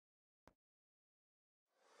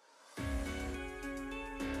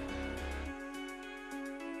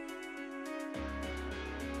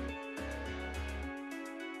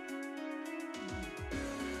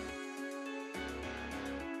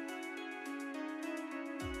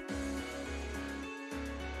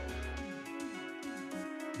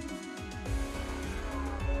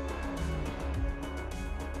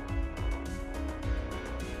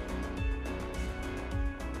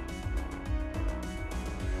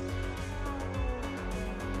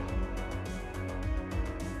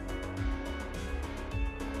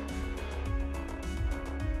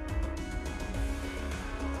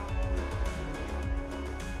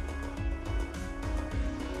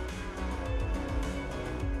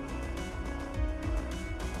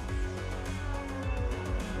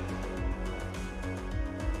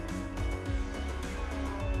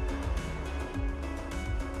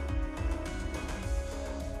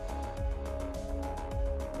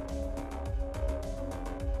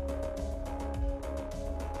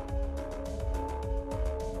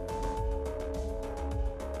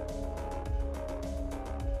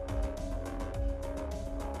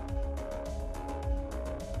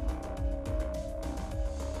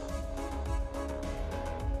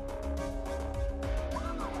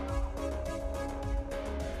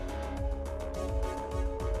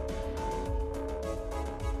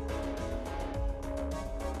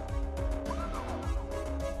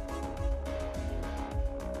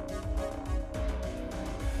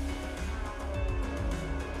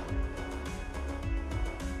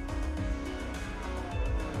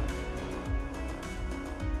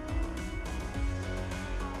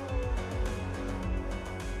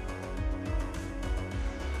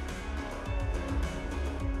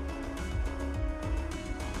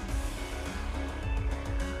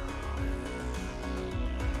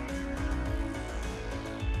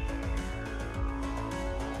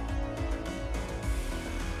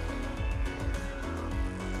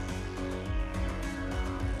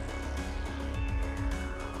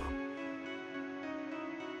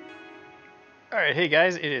Alright, hey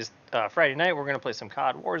guys, it is Friday night. We're going to play some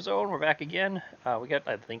COD Warzone. We're back again. We got,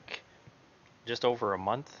 I think, just over a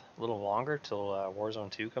month, a little longer, till Warzone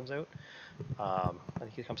 2 comes out. I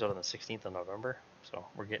think it comes out on the 16th of November, so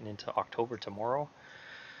we're getting into October tomorrow.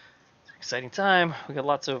 It's an exciting time. We got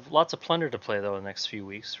lots of plunder to play, though, in the next few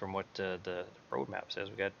weeks from what the roadmap says.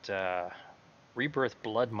 We got Rebirth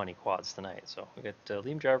Blood Money quads tonight. So we got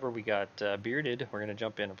Liam Driver, we got Bearded. We're going to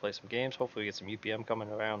jump in and play some games. Hopefully we get some UPM coming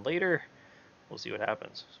around later. We'll see what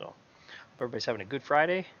happens. So, hope everybody's having a good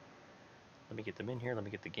Friday. Let me get them in here. Let me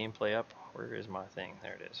get the gameplay up. Where is my thing?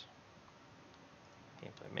 There it is.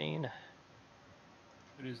 Gameplay main.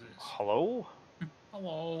 What is this? Hello?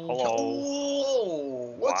 Hello.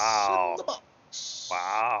 Hello. What's Wow. in the box?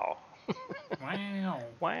 Wow. Wow.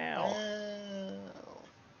 Wow.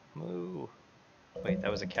 Moo. Wait, that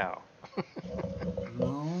was a cow.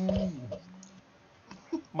 Moo.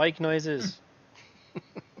 Mic noises.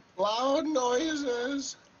 Loud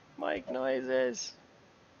noises. Mic noises.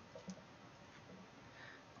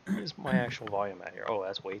 Where's my actual volume at here? Oh,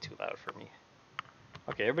 that's way too loud for me.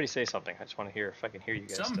 Okay, everybody say something. I just want to hear if I can hear you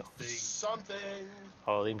guys still. Something.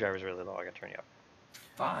 Oh, the driver's really low. I gotta turn you up.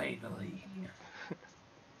 Finally.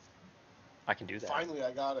 I can do that. Finally,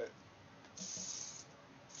 I got it.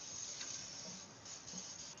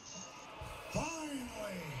 Finally.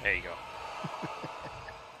 There you go.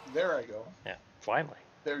 There I go. Yeah, finally.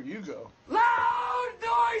 There you go. Loud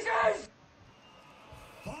noises!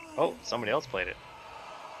 Oh, somebody else played it.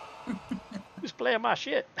 Who's playing my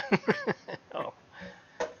shit? Oh.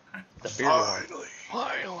 The bearded one.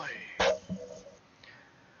 Finally.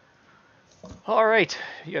 Alright,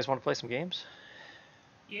 you guys want to play some games?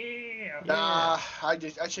 Yeah. Nah, I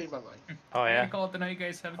changed my mind. Oh, yeah? Call it the night,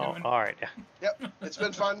 guys. Have a good one. Alright, yeah. Yep, it's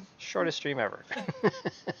been fun. Shortest stream ever.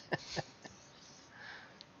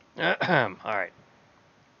 Alright.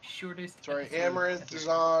 Shortest. Sorry, episode Amaranth ever. is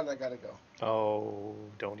on. I gotta go. Oh,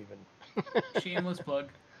 don't even. Shameless plug.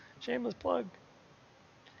 Shameless plug.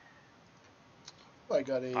 I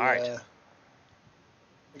got a. Alright. I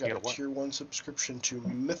got You a got what? tier 1 subscription to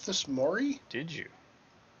Mythos Mori. Did you?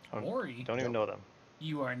 Maury, Don't even know them.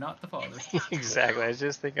 you are not the father. Exactly, I was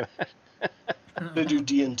just thinking that. They do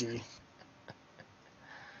D&D.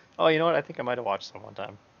 Oh, you know what? I think I might have watched them one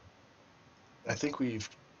time. I think we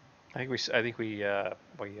rated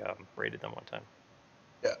them one time.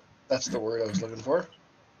 Yeah, that's the word I was looking for.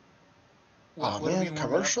 What- Oh what are we man, warming up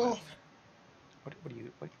commercial. with? What do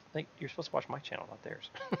you think? You're supposed to watch my channel, not theirs.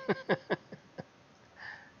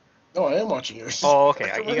 No, I am watching yours. Oh, okay.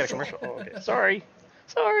 You got a commercial. Oh, okay. Sorry.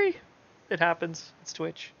 It happens. It's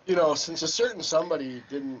Twitch. You know, since a certain somebody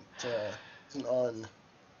isn't on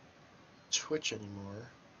Twitch anymore.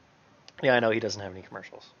 Yeah, I know he doesn't have any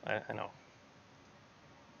commercials. I know.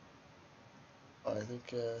 I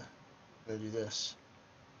think I'm gonna do this.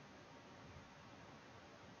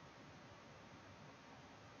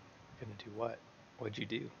 Gonna do what? What'd you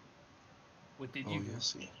do? What did Oh, you do? you'll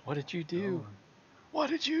see. What did you do? Oh. What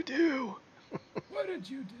did you do? What did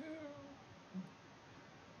you do?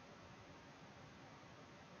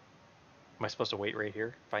 Am I supposed to wait right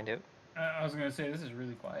here? Find out? I was gonna say this is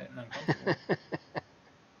really quiet and uncomfortable.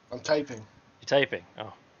 I'm typing. You typing?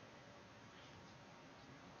 Oh.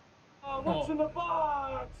 What's in the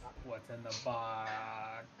box? What's in the box?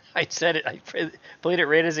 I said it. I played it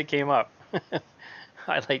right as it came up.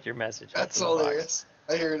 I liked your message. That's What's in the box? hilarious.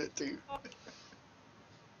 I heard it too.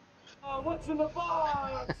 What's in the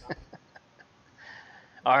box?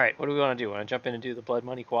 All right, what do we want to do? Want to jump in and do the blood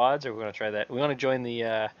money quads, or we want to try that? We want to join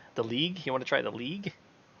the league. You want to try the league?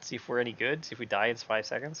 See if we're any good. See if we die in 5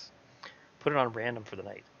 seconds. Put it on random for the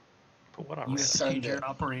night. Put what on You random? have to change your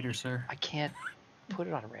operator, sir. I can't put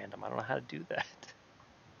it on random. I don't know how to do that.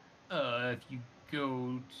 If you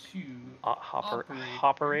go to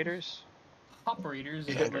Operators. operators,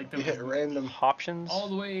 You is hit, like you hit the random. Options. all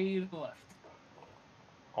the way to the left.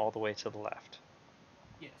 All the way to the left.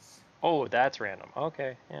 Yes. Oh, that's random.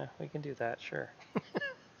 Okay, yeah, we can do that. Sure.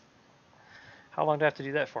 How long do I have to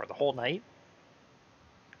do that for? The whole night?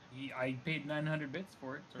 I paid 900 bits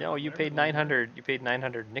for it. No, you paid 900. You paid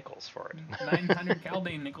 900 nickels for it. 900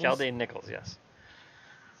 Caldane nickels. Caldane nickels, yes.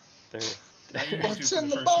 What's in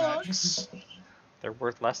the box? They're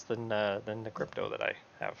worth less than the crypto that I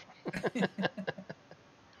have.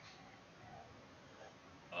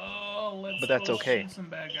 Oh, let's But that's go okay. shoot some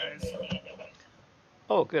bad guys.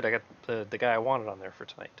 Oh, good. I got the guy I wanted on there for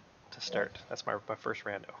tonight to start. That's my first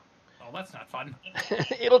rando. Oh, that's not fun.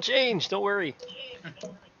 It'll change. Don't worry.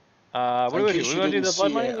 What do we do? We want to do the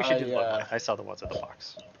blood money? We should do the blood money. I saw the ones in the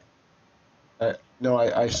box. No,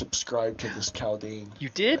 I subscribed to this Caldane. You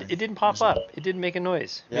did? It didn't pop up. It didn't make a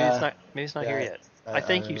noise. Maybe it's Yeah. not. Maybe it's not here yet. I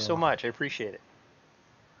thank you so much. I appreciate it.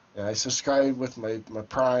 Yeah, I subscribed with my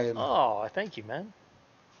Prime. Oh, I thank you, man.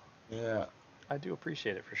 Yeah. I do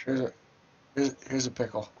appreciate it for sure. Here's a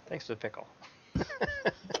pickle. Thanks for the pickle. Did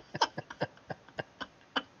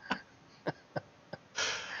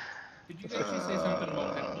you actually say something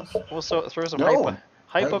about pickles? Well, so throw some No.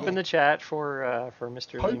 hype up in the chat for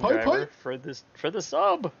Mr. Hype, Lean hype, Driver hype. for the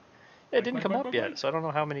sub. Yeah, it didn't Hype, come hype, up hype, yet, hype. so I don't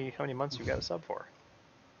know how many months you got a sub for.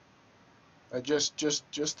 Just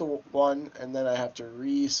the one, and then I have to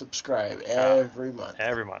resubscribe every month.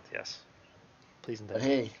 Every month, yes. Please and But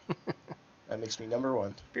thank you. hey, that makes me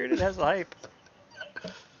 #1. Bearded has the hype.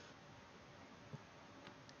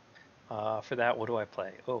 For that, what do I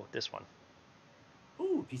play? Oh, this one.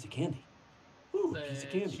 Ooh, piece of candy. Ooh, piece of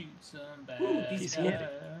candy. Shoot some Ooh, piece of candy.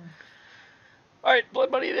 All right,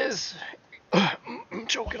 Blood Money it is. I'm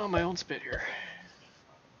choking on my own spit here.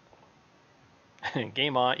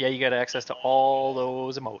 Game on. Yeah, you got access to all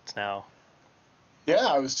those emotes now. Yeah,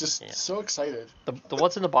 I was just so excited. The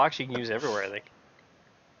what's in the box you can use everywhere, I think.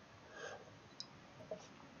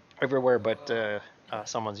 Everywhere but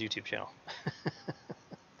someone's YouTube channel.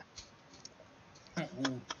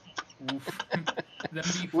 Oof.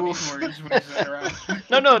 That'd be funny words when he's around.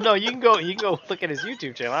 No. You can go look at his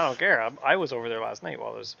YouTube channel. I don't care. I was over there last night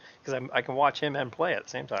while there's because I can watch him and play at the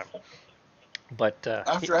same time. But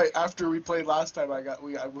after we played last time,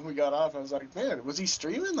 when we got off, I was like, man, was he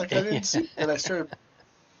streaming? Like I didn't see. And I started,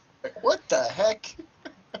 like, what the heck?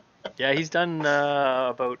 Yeah, he's done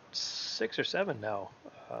about 6 or 7 now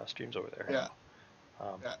streams over there. Yeah.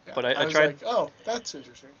 Yeah. But I was tried. Like, oh, that's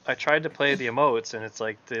interesting. I tried to play the emotes, and it's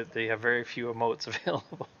like they have very few emotes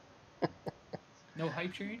available. No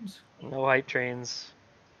hype trains? No hype trains.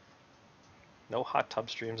 No hot tub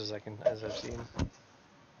streams as I've seen.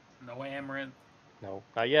 No Amaranth. No,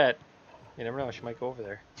 not yet. You never know. She might go over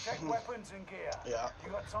there. Check weapons and gear. Yeah.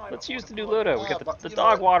 Let's use the new loadout. We got the you know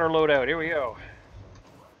dog what? water loadout. Here we go.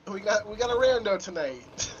 We got a rando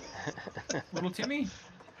tonight. Little Timmy?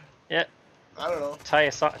 Yeah. I don't know.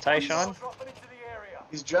 Tyshawn?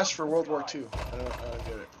 He's dressed for World War II. I don't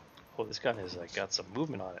get it. Oh, this gun has got some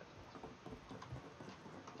movement on it.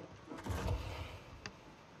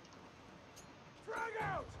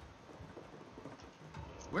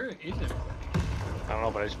 Where is it? I don't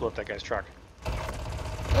know, but I just blew up that guy's truck.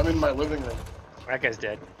 I'm in my living room. That guy's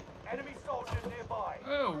dead. Enemy soldiers nearby.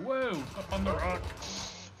 Oh, whoa! Up on the rock.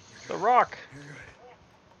 The rock!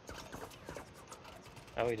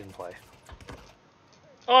 Oh, he didn't play.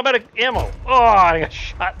 Oh, I'm out of ammo! Oh, I got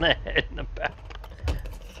shot in the head in the back.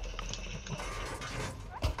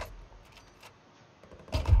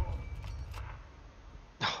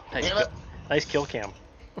 Oh, nice kill cam.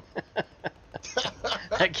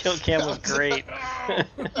 That kill cam was great. I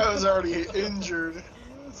was already injured.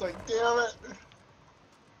 It's like, damn it.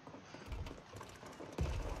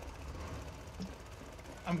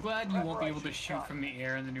 I'm glad you won't be able to shoot from the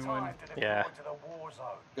air in the new one. Yeah.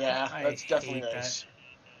 Yeah, I that's definitely hate nice.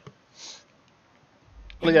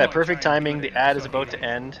 Look at that, perfect timing. The ad is about to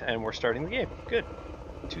end, and we're starting the game. Good.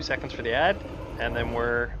 2 seconds for the ad, and then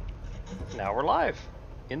now we're live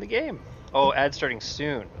in the game. Oh, ad starting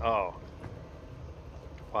soon. Oh.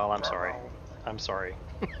 Well, I'm sorry. I'm sorry.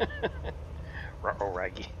 Ruh-oh,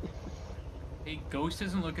 Raggy. Hey, Ghost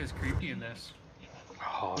doesn't look as creepy in this.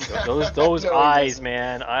 Oh, those No, eyes,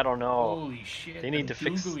 man. I don't know. Holy shit. They need to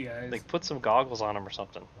fix, googly eyes. like, put some goggles on them or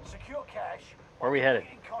something. Secure cash. Where are we headed?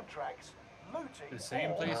 Contracts, looting The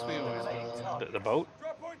same place we always go. The boat?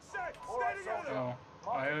 Oh,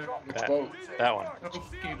 Which boat? That one.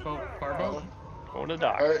 okay, boat, bar boat. Going to the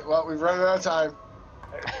dock. Alright, well, we've run out of time.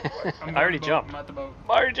 I'm I already going to the boat, jumped. I'm at the boat.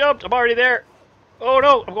 I already jumped. I'm already there. Oh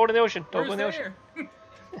no, I'm going to the ocean. Don't go in the Where's ocean. there?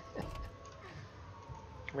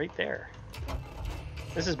 Right there.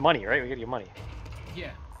 This is money, right? We gotta get money. Yeah.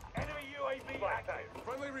 Enemy UAV active.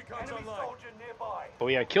 Friendly recon's online. Soldier nearby. But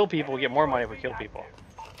we gotta kill people. We get more money if we kill people.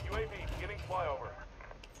 UAV beginning flyover.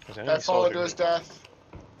 There's an I enemy fall soldier. into his death.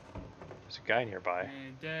 There's a guy nearby.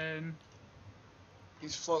 And then...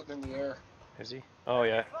 He's floating in the air. Is he? Oh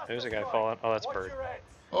yeah. There's a guy falling. Oh, that's Watch Bird. your heads.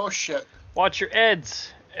 Oh shit. Watch your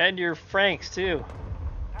Eds and your Franks too.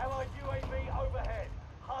 Allied UAV overhead.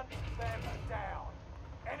 Hunt them down.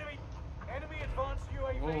 Enemy advanced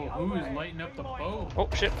UAV Whoa, overhead. who's lighting up Be the mindful.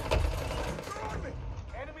 boat? Oh shit.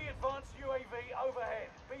 Enemy advanced UAV overhead.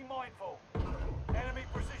 Be mindful. Enemy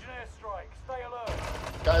precision airstrike. Stay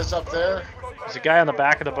alert. Guys up there. There's a guy on the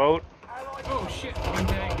back of the boat. Allied Oh shit, one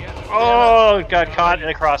tag, yeah. Oh, got caught in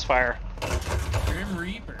a crossfire. Grim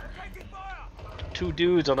Reaper. 2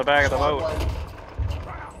 dudes on the back of the boat.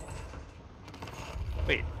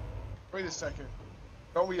 Wait a second.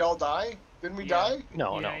 Don't we all die? Didn't we Yeah. die?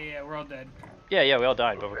 No, yeah, no. yeah, we're all dead. Yeah, we all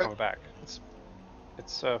died, but we're coming back. It's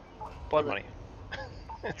blood money.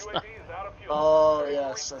 It's UAV not. is out of fuel. Oh, Ready for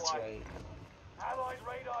yes, that's resupply. right. Allied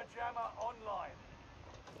radar jammer online.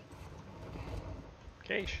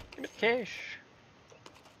 Cash. Give me the cash.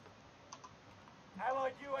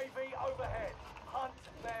 Allied UAV overhead. Hunt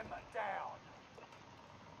them down.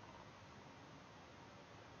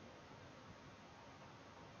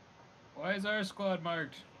 Why is our squad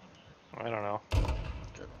marked? I don't know.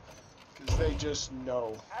 Because they just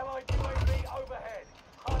know. Allied UAV overhead.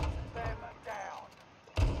 Hunt them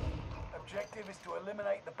down. Objective is to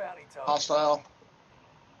eliminate the bounty target. Hostile.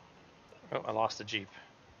 Oh, I lost the Jeep.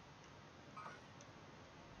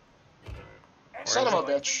 Son of a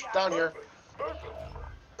bitch. Down here.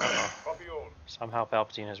 Copy all. Somehow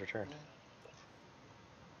Palpatine has returned.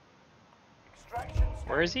 Extraction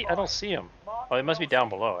Where is he? I don't see him. Mark Oh, he must be down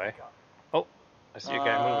below, eh? Oh, I see a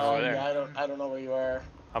guy moving over there. Yeah, I don't know where you are.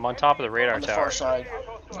 I'm on top of the radar On the tower. far side.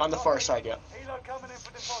 On the far side, yeah. Helo coming in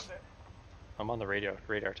for deposit. I'm on the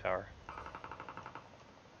radar tower.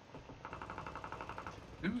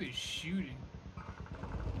 Who is shooting?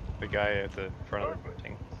 The guy at the front of the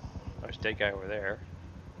thing. There's a dead guy over there.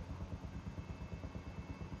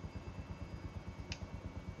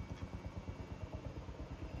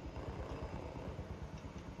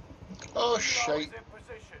 Oh, Helo is shite. in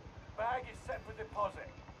position. Bag is set for deposit.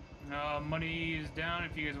 Money is down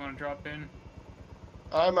if you guys want to drop in.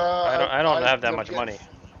 I'm, I don't have that much money.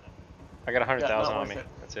 I got 100,000 not on worth me. it.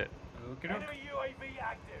 That's it. Okay. Enemy UAV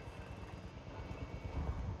active.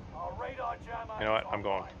 Our radar jammer. You know what? is I'm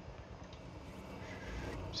going. online.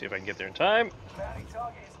 See if I can get there in time. Bounty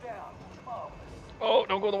target is down. Marvelous. Oh,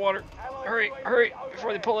 don't go in the water. Allied Hurry, UAV hurry, before they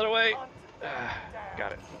overhead. pull it away. Hunt them down.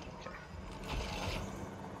 Got it.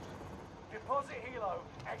 Deposit helo.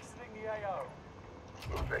 Exiting the AO.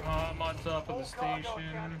 I'm on top of All the cargo station,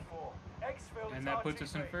 accounted for. Exfil and is that puts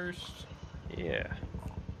us in RTB. first. Yeah.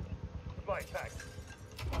 Flight tax.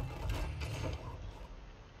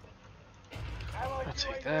 Allied I'll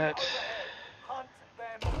take UAV that. overhead. Hunt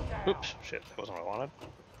them down. Oops, shit, that wasn't what I wanted.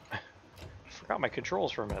 Forgot my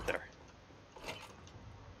controls for a minute there.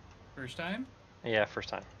 First time? Yeah, first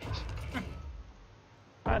time.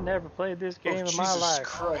 I never played this game in my Jesus life.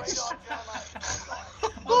 Christ. Radar jammer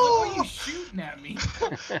online. Oh, why are you shooting at me?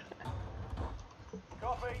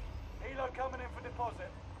 Copy. Helo coming in for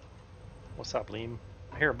deposit. What's up, Liam?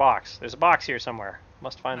 I hear a box. There's a box here somewhere.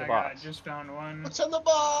 Must find the I box. just found one. What's in the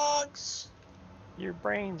box? Your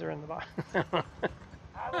brains are in the box.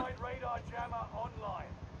 Allied radar jammer online.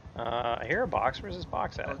 I hear a box. Where's this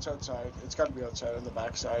box Oh, at? it's outside. It's got to be outside on the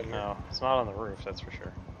back side here. No, it's not on the roof, that's for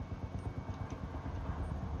sure.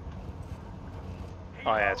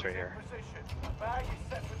 Oh, yeah, it's right Helo is in here. position. Bag is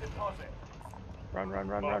set for deposit. Run, run,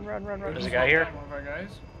 run, run, run, run, run. There's a Just guy here. One of our guys.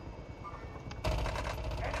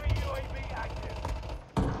 Enemy UAV active.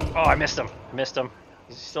 Oh, I missed him. Missed him.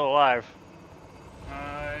 He's still alive.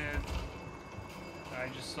 I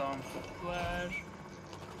just saw him flash.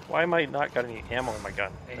 Why am I not got any ammo in my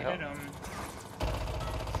gun? They The hell? hit him.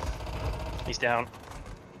 He's down.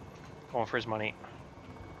 Going for his money.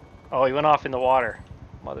 Oh, he went off in the water.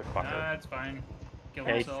 Motherfucker. That's fine. Kill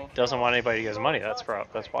Yeah, he himself. doesn't want anybody to get his money. That's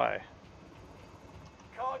why.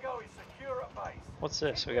 Cargo is secure at base. What's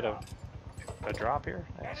this? We got a drop here?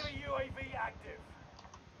 Nice. Enemy UAV active.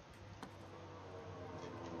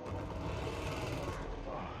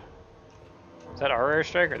 Is that our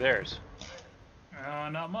airstrike or theirs?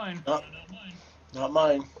 Not mine. Not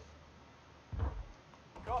mine.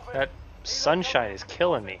 Copy. That sunshine is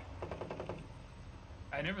killing me.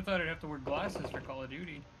 I never thought I'd have to wear glasses for Call of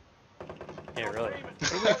Duty. Yeah, really.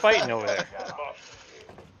 What are we fighting over there?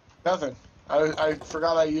 Nothing. I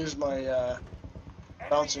forgot I used my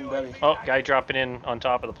bouncing Betty. Oh, guy dropping in on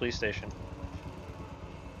top of the police station.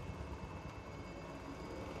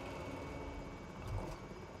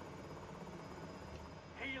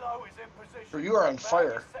 Helo is in position. Bro, you are on Bag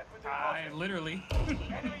fire. is set for I deposit. literally.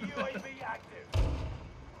 Enemy UAV active.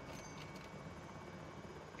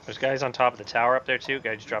 There's guys on top of the tower up there too.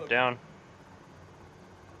 Guy just dropped down.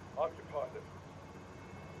 Occupied it.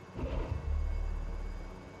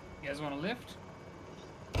 You guys want to lift?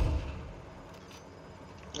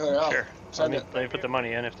 Oh, yeah. Sure. Send Let me put the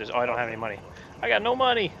money in if there's. Oh, I don't have any money. I got no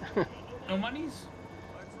money. No monies?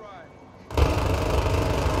 That's right.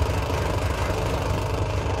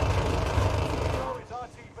 Helo is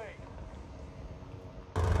RTB.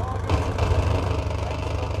 Cargo. Return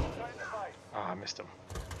to base. Oh, I missed him.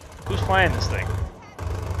 Who's flying this thing?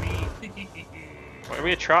 Me.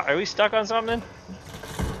 Are we stuck on something?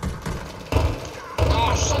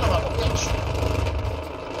 Oh, son of a bitch!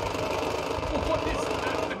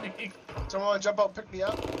 Someone want to jump out and pick me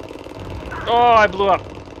up? Oh, I blew up.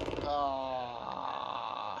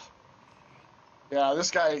 Ah. Yeah,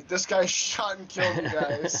 this guy shot and killed you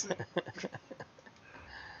guys.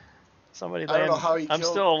 Somebody I don't know land. how he I'm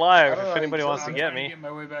killed- still I alive. don't know If how he anybody killed wants to I'm get trying to me, get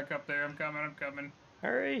my way back up there. I'm coming.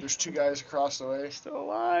 hurry. There's two guys across the way. Still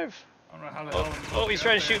alive. I don't know how the hell. Oh, he's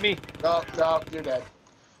trying to shoot me. No, no, you're dead.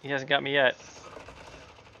 He hasn't got me yet.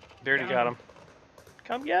 Beardy Down. got him.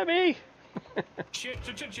 Come get me. Shit.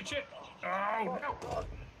 Oh, no.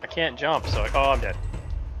 I can't jump, so oh, I'm dead.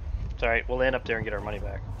 It's alright, we'll land up there and get our money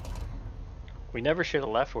back. We never should have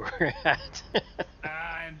left where we're at.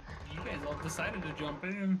 You guys all decided to jump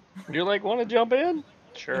in. You're like, want to jump in?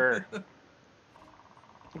 Sure.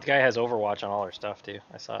 The guy has Overwatch on all our stuff too.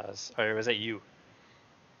 I saw his. Or was that you?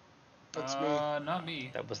 That's me. Not me.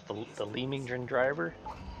 That was the Leamington driver.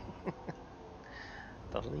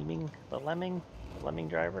 the lemming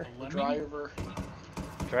driver. The driver.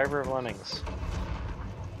 Driver of lemmings.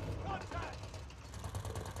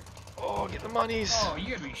 Oh, get the monies. Oh,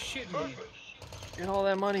 you gotta be shitting me. Get all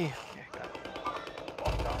that money. Okay, got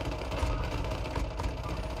it.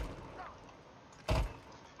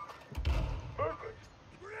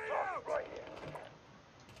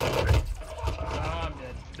 I'm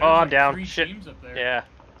dead. Oh, I'm like down. 3 Shit. teams up there. Yeah,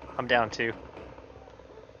 I'm down too.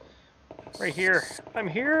 Right here. I'm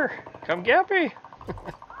here. Come get me.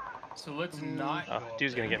 So let's not. Oh, go up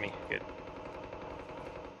dude's gonna there. get me. Good.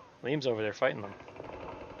 Liam's over there fighting them.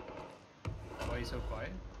 Why are you so quiet?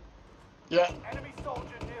 Yeah. Enemy soldier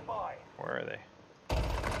nearby. Where are they?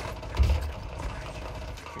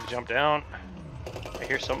 You jump down. I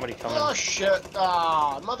hear somebody coming. Oh shit!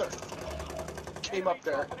 Ah, mother. Came up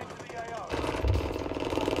there. Dropping into the AO.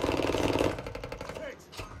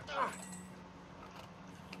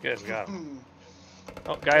 Good, we got him. Hmm.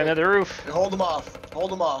 Oh, guy under the roof. Hey, hold him off.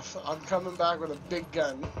 Hold him off. I'm coming back with a big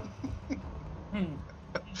gun. No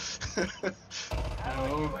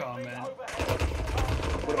UAV comment.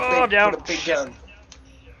 overhead. With a Oh, big, I'm down. With a big gun.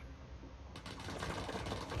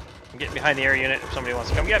 I'm getting behind the air unit if somebody wants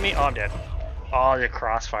to come get me. Oh, I'm dead. Oh, the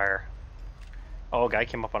crossfire. Oh, a guy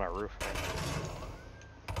came up on our roof.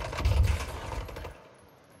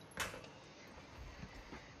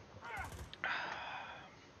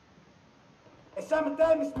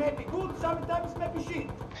 Sometimes it may be good, sometimes it may be shit.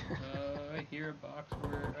 I hear a box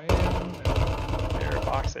where I am. There a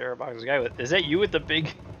box, there a box. There's a guy with. Is that you with the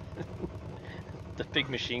big, the big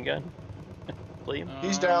machine gun, Liam?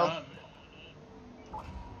 He's down. not-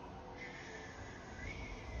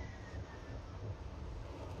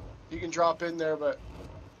 You can drop in there, but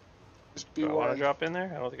just be Do I want to warned. drop in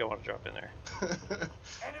there? I don't think I want to drop in there.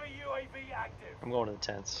 Enemy UAV active. I'm going to the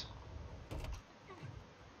tents.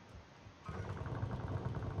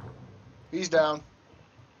 He's down.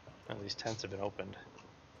 Oh, these tents have been opened.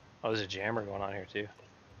 Oh, there's a jammer going on here too.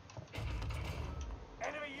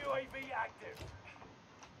 Enemy UAV active.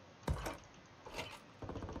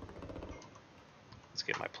 Let's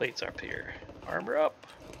get my plates up here. Armor up.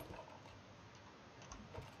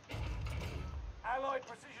 Allied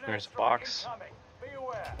precision There's a airstrike box. incoming. Be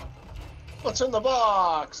aware. What's in the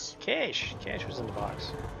box? Cash. Cash was in the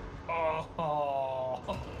box. Oh.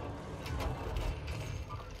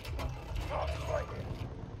 Target right here.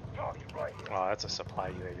 Target right here. Oh, that's a supply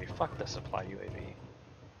UAV. Fuck the supply UAV.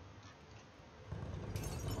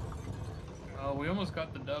 Oh, we almost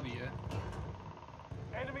got the W.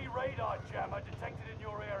 Enemy radar jammer detected in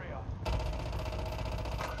your area.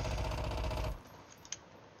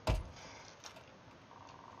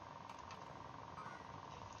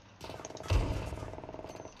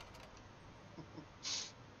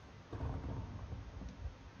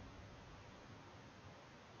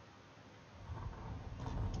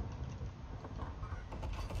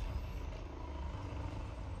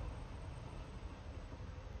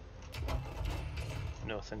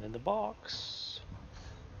 Nothing in the box.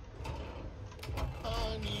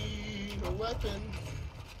 I need a weapon.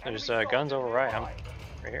 There's Enemy guns soldier over where I am. nearby.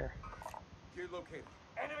 Right here.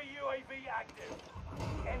 Enemy UAV active.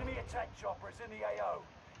 Enemy attack chopper is in the AO.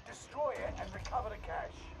 Destroy it and recover the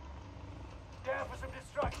cash. Down for some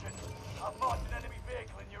destruction. I've marked an enemy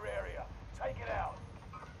vehicle in your area. Take it out.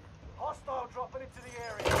 Hostile dropping into the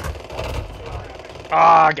area.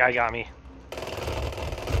 Ah, guy got me.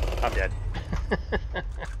 I'm dead.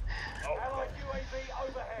 Allied UAV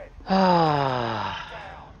overhead. Ah,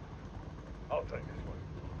 Down.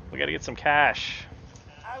 we gotta get some cash.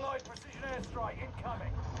 Allied precision airstrike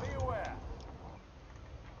incoming. Be aware.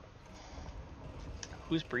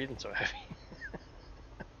 Who's breathing so heavy?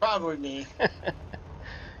 Probably me.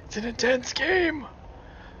 It's an intense game.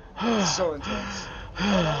 It's so intense.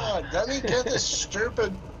 Hold on, let me get this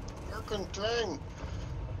stupid fucking thing.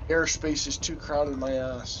 Airspace is too crowded, my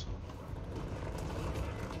ass.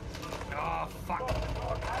 Oh, fuck.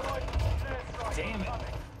 Allied airstrike Damn it. incoming.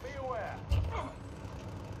 Be aware.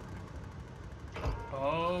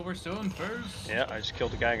 Oh, we're still in first. Yeah, I just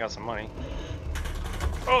killed the guy and got some money.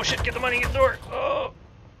 Oh shit, get the money, get the door! Oh!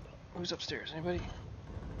 Who's upstairs? Anybody?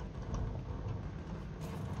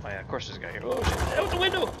 Oh yeah, of course there's a guy here. Oh shit, out the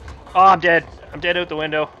window! Oh, I'm dead. I'm dead out the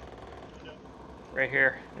window. Right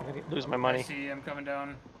here. I'm gonna lose my I money. see him coming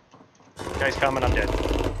down. Guy's coming, I'm dead.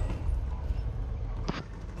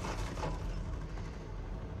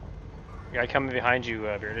 Guy coming behind you,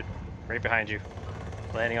 Bearded. Right behind you.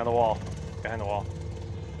 Landing on the wall. Behind the wall.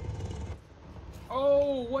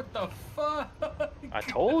 Oh, what the fuck? I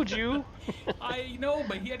told you! I know,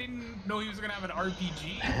 but I didn't know he was gonna have an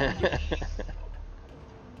RPG.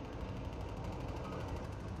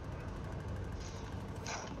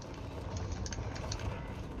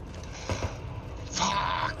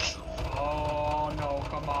 Fuck! Oh no,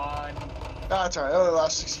 come on. That's alright, I only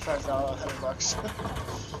lost 65,000 bucks.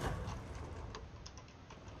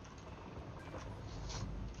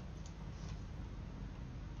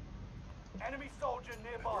 Enemy soldier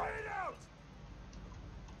nearby.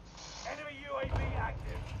 Enemy UAV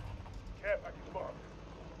active. Care package marked.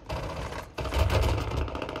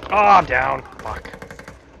 Oh, I'm down. Fuck.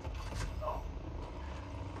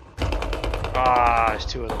 Ah, there's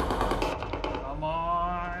two of them. Come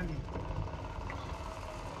on.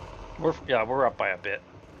 We're up by a bit.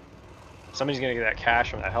 Somebody's gonna get that cash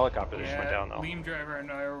from that helicopter that just went down though. Lean driver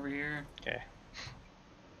and I over here. Okay.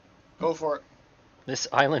 Go for it. This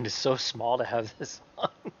island is so small to have this on.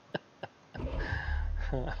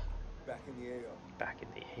 Back in the AO. Back in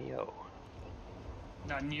the AO.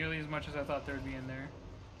 Not nearly as much as I thought there would be in there.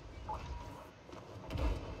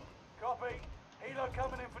 Copy. Helo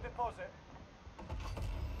coming in for deposit.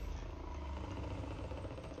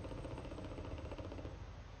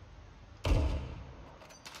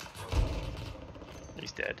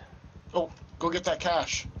 He's dead. Oh, go get that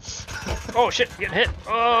cash. Oh shit, getting hit.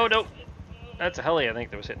 Oh no. That's a heli I think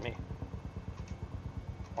that was hitting me.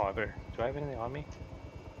 Oh, I better. Do I have anything on me?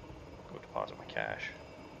 Go deposit my cash.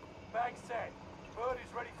 Bag set. Bird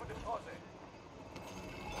is ready for deposit.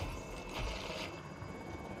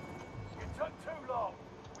 You took too long.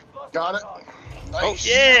 We've lost Got the it. target. Oh Nice.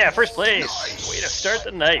 yeah, first place. Nice. Way to start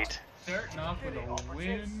the night. Starting off with a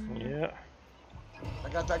win. Yeah. I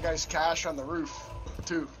got that guy's cash on the roof,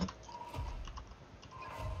 too.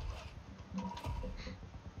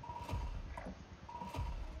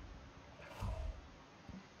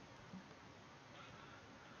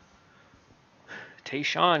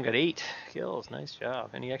 Tayshawn got 8 kills. Nice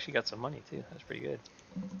job. And he actually got some money too. That's pretty good.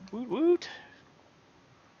 Woot woot.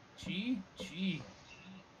 Gee.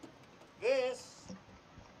 This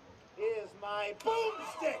is my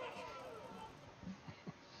boomstick.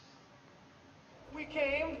 We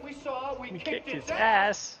came, we saw, we We kicked kicked his its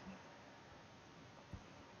ass.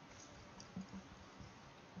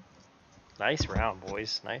 Nice round,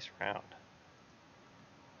 boys. Nice round.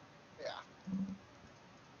 Yeah.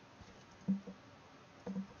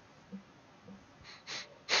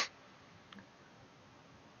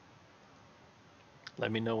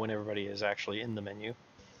 Let me know when everybody is actually in the menu,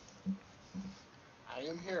 I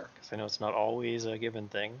am here. because I know it's not always a given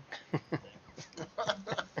thing.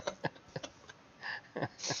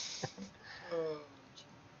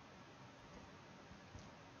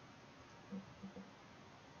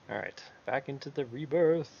 Alright, back into the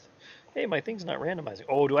rebirth. Hey, my thing's not randomizing.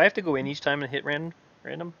 Oh, do I have to go in each time and hit random?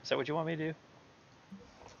 Is that what you want me to do?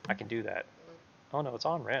 I can do that. Oh no, it's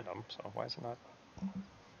on random, so why is it not?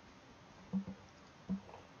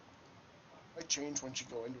 I change once you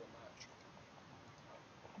go into a match.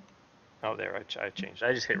 Oh, there, I changed.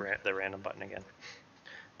 I just hit the random button again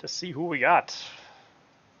to see who we got.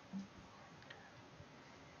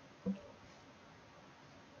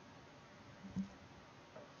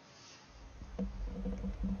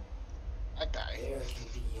 That guy. There can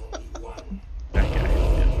be only one. That guy.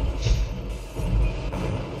 Yeah.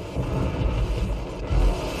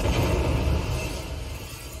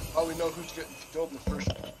 Oh, we know who's getting killed in the first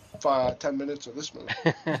 10 minutes of this movie.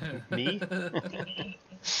 Me?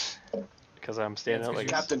 Because I'm standing out like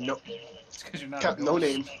Captain No. It's because you're not Captain a No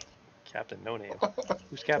ghost. Name. Captain No Name.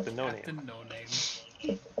 Who's Captain No Name? Captain No Name.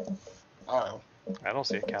 I don't know. I don't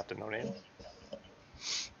see a Captain No Name.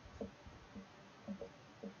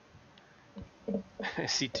 I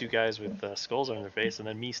see two guys with skulls on their face, and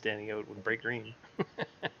then me standing out with bright green.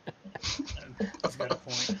 He's got a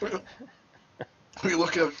point. We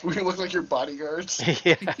look like your bodyguards.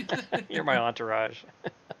 Yeah, you're my entourage.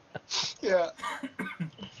 Yeah.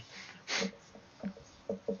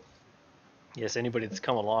 Yes, anybody that's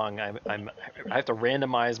come along, I have to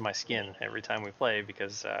randomize my skin every time we play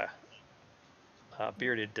because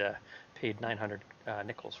Bearded paid 900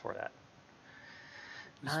 nickels for that.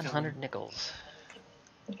 Who's filling? 900 nickels.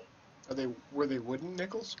 Were they wooden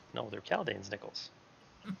nickels? No, they're Caldane's nickels.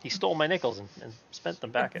 He stole my nickels and spent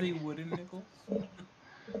them back at The me. wooden nickels.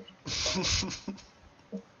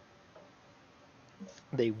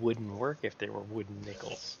 They wouldn't work if they were wooden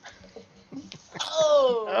nickels.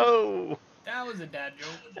 Oh! Oh, That was a dad joke.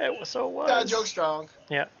 it was so was. Dad joke strong.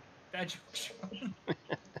 Yeah. Dad joke.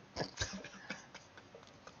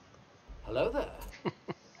 Hello there.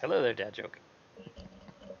 Hello there, dad joke.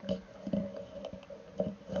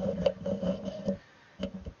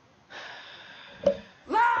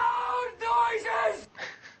 Loud noises!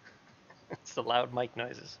 It's the loud mic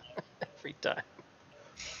noises every time.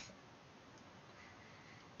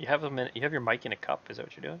 You have them in, you have your mic in a cup. Is that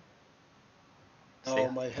what you're doing? Oh,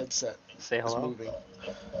 my headset Say is hello. moving.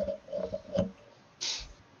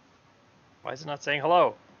 Why is it not saying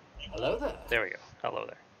hello? Hello there. There we go. Hello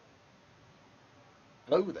there.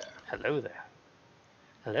 Hello there. Hello there.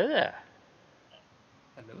 Hello there.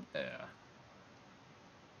 Hello there.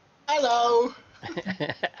 Hello.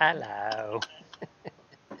 Hello.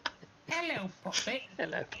 Hello, puppet.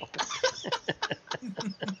 Hello, Papa.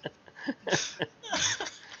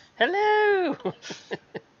 Hello.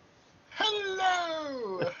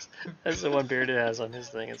 Hello. That's the one Bearded has on his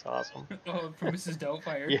thing. It's awesome. Oh, from Mrs.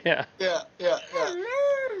 Doubtfire. Yeah. Yeah.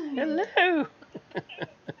 Hello.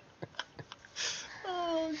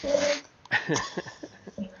 Oh, God.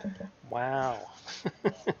 Wow.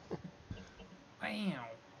 Wow.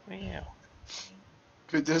 Wow.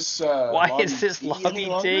 Could this, Why lobby is this be any lobby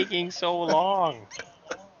longer? taking so long?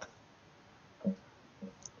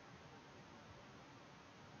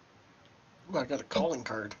 Ooh, I got a calling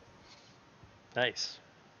card. Nice.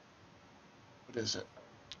 What is it?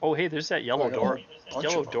 Oh, hey, there's that Oh, yellow I got a door. bunch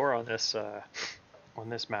Yellow of them. door on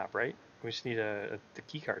this map, right? We just need the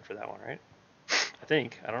key card for that one, right? I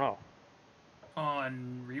think. I don't know.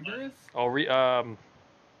 On Rebirth? Oh,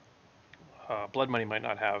 Blood Money might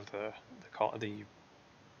not have the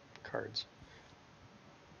cards.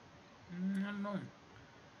 I don't know.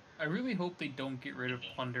 I really hope they don't get rid of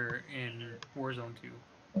Plunder in Warzone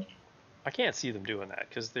 2. I can't see them doing that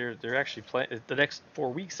because they're actually playing the next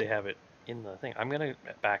 4 weeks. They have it in the thing. I'm gonna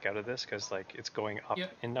back out of this because like it's going up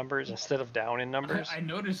Yep. in numbers instead of down in numbers. I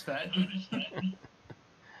noticed that.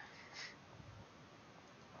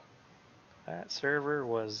 That server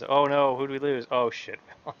was. Oh no, who do we lose? Oh shit,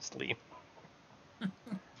 we lost Liam.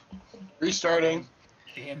 Restarting.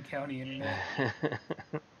 Damn county internet.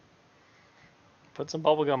 Put some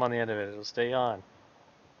bubblegum on the end of it. It'll stay on.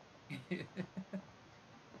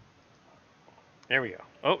 There we go.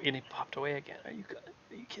 Oh, and it popped away again. Are you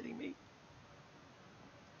kidding me?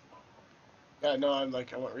 Yeah, no, I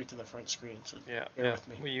went right to the front screen, so Yeah. bear with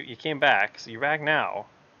me. Well, you came back, so you're back now.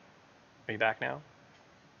 Are you back now?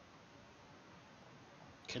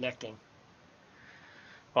 Connecting.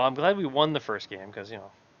 Well, I'm glad we won the first game because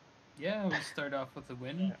Yeah, we start off with a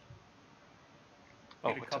win.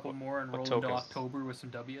 Oh, Get a couple more and what roll into tokens? October with some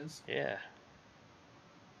W's. Yeah.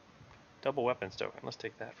 Double weapons token. Let's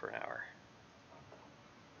take that for an hour.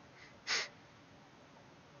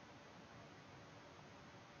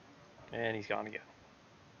 And he's gone again.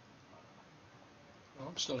 Oh,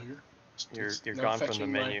 I'm still here. You're No gone from the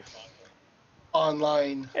fetching my menu.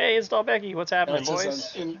 Online. Hey, install Becky. What's happening, That boys?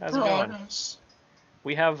 says in How's it going? progress.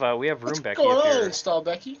 We have room, What's Becky. going If on, you're install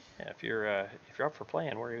Becky? if you're up for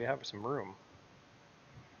playing, we have some room.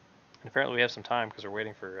 And apparently we have some time because we're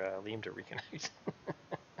waiting for Liam to reconnect.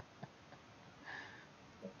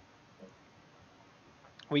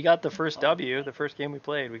 We got the first W. The first game we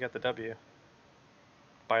played, we got the W.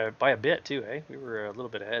 By a bit too, eh? We were a little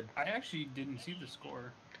bit ahead. I actually didn't see the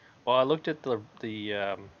score. Well, I looked at the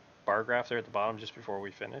bar graph there at the bottom just before we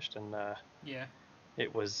finished, and Yeah.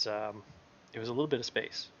 it was a little bit of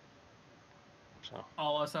space. So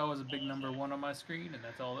All I saw was a big number 1 on my screen, and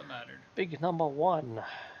that's all that mattered. big number 1.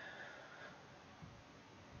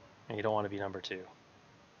 And you don't want to be number 2, If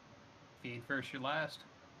you ain't first, you're last.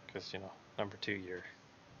 because number 2 you're.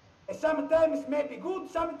 Sometimes it may be good,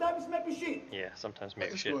 sometimes it may be shit. Yeah, sometimes What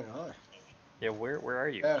maybe is shit. going on? Yeah, where are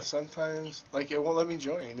you? Yeah, sometimes it won't let me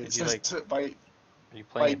join. It you, says Are you my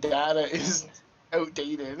playing? data is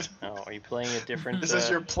outdated. Oh, are you playing a different? This is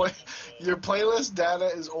your playlist data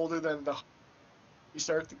is older than the. You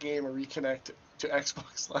start the game or reconnect to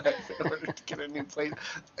Xbox Live in order to get a new play.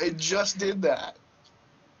 It just did that.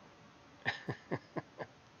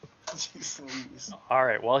 Jeez Louise. All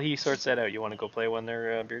right. While he sorts that out, you want to go play one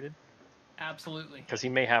there, Bearded? Absolutely. Because he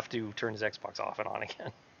may have to turn his Xbox off and on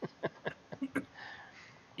again.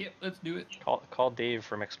 Yep, let's do it. Call Dave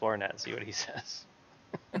from ExploreNet and see what he says.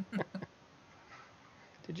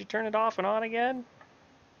 Did you turn it off and on again?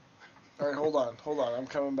 All right, hold on. I'm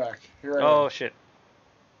coming back. Here I Oh am. shit.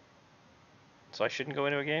 So I shouldn't go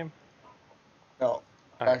into a game? No,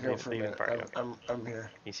 Alright, back up for a leave the minute. party. Okay. I'm here.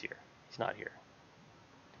 He's here. He's not here.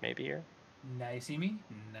 Maybe here? Now you see me?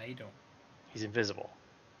 Now you don't. He's invisible.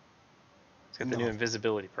 He's got the No. new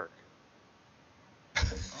invisibility perk.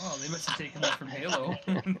 Oh, they must have taken that from Halo.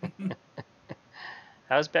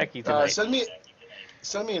 How's Becky tonight? Send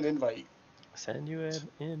me an invite. Send you an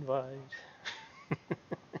invite.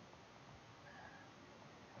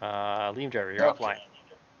 Liam Driver, you're Yep. offline.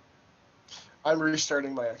 I'm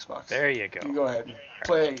restarting my Xbox. There you go. You go ahead and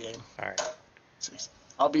play a game. Alright.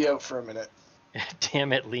 I'll be out for a minute.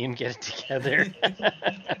 Damn it, Liam, get it together.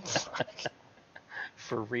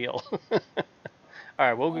 For real.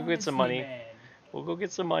 Alright, we'll go get some money. Man. We'll go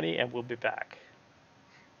get some money and we'll be back.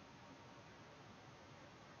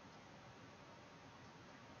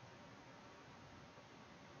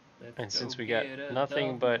 And since we got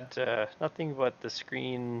nothing but the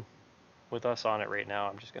screen with us on it right now,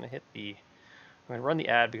 I'm just gonna run the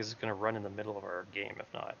ad because it's gonna run in the middle of our game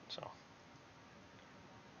if not. So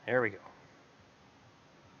there we go.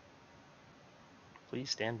 Please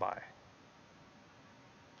stand by.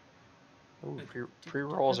 Ooh,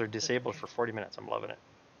 pre-rolls are disabled for 40 minutes. I'm loving it.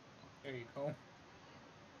 There you go.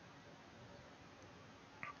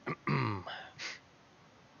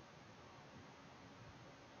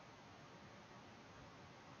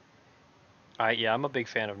 Yeah, I'm a big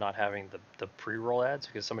fan of not having the pre-roll ads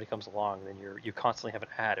because somebody comes along, then you constantly have an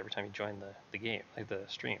ad every time you join the game, like the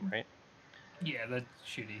stream, right? Yeah, that's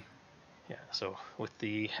shitty. Yeah, so with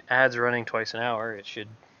the ads running twice an hour, it should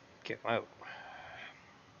kick them out.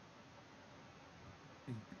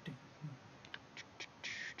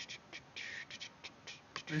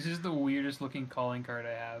 This is the weirdest looking calling card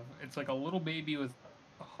I have. It's like a little baby with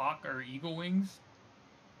a hawk or eagle wings.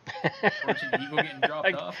 Or it's an eagle getting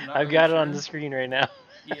dropped off. I've got it on the screen right now.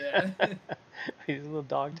 Yeah. These little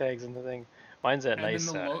dog tags in the thing. Mine's that And nice.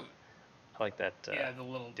 then I like that. Yeah, the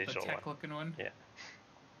little digital tech looking one. Yeah.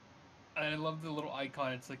 And I love the little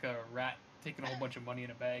icon. It's like a rat taking a whole bunch of money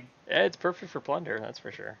in a bag. Yeah, it's perfect for plunder. That's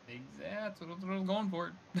for sure. That's what I was going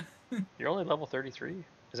for. You're only level 33.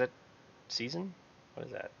 Is that season? What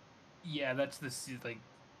is that? Yeah, that's like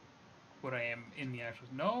what I am in the actual.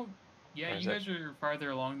 No, yeah, you guys are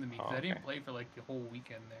farther along than me because I didn't play for like the whole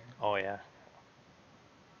weekend there. Oh yeah.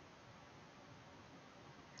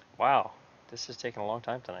 Wow, this is taking a long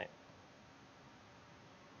time tonight.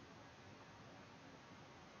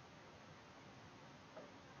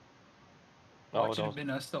 Well, it should have been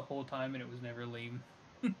us the whole time, and it was never lame.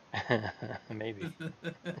 Maybe.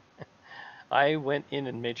 I went in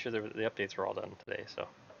and made sure the updates were all done today, so.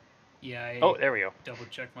 Yeah. Oh, there we go. Double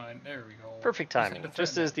check mine. There we go. Perfect timing.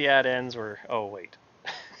 Just as the ad ends, oh wait.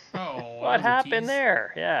 Oh. What happened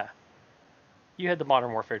there? Yeah. You had the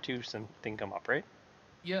Modern Warfare 2 thing come up, right?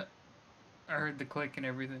 Yep. I heard the click and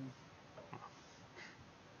everything.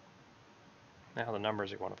 Now the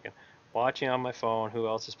numbers are going up again. Watching on my phone. Who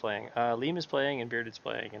else is playing? Liam is playing, and Bearded's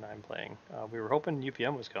playing, and I'm playing. We were hoping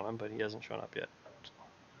UPM was coming, but he hasn't shown up yet. So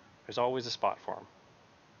there's always a spot for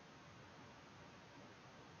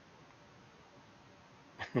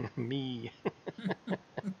him. Me.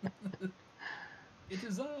 It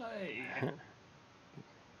is I.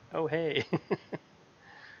 Oh hey.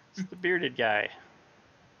 It's the bearded guy.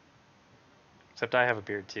 Except I have a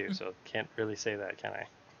beard too, so can't really say that, can I?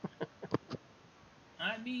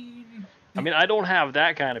 I mean, I don't have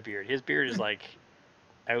that kind of beard. His beard is like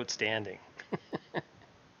outstanding.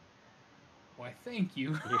 Why, thank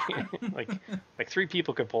you. like 3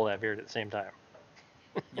 people could pull that beard at the same time.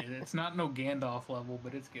 Yeah, it's not no Gandalf level,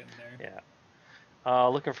 but it's getting there. Yeah.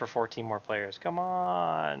 Looking for 14 more players. Come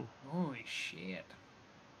on. Holy shit.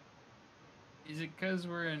 Is it because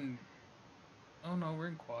we're in... Oh no, we're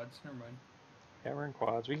in quads. Never mind. Yeah, we're in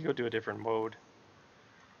quads. We can go do a different mode.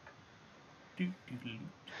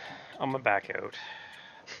 I'm gonna back out.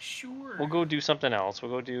 Sure. We'll go do something else.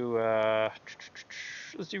 We'll go do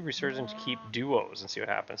let's do Resurgence Keep duos and see what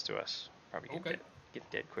happens to us. Probably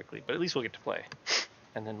get dead quickly, but at least we'll get to play.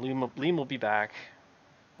 And then Liam will be back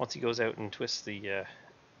once he goes out and twists the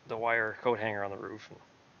wire coat hanger on the roof.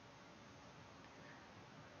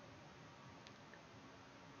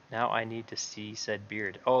 Now I need to see said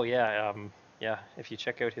beard. Oh yeah, yeah. If you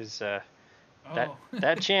check out his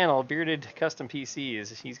that channel, Bearded Custom PC,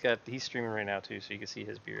 he's streaming right now too, so you can see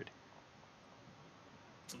his beard.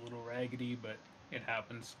 It's a little raggedy, but it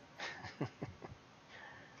happens. Is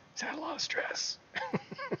that a lot of stress?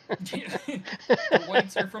 The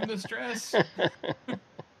whites are from the stress.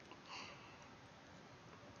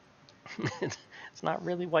 It's not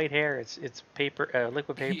really white hair. It's paper,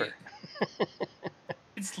 liquid paper.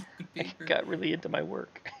 It's liquid I paper. got really into my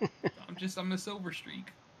work. I'm a silver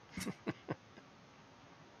streak.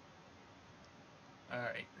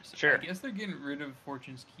 Alright, so Sure. I guess they're getting rid of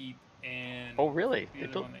Fortune's Keep and Oh, really? the They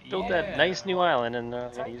other built, one built yeah. that nice new island and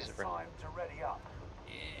gonna Take use this it for. time to ready up.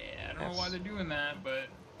 Yeah, I don't know why they're doing that, but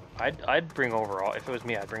I'd bring over all. If it was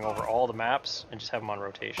me, I'd bring over all the maps and just have them on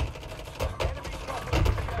rotation. Enemy dropping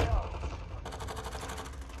into the AO.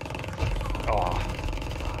 Oh,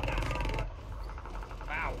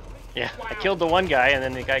 wow. yeah. Wow. I killed the one guy, and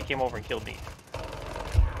then the guy came over and killed me.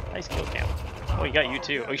 Nice kill cam. Oh, he got you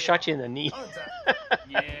too. Oh, he shot you in the knee.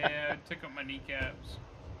 Yeah, took up my kneecaps.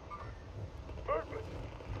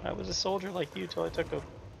 I was a soldier like you till I took a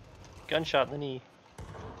gunshot in the knee.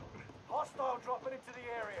 Hostile dropping into the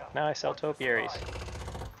area. Now I sell Watch the topiaries. sky.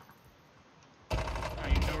 Oh,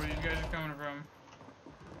 you know where these guys are coming from.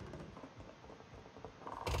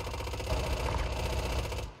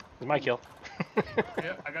 It's my kill.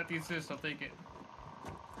 Yep, I got the assist, I'll take it.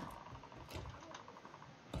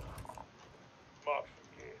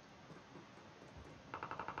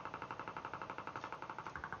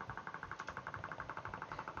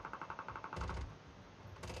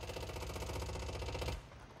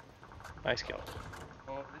 Nice kill.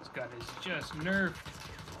 Oh, this gun is just nerfed.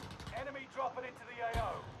 Enemy dropping into the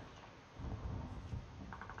AO.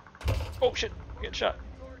 Oh shit! Get shot.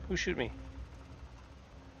 Who shoot me?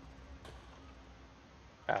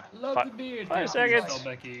 Ah, Love the beard. 5 Thank you, seconds.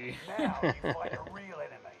 Becky. Now you fight a real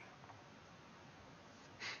enemy.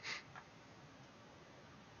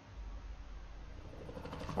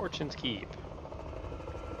 Fortune's Keep.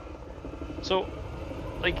 So,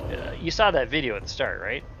 like, you saw that video at the start,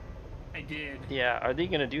 right? I did. Yeah. Are they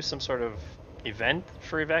gonna do some sort of event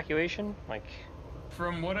for evacuation? Like,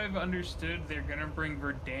 From what I've understood, they're gonna bring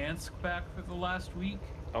Verdansk back for the last week.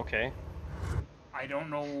 okay. I don't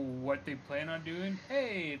know what they plan on doing.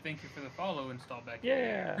 Hey, thank you for the follow, install back.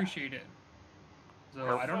 Yeah. Appreciate it. So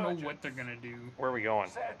Where- I don't know what they're gonna do. Where are we going?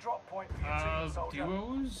 Set a drop point for your team, soldier.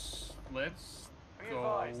 Duos. Let's Be go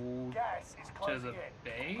advised, gas is to closing the in.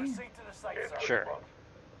 bay. Proceed to the safe zone. Sure.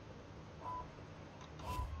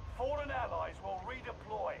 Fallen allies will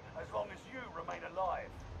redeploy as long as you remain alive.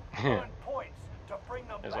 Earn points to bring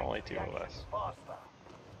them There's back only to two the of action us. faster.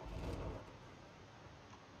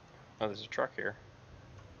 Oh, there's a truck here.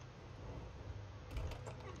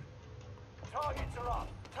 Targets are up.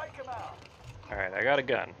 Take them out. All right, I got a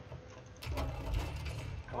gun.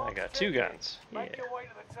 Oh, I got 2 guns. Yeah. Make your way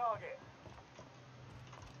to the target.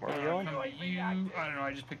 Where are we going? Come to you. I don't know.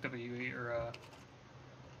 I just picked up a U8 or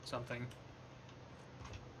something.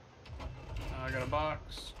 I got a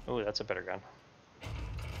box. Oh, that's a better gun.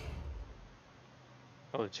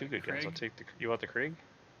 Oh, they're 2 good guns. I'll Krieg? take the. You want the Krieg?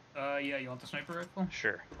 Yeah. You want the sniper rifle?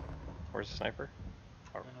 Sure. Where's the sniper?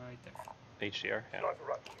 Right there. HDR. Yeah.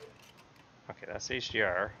 Okay, that's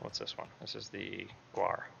HDR. What's this one? This is the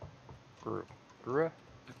Guar. Grua?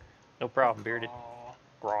 No problem, bearded. Aw.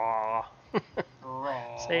 Raw.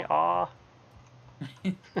 Raw. Say aw.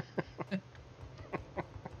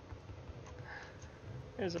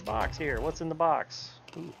 There's a box here. What's in the box?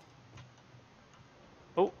 Ooh.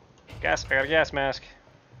 Oh, gas. I got a gas mask.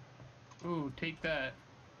 Ooh, take that.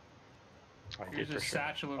 I did Here's for a sure.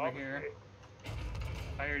 satchel over here.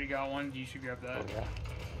 I already got one. You should grab that. Oh, yeah.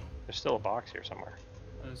 There's still a box here somewhere.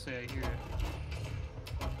 Let's say I hear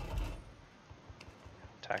it.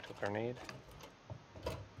 Tactical grenade.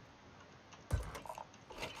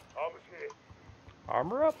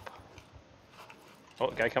 Armor up. Oh,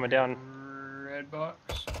 guy coming down. Red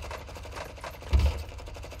box.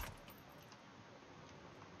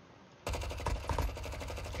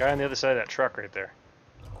 Guy on the other side of that truck right there.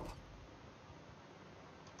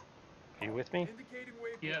 Are you with me?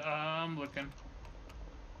 Yeah, I'm looking.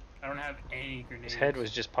 I don't have any grenades. His head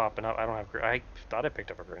was just popping up. I don't have. I thought I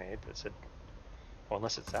picked up a grenade, but it said. Well,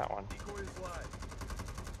 unless it's that one.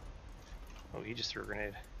 Oh, he just threw a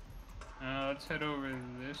grenade. Let's head over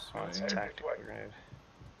this Oh, way. it's a tactical grenade.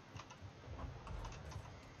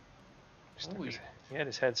 Holy. He had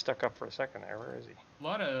his head stuck up for a second there. Where is he? A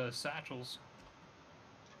lot of satchels.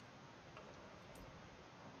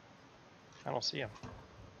 I don't see him.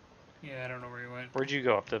 Yeah, I don't know where he went. Where'd you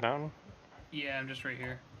go? Up the mountain? Yeah, I'm just right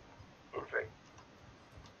here.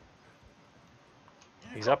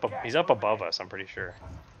 He's up. He's up above us. I'm pretty sure.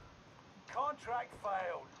 Contract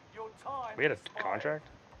failed. Your time We had a expired. contract.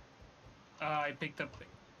 I picked up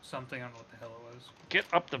something. I don't know what the hell it was. Get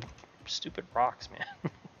up the stupid rocks, man.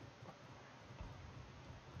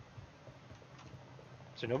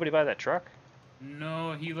 Is there nobody by that truck?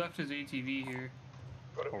 No, he left his ATV here.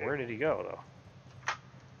 Well, where did he go, though?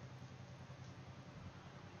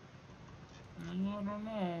 I don't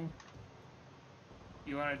know.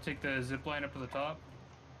 You want to take the zip line up to the top?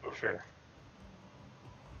 Sure.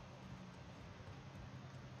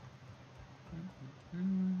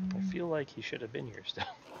 I feel like he should have been here still.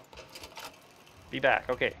 Be back,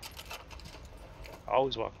 okay.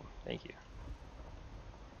 Always welcome. Thank you.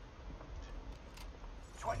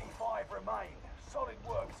 25 remain. Solid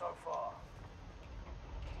work so far.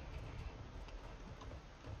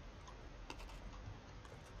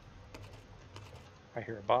 I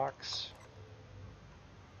hear a box.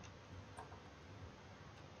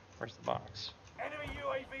 Where's the box? Enemy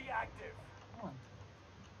UAV active.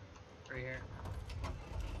 Right here.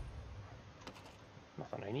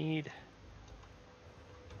 Nothing I need.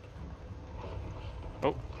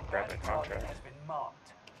 Oh, grab Bounty a target contract. has been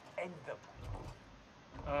marked. End them.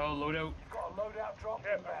 Oh, loadout. You've got a loadout drop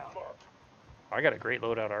inbound. I got a great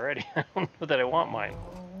loadout already. I don't know that I want mine.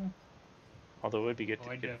 Oh, Although it would be good oh,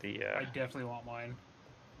 to I, get the I definitely want mine.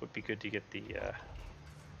 would be good to get the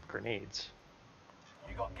grenades.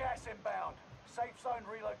 You got gas inbound. Safe zone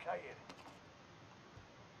relocated.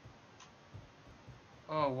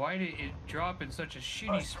 Oh, why did it drop in such a shitty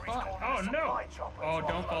Mercenaries spot? calling Oh in no! supply choppers Oh, to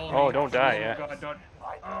don't offload. follow me. Oh, don't die, yeah. God, don't.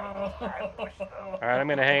 Ambush them. All right, I'm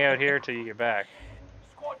gonna hang out here till you get back.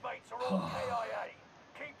 Squad mates are all KIA.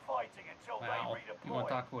 Keep fighting until Wow. they You want redeploy.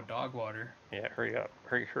 to talk about dog water? Yeah, hurry up,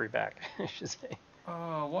 hurry back. I should say.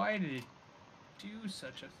 Oh, why did it do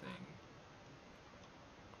such a thing?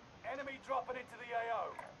 Enemy dropping into the AO.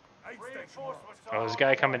 Reinforcements are Oh, there's a on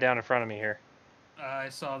guy the coming way. down in front of me here. I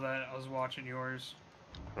saw that. I was watching yours.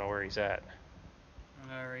 I don't know where he's at.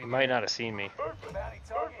 Alright. He might not have seen me. Bounty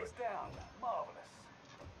target is down. Marvelous.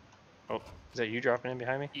 Oh, is that you dropping in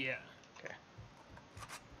behind me? Yeah. Okay.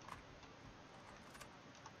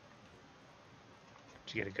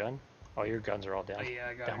 Did you get a gun? Oh, your guns are all down, Oh, yeah,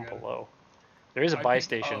 I got down a gun. below. There is a I buy think-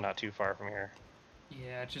 station oh. not too far from here.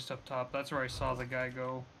 Yeah, just up top. That's where I saw the guy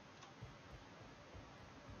go.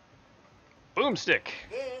 Boomstick!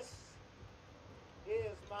 This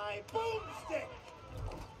is my boomstick.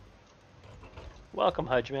 Welcome,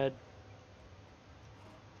 Hudgmed.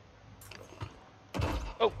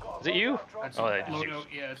 Oh, is it you? That's Oh, that is you. loadout.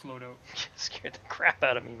 Yeah, it's loadout. Scared the crap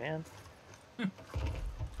out of me, man.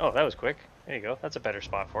 Oh, that was quick. There you go. That's a better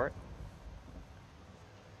spot for it.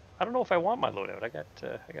 I don't know if I want my loadout. I got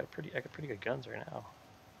pretty good guns right now.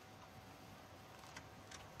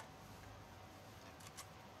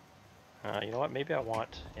 You know what? Maybe I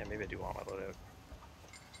want. Yeah, maybe I do want my loadout.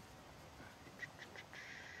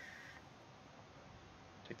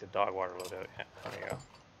 Take the dog water loadout. Yeah, there you go.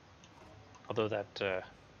 Although that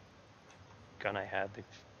gun I had,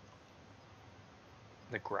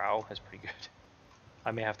 the Grow is pretty good.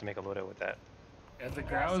 I may have to make a loadout with that. Yeah, the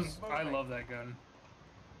Grouse. I love that gun.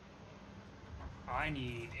 I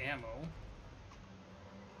need ammo.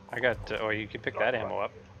 I got. Oh, you can pick that ammo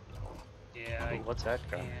up. Yeah, Ooh, I what's that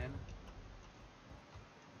gun? can.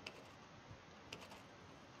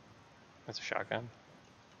 That's a shotgun.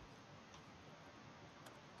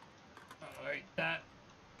 Alright, that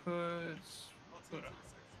puts.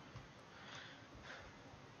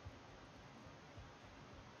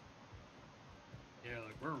 Yeah,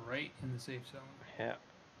 like we're right in the safe zone. Yeah.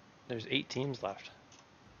 There's 8 teams left.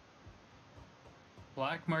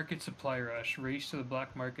 Black market supply rush. Race to the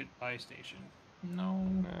black market buy station. No.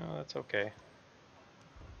 No, that's okay.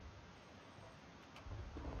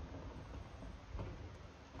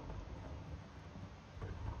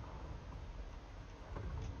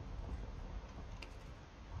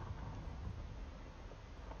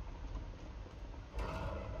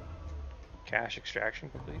 Cash extraction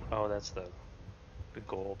complete. Oh, that's the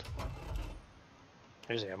gold.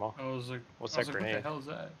 There's ammo. I was like, What's I was that like, grenade? What the hell is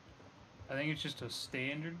that? I think it's just a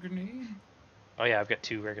standard grenade. Oh yeah, I've got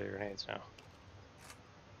 2 regular grenades now.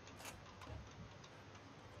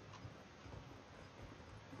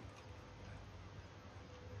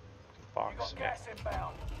 You Box. got Yeah. gas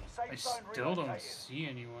inbound. Safe I zone still don't relocated. see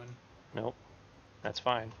anyone. Nope. That's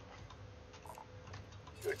fine.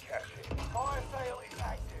 Good cash in. Fire sale is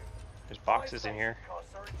active. There's boxes in here.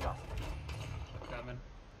 Costs are adjusted. Coming.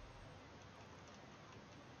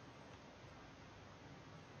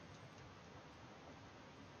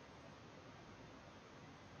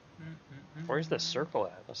 Where's the circle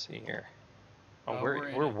at? Let's see here. Oh, we're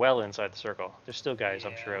in we're it. well inside the circle. There's still guys,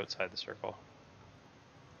 I'm sure, Yeah. outside the circle.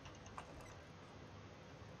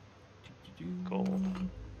 Gold.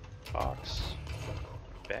 Box.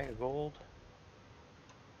 Bag of gold.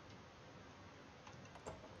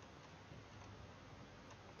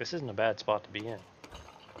 This isn't a bad spot to be in.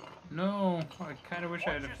 No, I kind of wish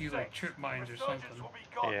I had a Watch few your like six. trip mines or Resurgence something. will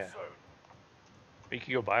be gone Yeah. soon. But you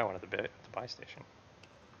could go buy one at the buy station.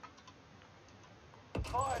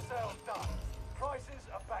 Fire sales done. Prices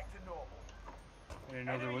are back to normal. I didn't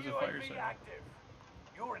know there Enemy was a fire UAV sale. active.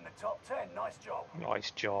 You're in the top 10. Nice job.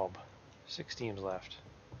 Nice job. 6 teams left.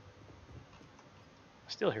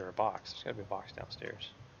 I still hear a box. There's gotta be a box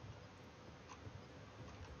downstairs.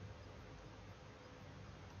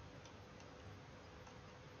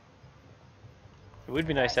 It would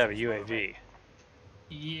be nice to have a UAV.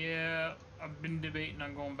 Yeah, I've been debating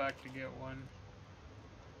on going back to get one.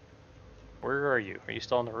 Where are you? Are you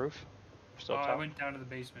still on the roof? Still up I top? went down to the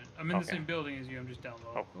basement. I'm in the Okay. same building as you. I'm just down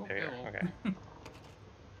low. Oh, there you hello. are. Okay.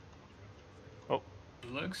 Oh,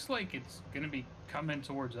 Looks like it's gonna be coming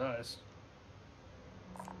towards us.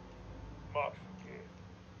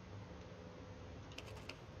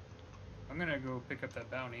 I'm gonna go pick up that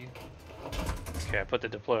bounty. okay. I put the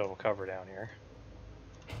deployable cover down here.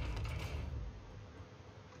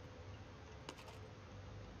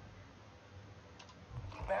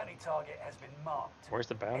 Bounty target has been marked. Where's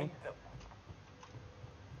the bounty? End them.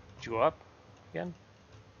 Did you go up again?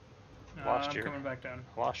 Lost I'm your- coming back down.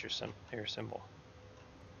 I lost your symbol.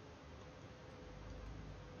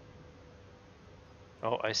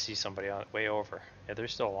 Oh, I see somebody on way over. Yeah, they're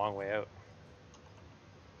still a long way out.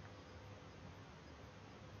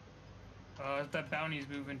 That bounty's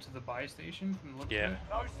moving to the buy station from the looks Yeah. of it.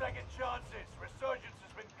 No second chances. Resurgence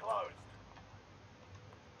has been closed.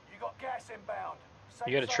 You got gas inbound. Safe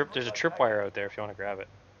You got a zone trip. There's a relocated. tripwire out there if you want to grab it.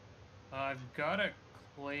 I've got a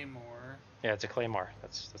claymore. Yeah, it's a claymore.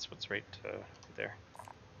 That's what's right there.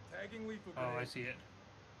 Tagging lethal Oh, I see it.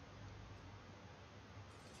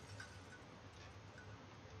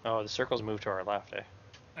 Oh, the circle's moved to our left, eh?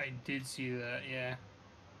 I did see that, yeah.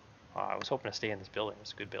 Oh, I was hoping to stay in this building.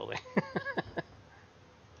 It's a good building.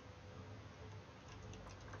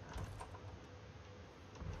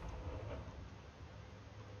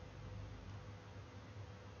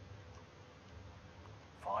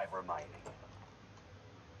 Five remaining.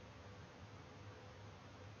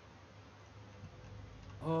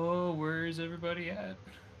 Oh, where is everybody at?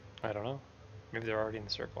 I don't know. Maybe they're already in the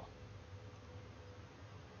circle.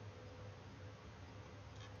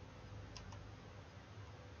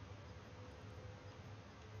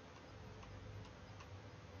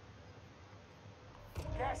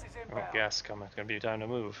 Gas is Oh, inbound. gas coming. It's gonna be time to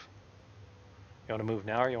move. You want to move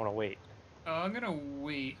now or you want to wait? I'm gonna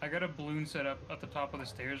wait. I got a balloon set up at the top of the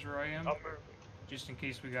stairs where I am. Just in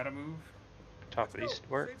case we gotta move. Top of these?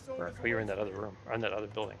 Where? Oh, you're in that other room. Or in that other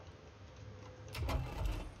building.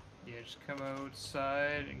 Yeah, just come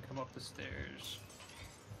outside and come up the stairs.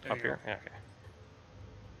 There Up you here? Yeah, okay.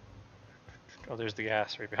 Oh, there's the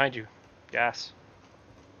gas right behind you. Gas.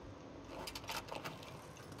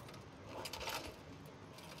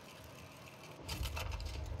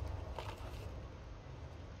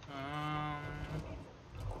 go.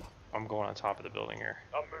 I'm going on top of the building here.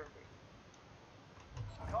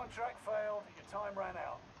 Contract failed. Your time ran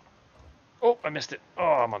out. Oh, I missed it. Oh,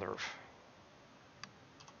 I'm on the roof.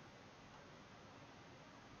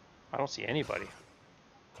 I don't see anybody.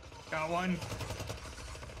 Got one.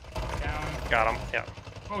 Down. Got him. Yeah.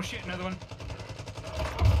 Oh shit, another one.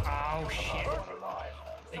 Oh shit. Alive.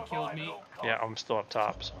 They Survive killed at me. all costs. Yeah, I'm still up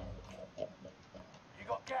top. So. You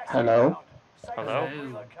got gas Hello? inbound. Safe Hello? zone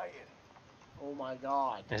relocated. Oh my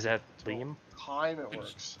god. Is that Liam? Time it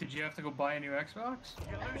works. Did you have to go buy a new Xbox?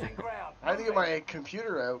 You're losing ground. I had to get Move it. my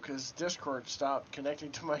computer out because Discord stopped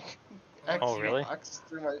connecting to my Oh, really? Xbox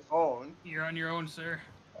through my phone. You're on your own, sir.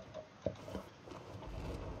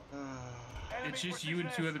 Enemy It's just you and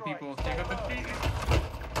precision two other airstrike. people. Take out the Stay feet.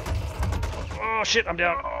 alert. Oh shit, I'm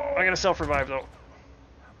down. I gotta self-revive though.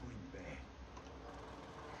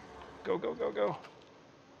 Go, go, go, go.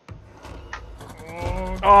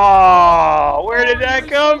 Oh, where did that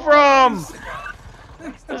come from?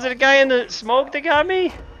 Was it a guy in the smoke that got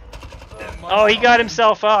me? Oh, he got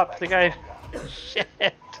himself up. The guy. Shit.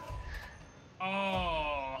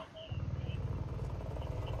 Oh.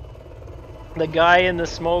 The guy in the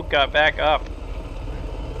smoke got back up.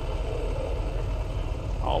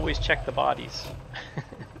 Always check the bodies.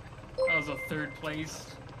 That was a third place.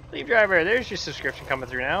 Leave driver, there's your subscription coming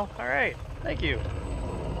through now. Alright, thank you.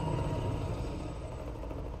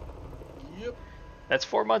 Yep. That's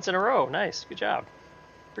 4 months in a row. Nice, good job.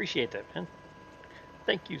 Appreciate that, man.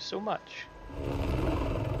 Thank you so much.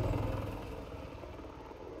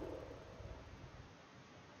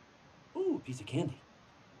 Ooh, piece of candy.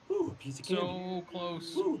 Ooh, piece of candy. So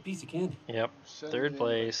close. Ooh, piece of candy. Yep. Send Third me an invite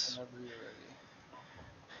place. whenever you're ready.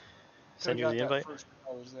 Send you Could've the got that invite. first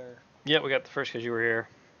when I was there. Yeah, we got the first because you were here.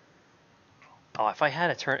 Oh, if I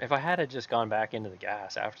had just gone back into the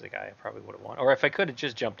gas after the guy, I probably would have won. Or if I could have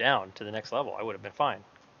just jumped down to the next level, I would have been fine.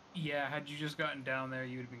 Yeah, had you just gotten down there,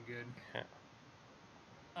 you would have been good. Yeah.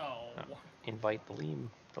 Oh. Oh, invite the lean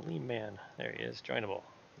man. There he is, joinable.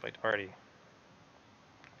 Invite to party.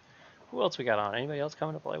 Who else we got on? Anybody else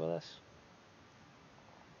coming to play with us?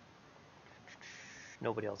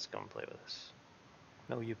 Nobody else coming to play with us.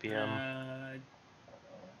 No UPM.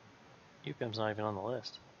 UPM's not even on the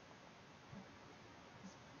list.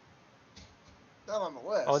 Not on the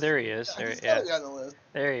list. Oh, there he is. Yeah, There, he's yeah. gotta be on the list.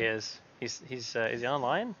 There he is. Is he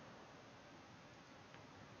online?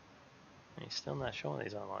 He's still not showing that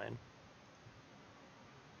he's online.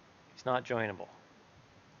 He's not joinable.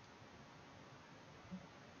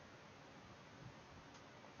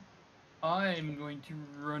 I'm going to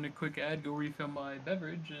run a quick ad, go refill my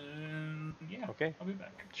beverage, and yeah, Okay. I'll be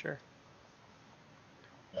back. Sure.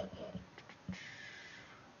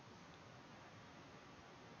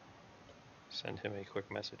 Send him a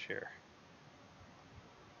quick message here.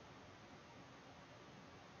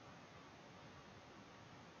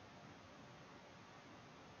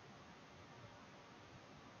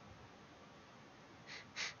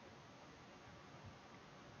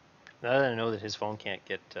 Now that I know that his phone can't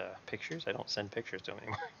get pictures, I don't send pictures to him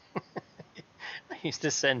anymore. I used to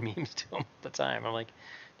send memes to him all the time. I'm like,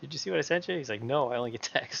 did you see what I sent you? He's like, no, I only get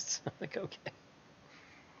texts. I'm like, okay.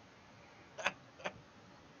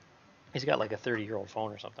 He's got like a 30-year-old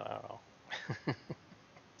phone or something. I don't know.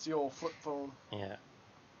 It's the old flip phone. Yeah.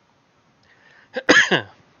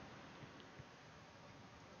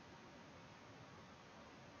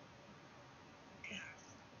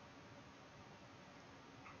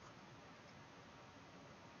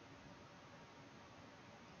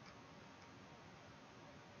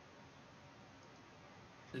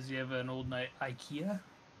 Does he have an old night IKEA?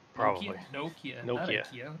 Probably. Nokia. Nokia. Not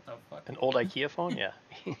IKEA. What the fuck? An old IKEA phone? Yeah.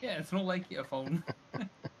 Yeah, it's an old IKEA phone.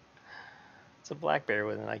 It's a BlackBerry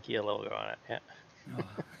with an IKEA logo on it. Yeah. Oh.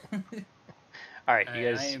 All right, you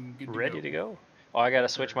I guys am good to ready go. to go? Oh, I gotta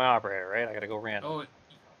Yes, switch sir. my operator, right? I gotta go random. Oh,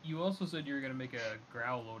 you also said you were gonna make a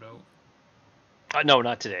growl loadout. No,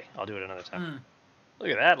 not today. I'll do it another time. Look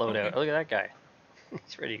at that loadout. Okay. Look at that guy.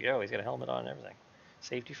 He's ready to go. He's got a helmet on and everything.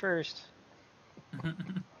 Safety first.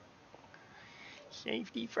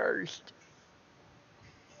 Safety first.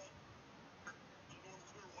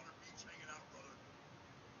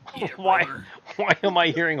 Yeah, Why? brother. Why am I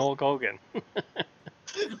hearing Hulk Hogan?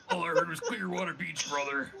 All I heard was Clearwater Beach,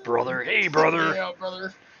 brother. Brother, hey brother. Yeah,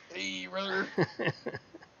 brother. Hey, brother. That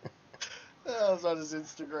was on his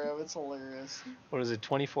Instagram. It's hilarious. What is it?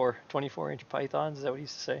 24-inch pythons? Is that what he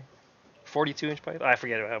used to say? 42-inch python? I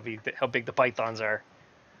forget how big the pythons are.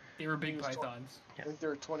 They were big He was pythons. I think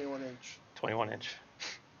they're 21-inch. 21-inch.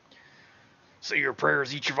 Say your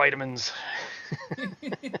prayers, eat your vitamins.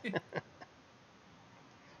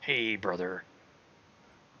 Hey, brother.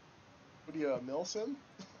 What do you, Milsim?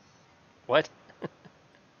 What?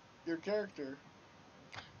 Your character.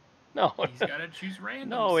 No. He's gotta choose randoms.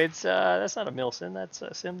 No, it's that's not a Milsim. That's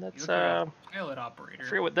a Sim. You That's look like a pilot operator. I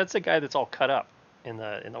forget what. That's the guy that's all cut up in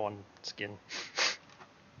the one skin.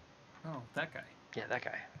 Oh, that guy. Yeah, that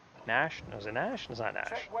guy. Nash? No, is it Nash? It's not Nash.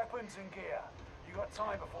 Check weapons and gear. You got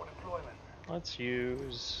time before deployment. Let's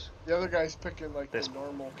use. The other guy's picking like This the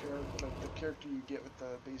normal character, the character you get with the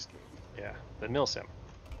base game. Yeah, the Milsim.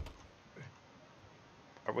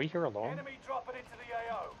 Are we here alone? Enemy dropping into the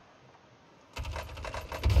AO.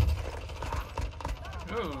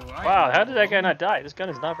 Oh, Wow, how did that guy not die? This gun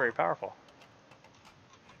is not very powerful.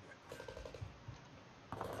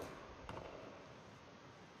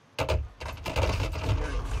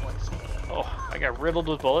 Oh, I got riddled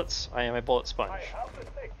with bullets. I am a bullet sponge. Hey, how's the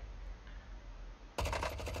thing?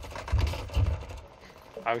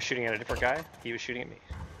 I was shooting at a different guy. He was shooting at me.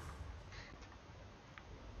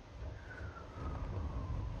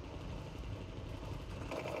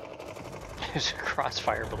 There's a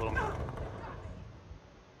crossfire below me.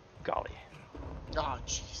 Golly. Ah,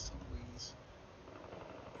 jeez Louise.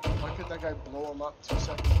 Why couldn't that guy blow him up 2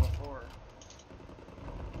 seconds before?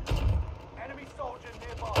 Enemy soldier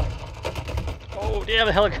nearby. Oh, damn,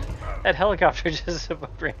 that helicopter just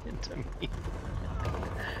about ran into me.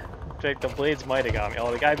 In fact, the blades might have got me.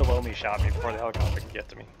 Oh, the guy below me shot me before the helicopter could get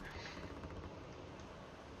to me.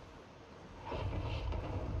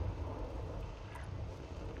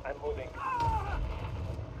 I'm moving.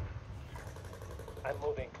 I'm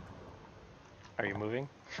moving. Are you moving?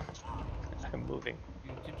 I'm moving.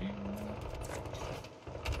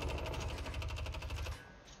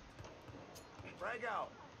 Frag out.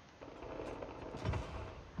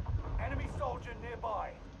 Enemy soldier nearby.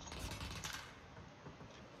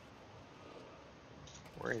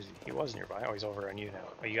 Where is he? He was nearby. Oh, he's over on you now.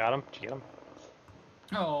 Oh, you got him? Did you get him?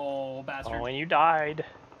 Oh, bastard. Oh, and you died.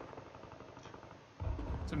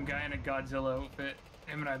 Some guy in a Godzilla outfit.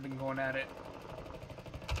 Him and I have been going at it.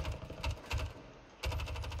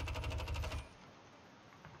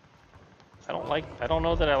 I don't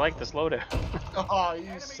know that I like this loadout. Oh, you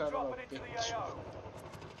Enemy son of a dropping into bitch. the AO.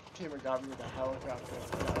 Came and got me with a helicopter.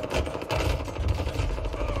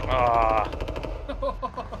 Ah.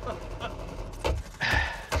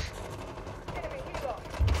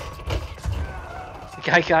 The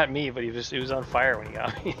guy got me, but he was on fire when he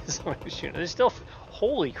got me. Somebody was shooting. There's still,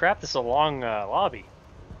 holy crap! This is a long lobby.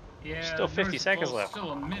 Yeah. Still 50 seconds left.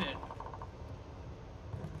 Still a minute.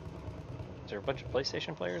 Is there a bunch of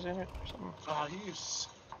PlayStation players in it or something? Oh, he's.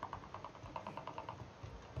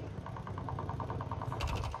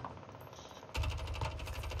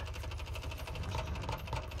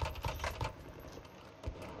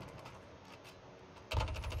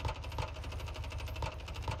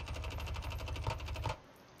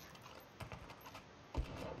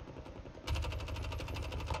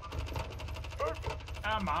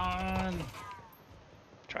 Come on.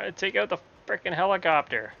 Try to take out the frickin'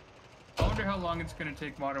 helicopter. I wonder how long it's gonna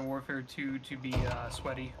take Modern Warfare 2 to be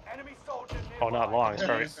sweaty. Enemy soldier nearby. Oh, not long.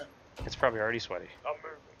 Yes. It's probably already sweaty.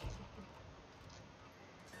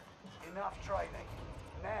 Enough training.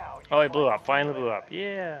 Now. you Oh, it blew fight up. Finally for blew up. enemy.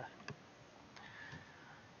 Yeah.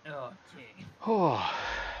 Okay. Oh,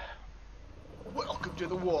 Welcome to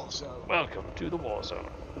the Warzone. welcome to the Warzone.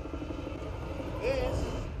 This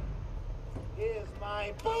is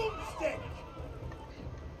my boomstick.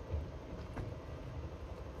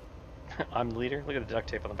 I'm the leader. Look at the duct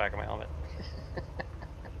tape on the back of my helmet.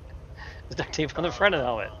 There's duct tape on the front of the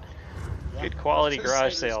helmet. Yeah. Good quality Just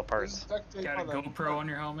garage say sale there's parts. duct tape Got a on the- GoPro on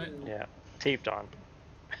your helmet? Yeah, taped on.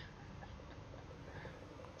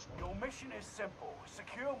 Your mission is simple.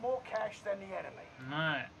 Secure more cash than the enemy.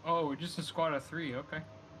 Alright. Oh, we're just a squad of 3. Okay.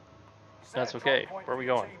 Set That's a drop okay. point Where are for we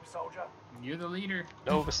your going? Team, soldier. You're the leader.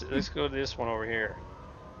 No, let's go to this one over here.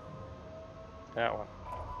 That one.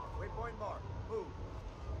 Waypoint mark. Move.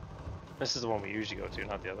 This is the one we usually go to,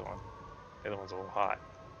 not the other one. The other one's a little hot.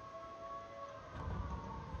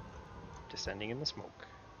 Descending in the smoke.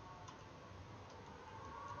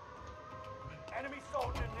 Enemy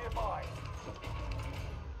soldier nearby.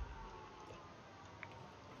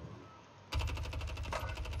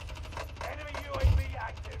 Enemy UAV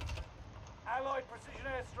active. Allied precision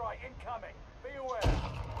airstrike incoming. Be aware.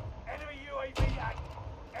 Enemy UAV active.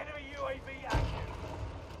 Enemy UAV active.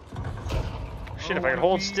 Shit, if I could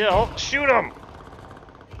hold still, shoot him!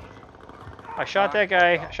 I shot that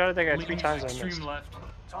guy. I shot at that guy 3 Leading times. I extreme missed. left.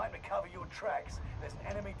 Time to cover your tracks. There's an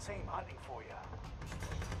enemy team hunting for you.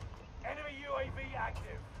 Enemy UAV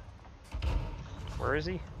active. Where is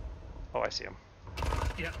he? Oh, I see him.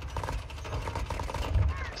 Yep.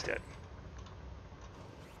 He's dead.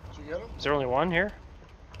 Did you get him? Is there only one here?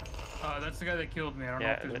 That's the guy that killed me. I don't know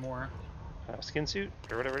Yeah, if there's more. Skin suit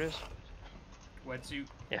or whatever it is. Wetsuit.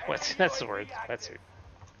 Yeah, that's the word. Wetsuit.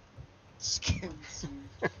 Skin suit.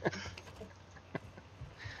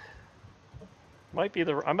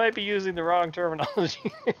 I might be using the wrong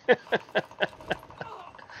terminology.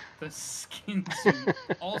 The skin suit,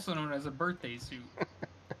 also known as a birthday suit.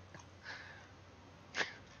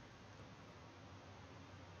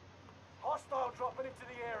 Hostile dropping into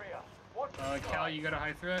the area. Watch the Cal, skies. you got a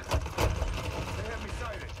high threat? They have me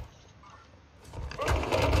sighted.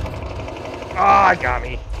 Ah, got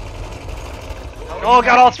me. Oh,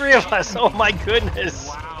 got all 3 of us. Oh my goodness.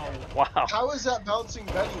 Wow. Wow. How is that bouncing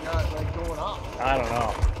Betty not like going off? I don't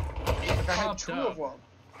know. Like I had Popped 2 up. of them.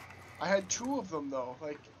 I had 2 of them though,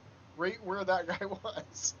 like right where that guy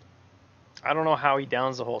was. I don't know how he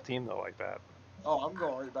downs the whole team though like that. Oh, I'm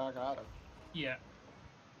going right back at him. Yeah.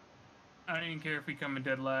 I don't even care if we come in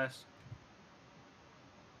dead last.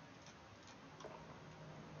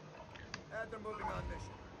 And they're moving on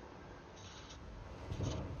mission.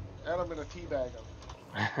 And I'm gonna teabag him.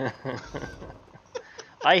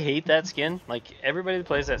 I hate that skin. Like everybody that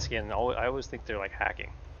plays that skin, I always think they're like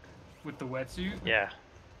hacking. With the wetsuit? Yeah.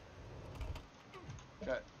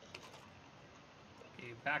 Okay.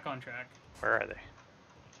 Okay, back on track. Where are they?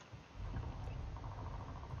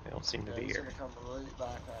 They don't seem to Yeah, be he's here. gonna come right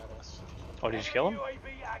back at us. Oh, did you kill him? Enemy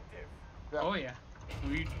UAV active. Yeah. Oh yeah.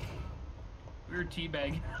 We were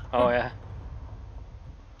teabagging. Oh yeah.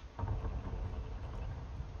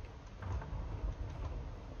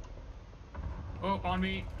 Oh, on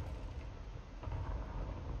me.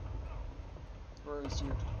 Where is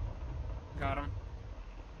you? Got him.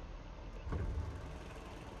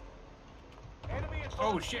 Enemy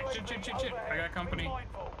Oh, advanced shit, UAV shit. I overhead. got company. Be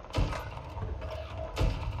mindful.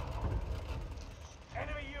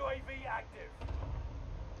 Enemy UAV active.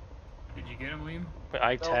 Did you get him, Liam? But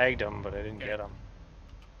I tagged him, but I didn't Okay. get him.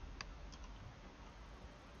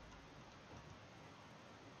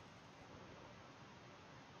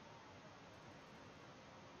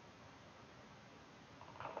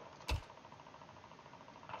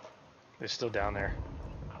 They're still down there.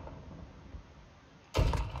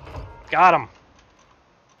 Got him.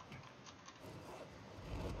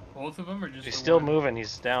 Both of them, or just He's the still one? moving.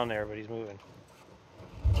 He's down there, but he's moving.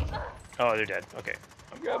 Oh, they're dead. Okay.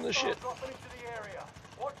 I'm grabbing the shit. Hostiles dropping into the area.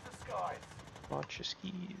 Watch the skies. Watch your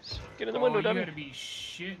skis. Get in the Oh, window, you dummy. gotta be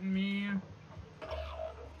shitting me.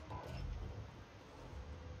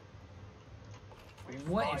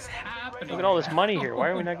 What is happening? Look at all this money here. Why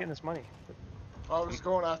are we not getting this money? I was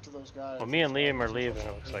going after those guys. Well, me and Liam are leaving,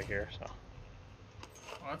 it looks like here, so.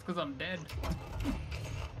 Well, that's because I'm dead.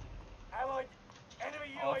 Allied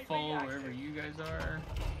enemy I'll UAV follow active. wherever you guys are.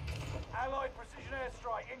 Allied precision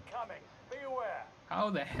airstrike incoming. Be aware. How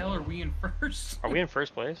the hell are we in first? Are we in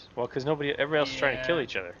first place? Well, because everybody else is trying to kill Yeah.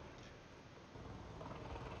 each other.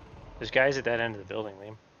 There's guys at that end of the building,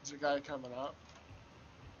 Liam. There's a guy coming up.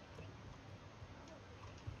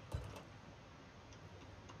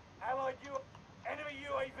 Allied enemy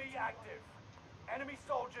UAV active. Enemy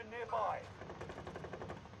soldier nearby.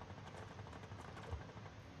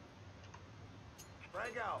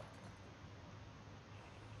 Frag out.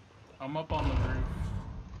 I'm up on the roof.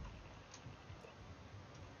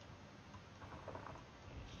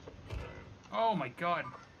 Oh my god.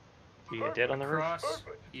 You get dead on the roof? Cross.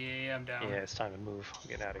 Yeah, I'm down. Yeah, it's time to move. I'm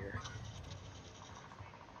getting out of here.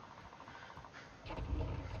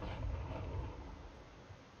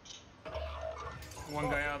 One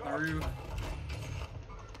guy out the roof.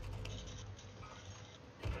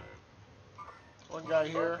 One guy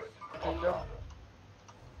here. Pinged him.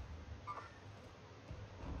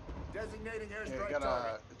 Designating Yeah, airstrike you gotta.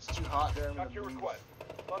 target. It's too hot there. I'm Got gonna your leave. request.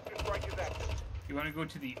 Cluster strike is active. You want to go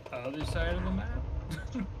to the other side of the map?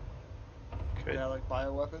 Good. Yeah, like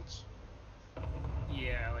bioweapons.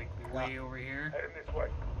 Yeah, like way over here. Heading this way.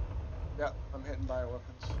 Yeah, I'm hitting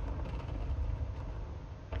bioweapons.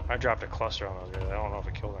 I dropped a cluster on those guys. I don't know if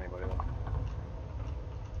it killed anybody though.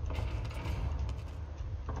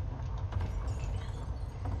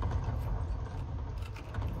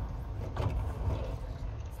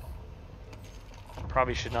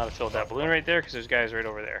 Probably should not have filled that balloon right there because there's guys right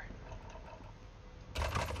over there.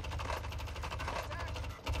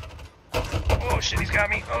 Oh shit, he's got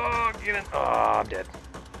me. Oh, get in. Oh, I'm dead.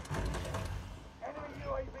 Enemy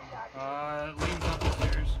UAV active. Lean's up the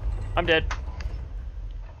stairs. I'm dead.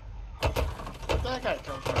 Where'd that guy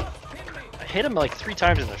come from? I hit him like 3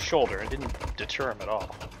 times in the shoulder and didn't deter him at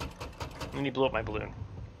all. And then he blew up my balloon.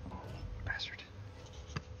 Bastard.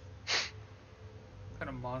 What kind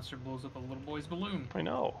of monster blows up a little boy's balloon? I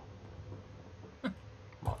know.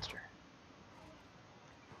 Monster.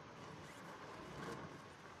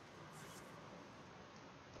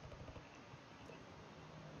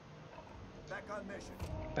 Back on mission.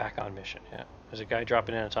 Back on mission, yeah. There's a guy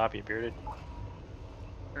dropping in on top of you, bearded.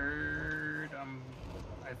 Heard,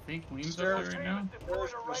 I think Lean's up Stairs. there right now.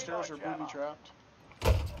 The stairs are booby trapped. They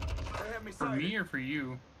have me For sighted. me or for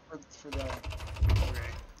you? For them. Okay.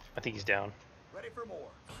 I think he's down. Ready for more.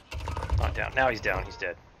 Not down. Now he's down. He's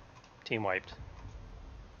dead. Team wiped.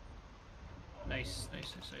 Nice.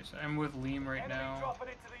 I'm with Liam right Enemy now. dropping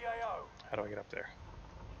into the AO. How do I get up there?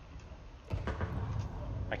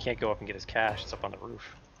 I can't go up and get his cash. It's up on the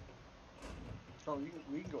roof. Oh,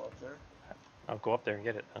 we can go up there. I'll go up there and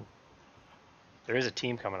get it then. There is a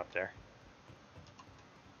team coming up there.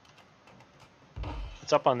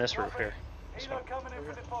 It's up on this roof here. This one. Helo coming in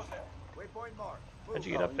for deposit. Waypoint mark. How'd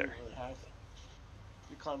you get up there? You really have.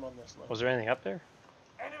 You climb on this level. Was there anything up there?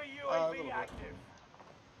 Enemy a little UAV bit. active.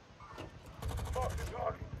 Mark the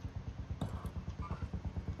target.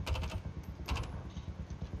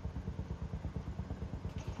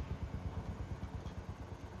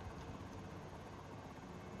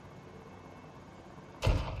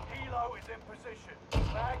 Helo is in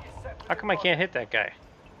position. Bag is set for How come I can't hit that guy?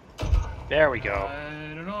 There we go.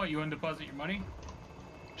 I don't know. You want to deposit your money?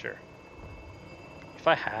 Sure. If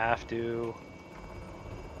I have to.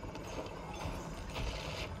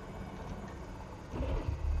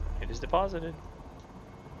 It is deposited.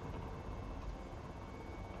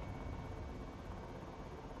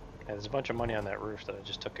 Yeah, there's a bunch of money on that roof that I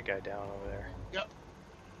just took a guy down over there. Yep.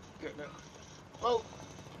 Getting it. Well,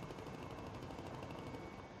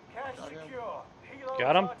 Cash Got him. secure. Helo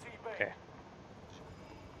Got him? RTB. Okay.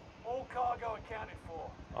 cargo accounted for.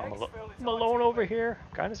 I'm Exfil is I'm alone over ITV. here.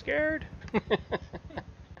 Kind of scared.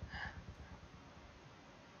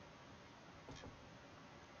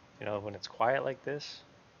 You know, when it's quiet like this.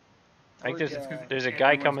 I think Where's, there's a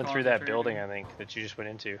guy everyone's coming through that building, concentrating. I think, that you just went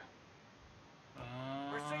into.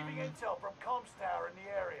 Receiving intel from comms tower in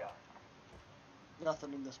the area.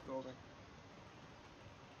 nothing in this building.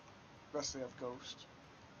 Unless they have ghosts.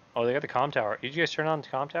 Oh, they got the comm tower. Did you guys turn on the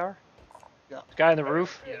comm tower? Yeah. There's a guy on the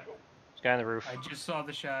roof. Yeah, There's a guy on the roof. I just saw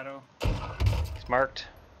the shadow. He's marked.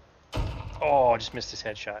 Oh, I just missed his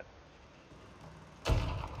headshot.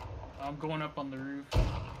 I'm going up on the roof.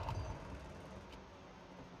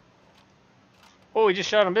 Oh, he just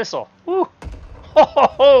shot a missile. Woo! Ho ho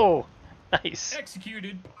ho! Nice.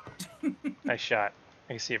 Executed. Nice shot.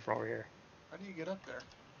 I can see it from over here. How do you get up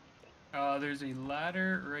there? There's a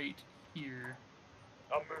ladder right here.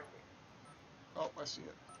 I'm moving. Oh, I see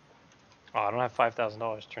it. Oh, I don't have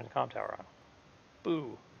 $5,000 to turn the comm tower on.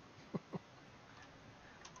 Boo.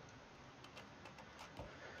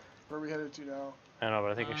 Where are we headed to now? I don't know,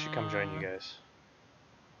 but I think I should come join you guys.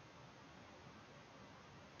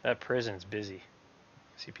 That prison's busy.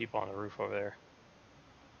 I see people on the roof over there.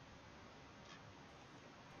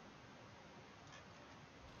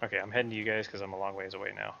 Okay, I'm heading to you guys because I'm a long ways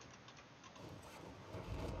away now.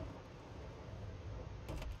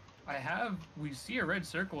 We see a red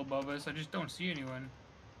circle above us, I just don't see anyone.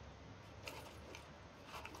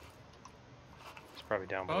 It's probably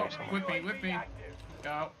down below Oh, somewhere. whip me.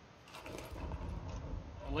 Oh.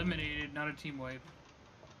 Eliminated, not a team wipe.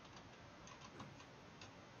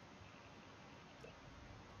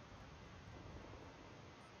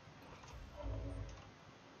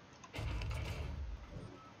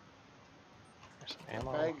 There's some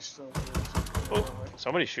ammo. Bag's still here. Oh,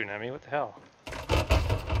 somebody's shooting at me. What the hell?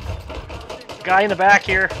 Guy in the back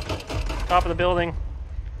here. Top of the building.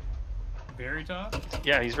 Very top?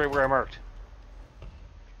 Yeah, he's right where I marked.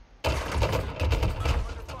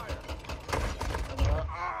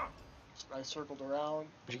 I circled around.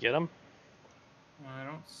 Did you get him? I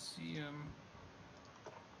don't see him.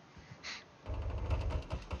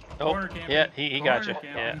 Oh, Corner camping. yeah, he got you. Corner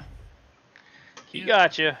Yeah, camping. he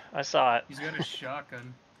got you. I saw it. He's got a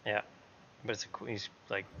shotgun. Yeah, but he's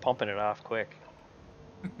like pumping it off quick.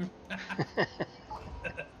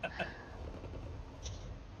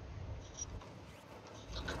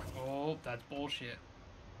 Oh, that's bullshit.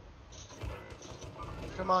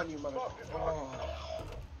 Come on, you motherfucker. Oh.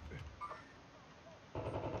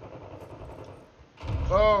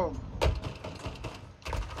 Boom.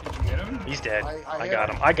 Did you get him? He's dead. I I hit got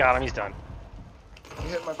him. him. I got him. He's done. You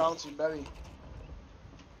hit my bouncing Betty.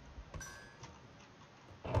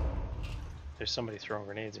 There's somebody throwing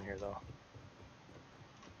grenades in here though.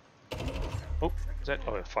 Oh, is that?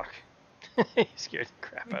 Oh fuck! He scared the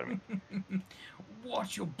crap out of me.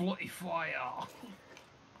 Watch your bloody fire.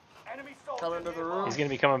 Enemy soldier Coming to the nearby. roof. He's gonna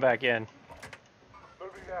be coming back in.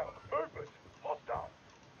 Moving out. Movement. Hostile.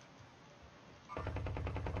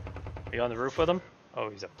 Are you on the roof with him? Oh,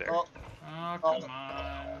 he's up there. Oh, Oh, come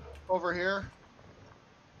on. over here.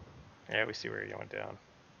 Yeah, we see where he went down.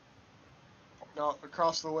 No,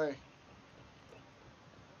 across the way.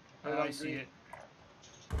 Oh, I see it.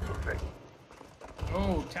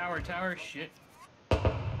 Oh, tower, shit.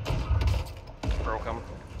 Broke him.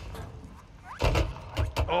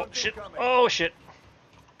 Oh shit! Oh shit!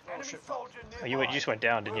 Enemy shit. soldier Oh, nearby. you just went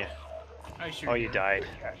down, didn't you? I sure Oh, you did. died.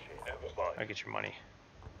 I'll get your money.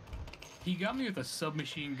 He got me with a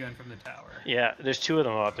submachine gun from the tower. Yeah, there's two of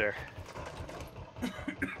them out there.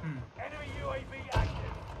 Enemy UAV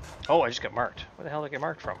active. Oh, I just got marked. Where the hell did I get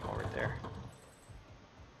marked from? Oh, right there.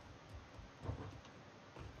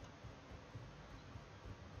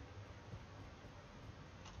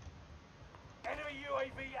 Enemy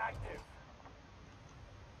UAV active.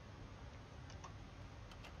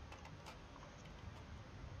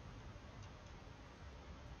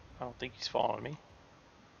 I don't think he's following me.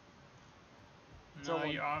 No,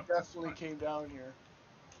 Someone you definitely came down here.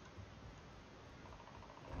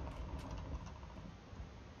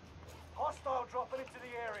 Hostile dropping into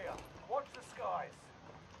the area. Watch the skies.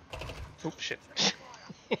 Oh shit!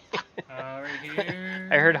 right here.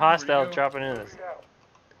 I heard Where'd he hostile go? dropping in. This.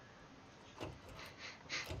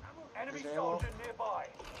 Enemy There's ammo. soldier nearby.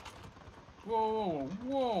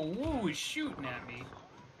 Whoa, he's shooting at me.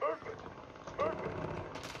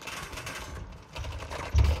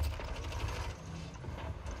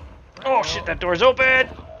 Oh shit! That door's open.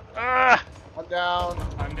 Ah! I'm down.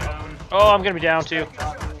 I'm down. Oh, I'm gonna be down too.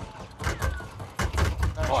 Got me.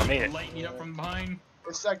 Oh, I made it. Light me up from behind.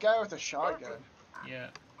 It's that guy with a shotgun. Yeah.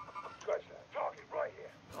 Scratch that. Target right here.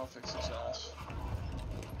 I'll fix his ass.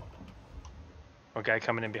 One guy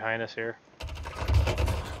coming in behind us here.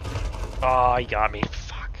 Oh, he got me.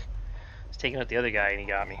 Fuck. He's taking out the other guy and he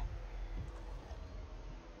got me.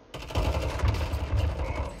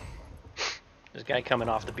 There's a guy coming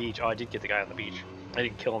off the beach. Oh, I did get the guy on the beach. I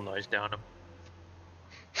didn't kill him though, I just downed him.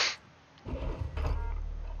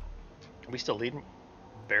 Are we still leading?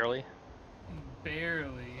 Barely?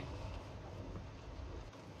 Barely.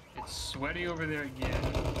 It's sweaty over there again.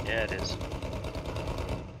 Yeah, it is.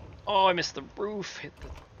 Oh, I missed the roof. Hit the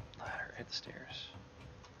ladder. Hit the stairs.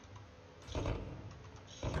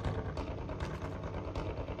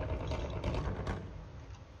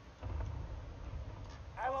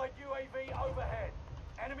 Allied UAV overhead.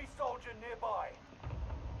 Enemy soldier nearby.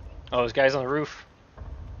 Oh, there's guys on the roof.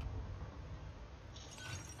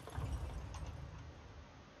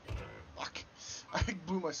 Fuck. I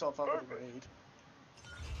blew myself up with a grenade.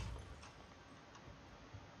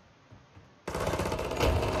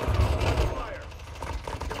 Fire.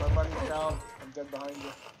 Get my buddy down. I'm dead behind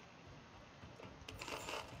you.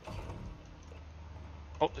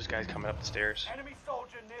 Oh, there's guys coming up the stairs. Enemy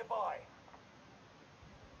soldier nearby.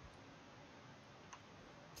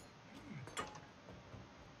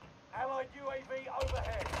 Allied UAV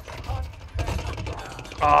overhead. Hunt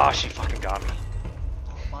them. Oh, she fucking got me.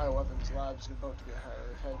 My weapons lab's about to get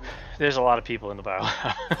heavy. There's a lot of people in the bio.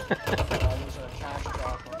 There's a cash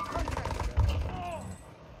drop on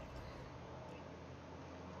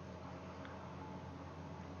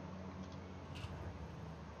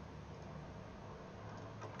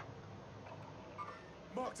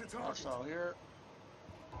Marked a target. Hostile here.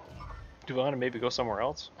 Do you want to maybe go somewhere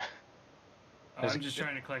else? There's I'm a- just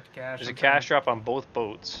trying to collect cash. There's a I'm trying cash to- drop on both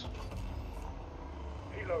boats.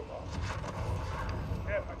 Helo mark.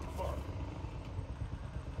 Care package marked.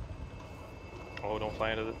 Oh, don't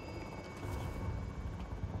fly into the...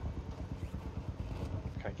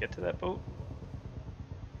 Can I get to that boat?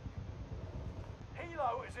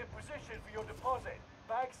 Helo is in position for your deposit.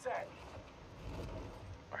 Bag set.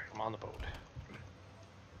 Alright, I'm on the boat.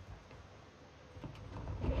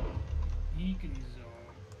 Beacon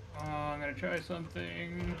zone. Oh, I'm gonna try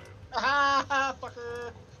something. Ah,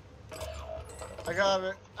 fucker! I got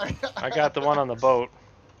it. I got the one on the boat.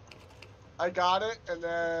 I got it, and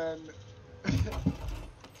then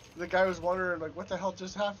the guy was wondering, like, what the hell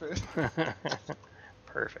just happened?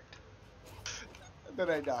 Perfect. And then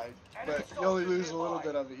I died. But you only lose a little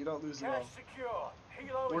bit of it. You don't lose it Cash all. secure.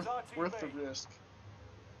 Helo Worth, is RTB. worth the risk.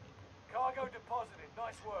 Cargo deposited.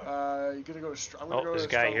 Nice work. You gonna go to? I'm gonna Oh, go there's a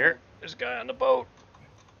to guy Stronghold. here. There's a guy on the boat.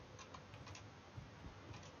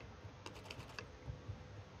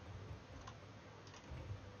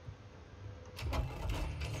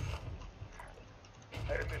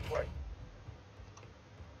 Headed this way.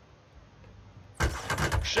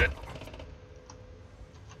 Shit.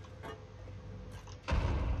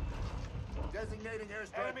 Designating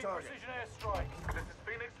airstrike Enemy target. precision airstrike. This is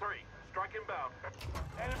Phoenix 3. Strike inbound.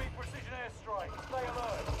 Enemy precision airstrike. Stay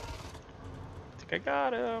alert. I think I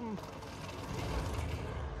got him.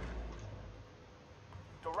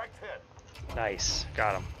 Direct hit. Nice.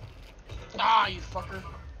 Got him. Ah, you fucker!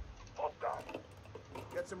 Hostile.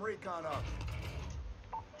 Get some recon up.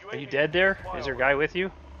 Are you dead there? Is there a guy with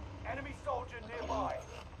you? Enemy soldier nearby.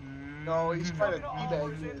 No, he's trying to Terminal teabag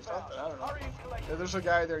armor is me or inbound. something. I don't know. Hurry and collect Yeah, there's a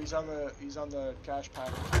guy there. He's on the cash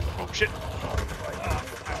package. Oh shit. Destroy it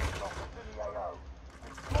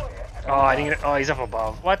and Oh, I didn't get it. Oh, he's up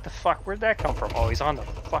above. What the fuck? Where'd that come from? Oh, he's on the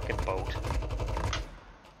fucking boat.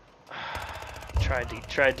 Tried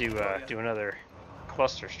to do another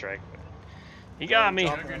cluster strike. But he got me.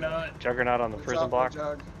 Juggernaut. Juggernaut on the Good prison job, block.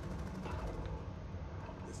 Jug.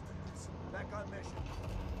 Back on mission.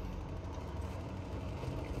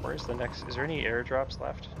 Where's the next? Is there any airdrops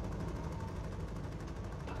left?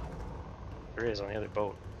 There is on the other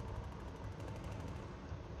boat.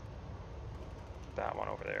 That one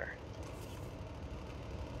over there.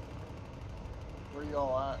 Where you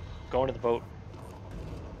all at? Going to the boat.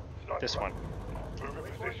 This one.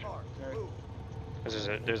 Waypoint marked. Okay. Move. 'Cause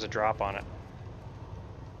there's a drop on it.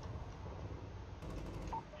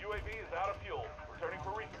 UAV is out of fuel. Returning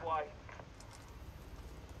for resupply.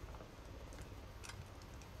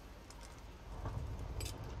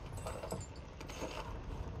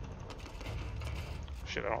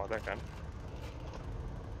 Shit, I don't want that gun.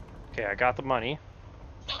 Okay, I got the money.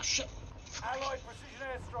 Oh shit! Allied precision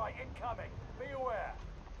airstrike incoming. Be aware.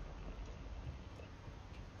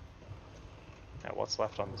 Now, what's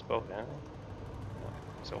left on this boat, man?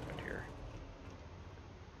 It's opened here.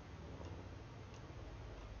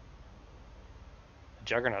 The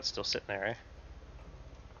Juggernaut's still sitting there, eh?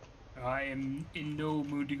 I am in no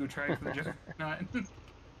mood to go try for the Juggernaut.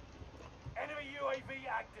 Enemy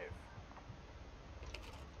active.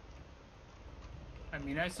 I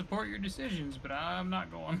mean, I support your decisions, but I'm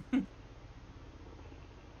not going. Enemy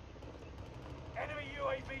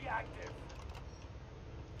UAV active.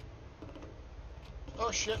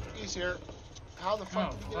 Oh shit, he's here. How the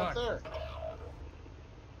fuck Oh, did he get up fuck. there?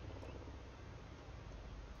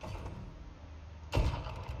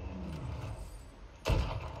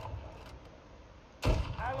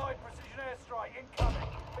 Allied precision airstrike incoming.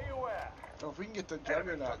 Be aware. So if we can get the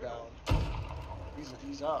Juggernaut down,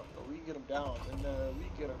 he's up. But we can get him down, and we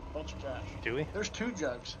can get a bunch of cash. Do we? There's 2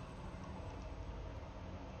 jugs.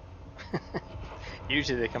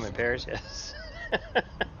 Usually they come in pairs, yes.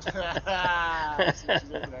 I see what you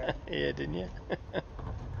did there. Yeah, didn't you?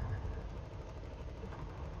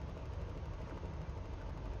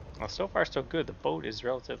 Well, so far so good. The boat is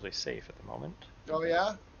relatively safe at the moment. Oh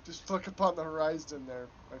yeah? Just look up on the horizon there,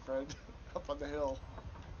 my friend. Up on the hill.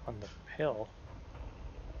 On the hill.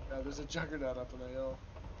 Yeah, there's a Juggernaut up on the hill.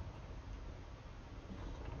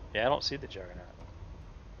 Yeah, I don't see the Juggernaut.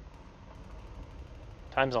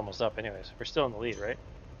 Time's almost up anyways. We're still in the lead, right?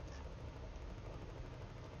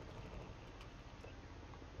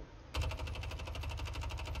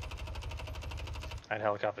 That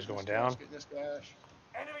helicopter's going down. Getting this cash.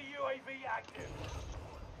 Enemy UAV active.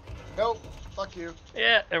 Nope. Fuck you.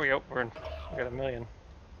 Yeah, there we go. We got 1 million.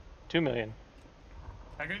 2 million.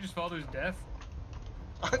 That guy just fell to his death.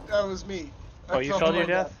 That was me. Oh, you fell to your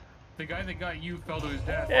death? The guy that got you fell to his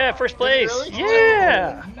death. Yeah, first Did he place. really?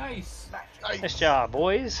 Yeah. Nice. Nice job,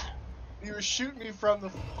 boys. You were shooting me from the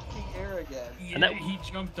fucking air again. Yeah, And that- he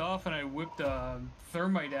jumped off and I whipped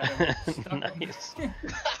thermite at him. And stuck him. Nice.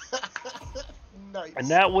 Nice. And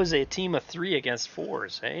that was a team of 3 against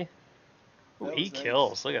 4s, hey? Ooh, That 8 was nice.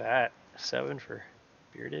 kills. Look at that. 7 for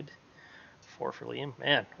Bearded, 4 for Liam.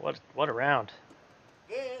 Man, what a round.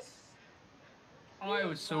 This. I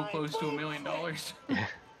was so close to $1 million.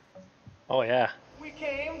 Oh yeah, We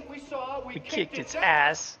came, we saw, we kicked its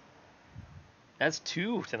ass. That's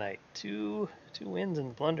 2 tonight. 2 wins in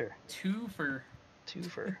the plunder. 2 for 2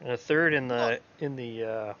 for and a third in the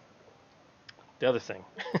other thing.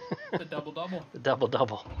 the double-double. The double,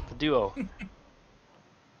 the duo.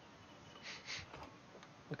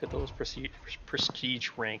 Look at those prestige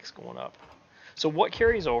ranks going up. So what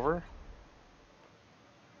carries over?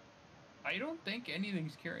 I don't think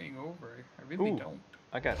anything's carrying over. I really Ooh. don't.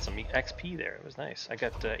 I got some XP there. It was nice. I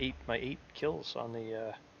got my 8 kills on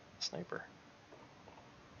the sniper.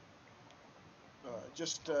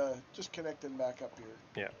 Just connecting back up here.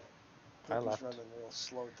 Yeah. I Clippy's left. running real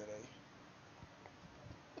slow today.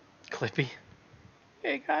 Clippy.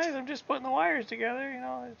 Hey guys, I'm just putting the wires together. You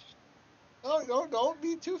know, it's just, Oh, no, don't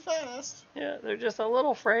be too fast. yeah, they're just a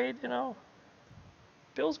little afraid. You know.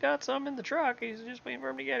 Bill's got some in the truck. He's just waiting for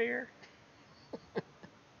him to get here.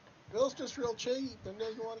 Bill's just real cheap and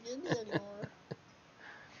doesn't want to give me anymore.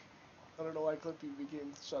 I don't know why Clippy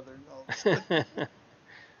became Southern. All of a sudden.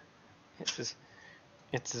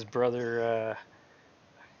 It's his brother,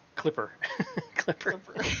 Clipper. Clipper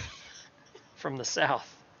from the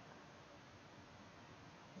south.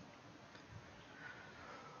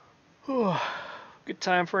 Whew. Good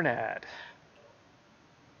time for an ad.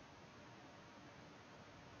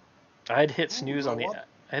 I'd hit snooze on the.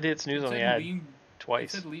 I'd hit snooze It on the said ad Liam-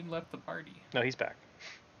 twice. It said Liam left the party. No, he's back.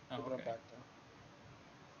 Oh, Open up okay. back now.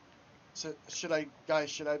 So, should I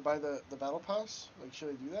buy the battle pass? Like, should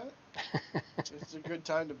I do that? It's a good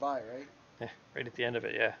time to buy, right? Yeah, right at the end of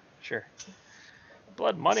it, yeah, sure.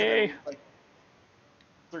 Blood Should I money. wait, like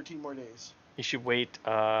 13 more days. You should wait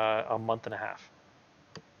a month and a half.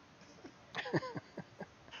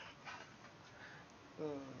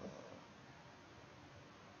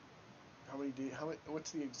 How many days?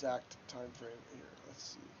 What's the exact time frame here? Let's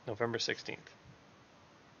see. November 16th.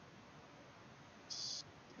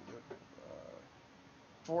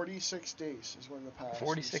 46 days is when the pass.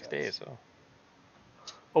 46 resets. days, so.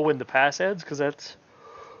 Oh, when the pass ends? Because that's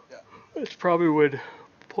Yeah. probably when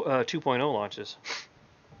 2.0 launches.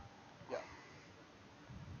 Yeah.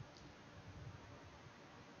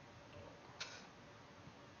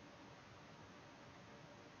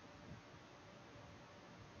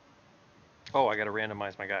 Oh, I gotta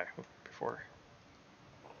randomize my guy before.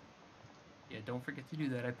 Yeah, don't forget to do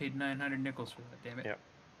that. I paid 900 nickels for that, damn it. Yep.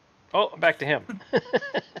 Oh, back to him.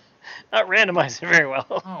 Not randomizing very well.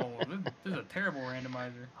 Oh, this is a terrible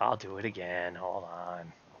randomizer. I'll do it again. Hold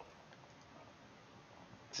on.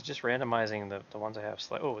 So just randomizing the ones I have.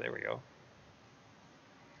 Oh, there we go.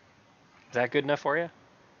 Is that good enough for you?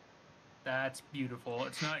 That's beautiful.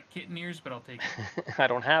 It's not kitten ears, but I'll take it. I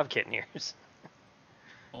don't have kitten ears.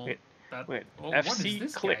 Well, Wait, that, Wait, well, what is FC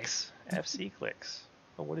this clicks. FC clicks.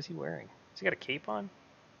 Oh, what is he wearing? Has he got a cape on?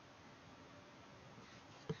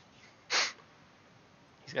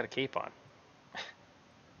 He's got a cape on.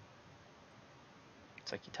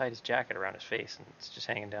 It's like he tied his jacket around his face and it's just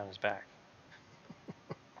hanging down his back.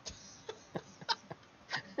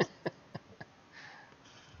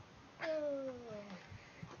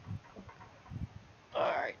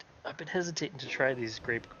 Alright, I've been hesitating to try these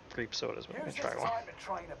grape sodas, but I'm gonna Use try this one. time to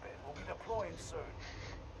train a bit. We'll be deploying soon.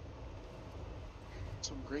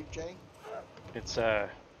 Some grape jank. It's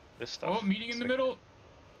this stuff. Oh, meeting in It's the like- middle.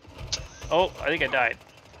 Oh, I think I died.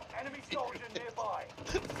 Enemy soldier nearby.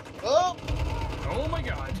 Oh! Oh my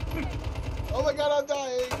god. Oh my god, I'm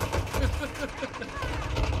dying!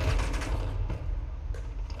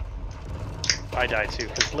 I died too,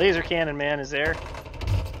 because Laser Cannon Man is there.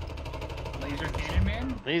 Laser cannon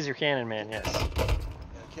man. Laser Cannon Man, yes. Yeah,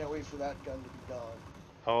 I can't wait for that gun to be gone.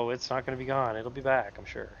 Oh, it's not going to be gone. It'll be back, I'm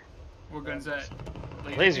sure. What gun's that?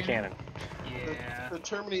 Laser Cannon. Yeah. The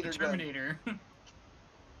Terminator The Terminator. gun.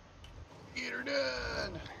 Get her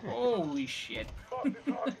done! Holy shit. Oh, yeah,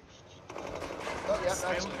 that's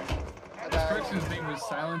I This died. person's name was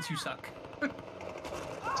Silence You Suck.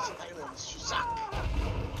 Silence, you suck.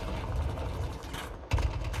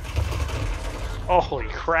 Oh, holy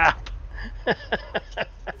crap! I'm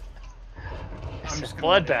It's a just gonna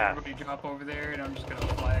let bloodbath. everybody drop over there and I'm just gonna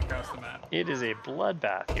fly across the map. It is a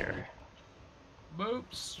bloodbath here. Boop,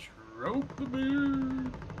 stroke the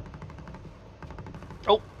bird.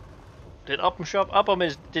 Oh, did Upham show up? Upham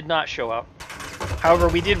did not show up. However,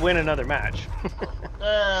 we did win another match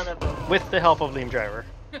That broke. with the help of Liam Driver.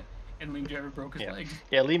 And Liam Driver broke his Yeah, leg.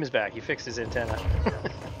 yeah, Liam is back. He fixed his antenna.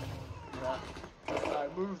 Yeah.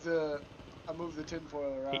 I moved the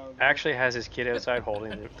tinfoil He around. actually has his kid outside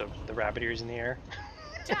holding the rabbit ears in the air.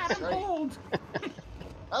 Dad, I'm Right. cold.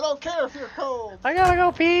 I don't care if you're cold. I gotta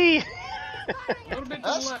go pee. A little bit to the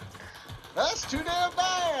That's- left. That's too damn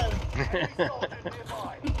bad. Soldier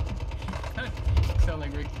nearby. Sound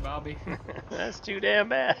like Ricky Bobby. That's too damn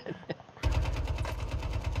bad.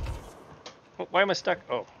 Oh, why am I stuck?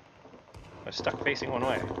 Oh, I'm stuck facing one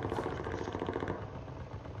way.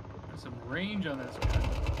 There's some range on this gun.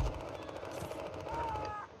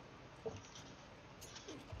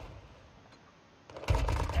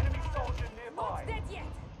 Enemy soldier nearby.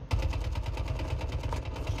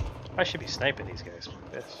 I should be sniping these guys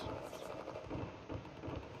with this.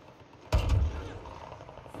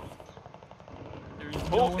 There's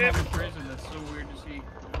Oh, no one yeah. in the prison. That's so weird to see.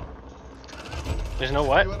 There's no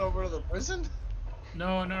what? You went over to the prison?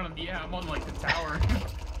 No, yeah, I'm on like the tower.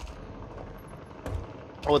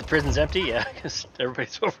 Oh, the prison's empty? Yeah, because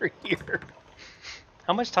everybody's over here.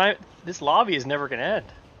 How much time? This lobby is never gonna end.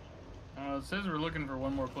 It says we're looking for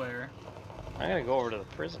one more player. I'm gonna go over to the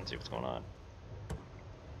prison, see what's going on.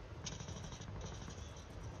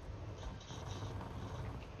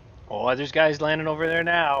 Oh, there's guys landing over there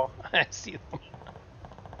now. I see them.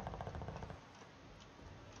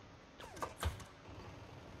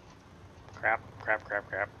 Crap, crap, crap,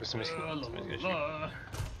 crap. Somebody's gonna shoot.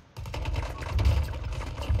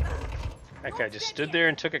 That guy just stood there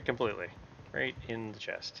and took it completely. Right in the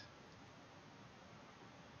chest.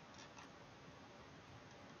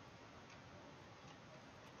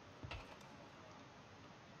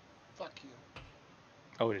 Fuck you.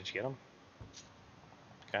 Oh, did you get him?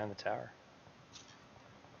 Guy in the tower.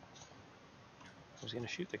 I was gonna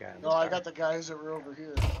shoot the guy in the No, tower. I got the guys that were over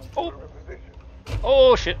here. Oh!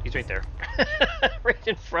 Oh shit, he's right there. Right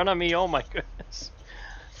in front of me, oh my goodness.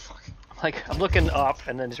 Fuck. I'm looking up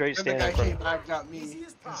and then he's right And the standing guy in front came of me. back, got me. Easy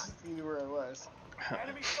as pie. 'Cause he knew where I was.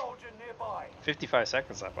 Enemy soldier nearby. 55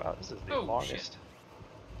 seconds left. Wow, this is the Oh, longest. shit.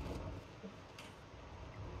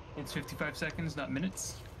 It's 55 seconds, not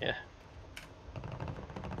minutes. Yeah.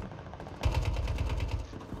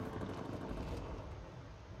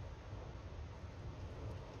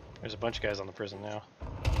 There's a bunch of guys on the prison now.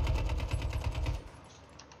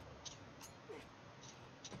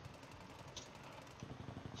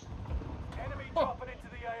 Enemy dropping into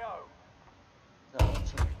the AO. No,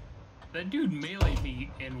 that's right. That dude meleeed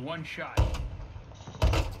me in one shot.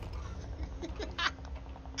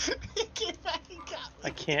 He came back and got me. I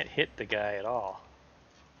can't hit the guy at all.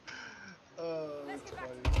 Oh, that's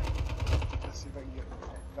funny. Let's see if I can get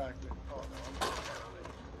back there. Oh,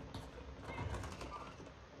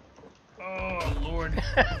 no. Oh, Lord.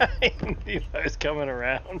 I knew I was coming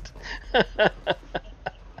around.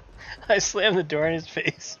 I slammed the door in his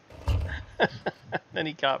face. Then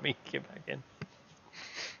he caught me, came back in.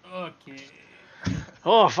 Okay.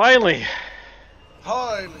 Oh, finally!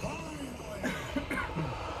 Highly.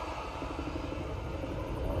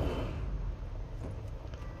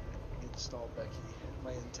 stall Becky.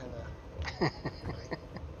 My antenna.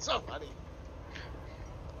 So funny.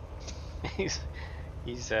 He's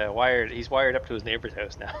wired. He's wired up to his neighbor's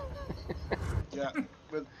house now. Yeah,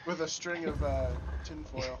 with a string of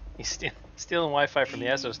tinfoil. He's stealing Wi-Fi from the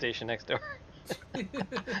Esso station next door. Secure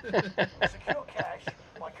cash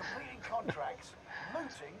by completing contracts,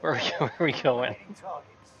 looting, Where are we going? eliminating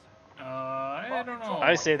targets. I don't know.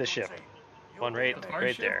 I say the ship. One right, The far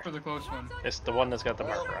right ship there. or the close one? It's the one that's got the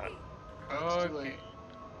marker on it. It's too Okay. late.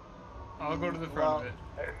 I'll go to the front of it.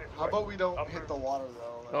 How about we don't hit the water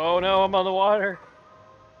though? Oh no, I'm on the water.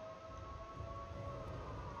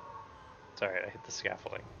 It's alright, I hit the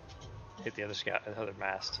scaffolding. Hit the other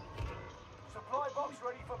mast. Supply box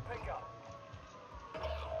ready for pickup.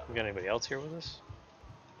 We got anybody else here with us?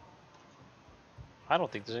 I don't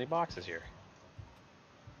think there's any boxes here.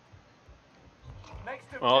 Next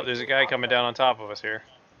Oh, there's a guy coming update. down on top of us here.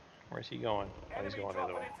 Where's he going? Oh, he's Enemy going the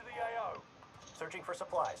other dropping way. into the AO. Searching for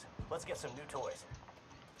supplies. Let's get some new toys.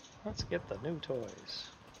 Let's get the new toys.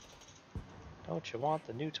 Don't you want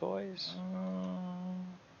the new toys?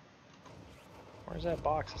 Where's that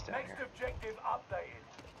box that's down Next here? objective updated.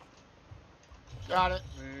 Got it.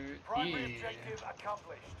 Primary Yeah. objective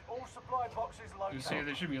accomplished. All supply boxes You located. say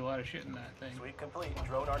there should be a lot of shit in that thing. Sweep complete.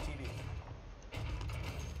 Drone RTV.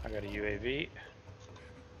 I got a UAV.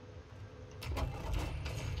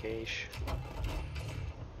 Cache.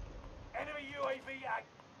 Enemy UAV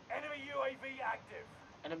active.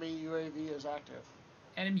 Enemy UAV is active.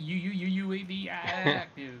 Enemy UAV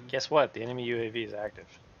active. Guess what? The enemy UAV is active.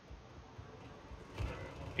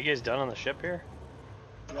 You guys done on the ship here?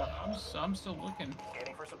 Yeah. I'm still looking.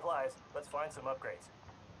 Scanning for supplies. Let's find some upgrades.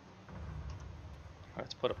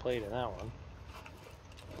 Let's put a plate in that one.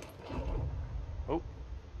 Oh,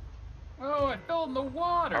 Oh, I fell in the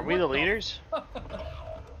water. are we the leaders?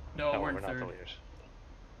 No, No, we're in not third. the leaders.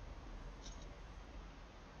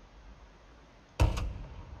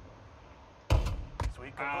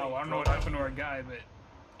 Sweep complete. Ow, I don't know what Drone happened to our RTV. guy, but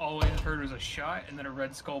all I heard was a shot, and then a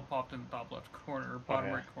red skull popped in the top left corner, or bottom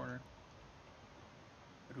yeah. right corner.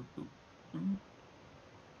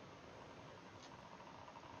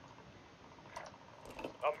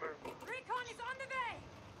 Recon is on the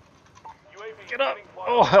way! UAV Get up! running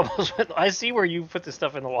Oh, I almost went. I see where you put the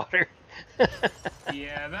stuff in the water.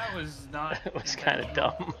 Yeah, that was not. It was kind of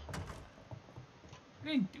intentional. dumb. I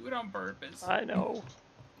didn't do it on purpose. I know.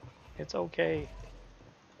 It's okay.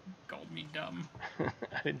 Called me dumb. I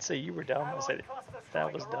didn't say you were dumb. I said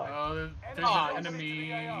that was dumb. Oh, there's Oh, an enemy.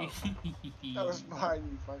 That was behind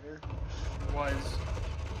you, fucker. Was.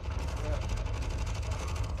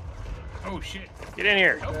 Oh shit. Get in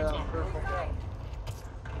here. Oh, Yeah, it's on. purple.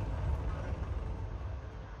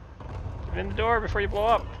 Get in the door before you blow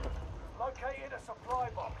up. Located a supply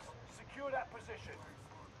box. Secure that position.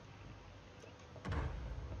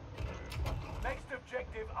 Next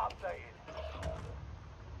objective updated.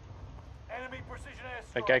 Enemy precision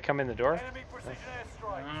airstrike. That guy come in the door? Enemy precision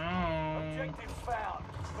airstrike. Oh, Objectives found.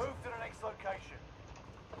 Move to the next location.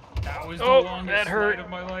 that was Oh, the longest that hurt. night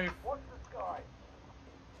of my life. Watch the sky.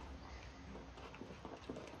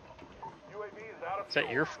 UAV is out of Is that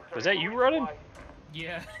fuel. your? Was that you running?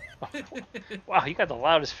 Yeah. Wow, you got the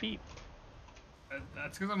loudest feet.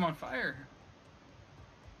 That's because I'm on fire.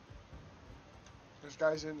 There's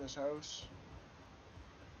guys in this house.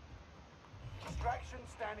 Extraction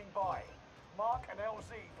standing by. Mark an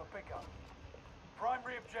LZ for pickup.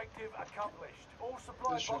 Primary objective accomplished. All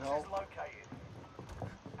supply This should boxes help. located.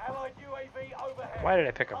 Allied UAV overhead. Why did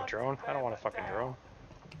I pick up a Hunt drone? I don't want a them fucking down. drone.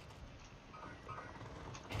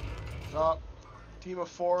 Up. Team of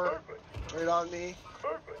 4. Right on me.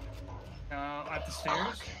 At the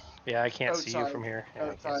stairs. Yeah, I can't see you Outside. from here. Yeah, I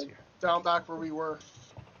can't see Outside. you. Down back where we were.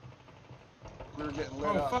 We were getting lit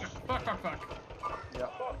Oh up. fuck. Yeah.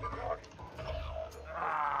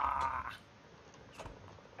 Ah.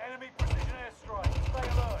 Enemy precision airstrike. Stay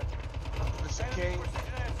alert. Mr. Enemy King.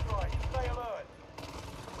 precision airstrike. Stay alert.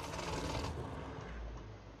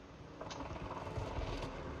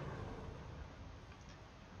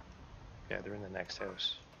 Yeah, they're in the next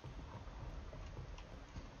house.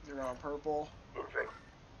 They're on purple. On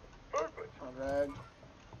red.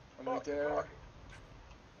 One right there.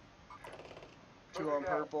 2 on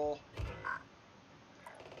purple.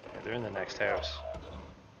 Yeah, they're in the next house.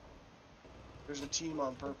 There's a team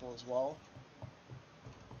on purple as well.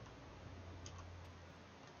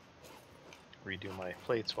 Redo my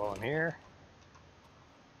plates while I'm here.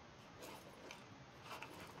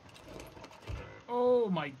 Oh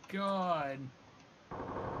my god.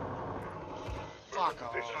 Fuck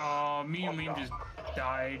off. Oh, me and Liam just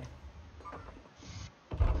died.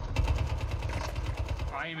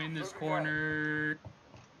 I am in this corner.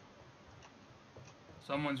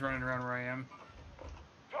 Someone's running around where I am.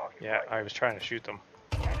 Yeah, I was trying to shoot them.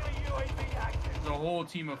 Enemy UAV active. There's a whole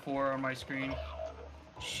team of 4 on my screen.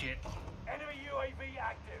 Shit. Enemy UAV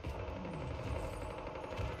active.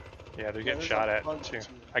 Yeah, they're getting there's shot a at bunch too. of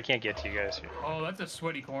teams. I can't get to you guys here. Oh, that's a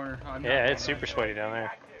sweaty corner. I'm not Yeah, going it's there. super sweaty down there.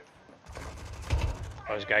 Active. Oh,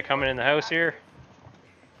 there's a guy coming in the house here.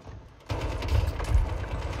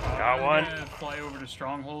 Got I'm one. gonna fly over to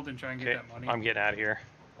Stronghold and try and get Okay, that money. I'm getting out of here.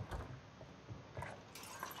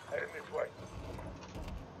 Heading this way.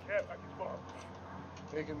 Care package marked.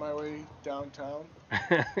 Making my way downtown.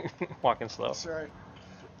 Walking slow. Sorry.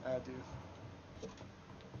 I do.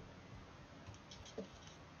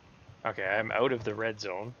 Okay, I'm out of the red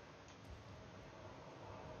zone.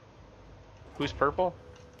 Who's purple?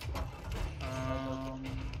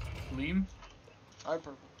 Liam? I'm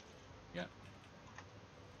purple. Yeah.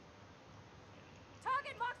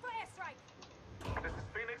 Target marked for airstrike. This is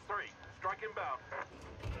Phoenix 3. Strike inbound.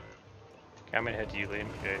 Okay, I'm gonna head to you, Liam.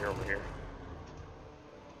 Yeah, you're over here.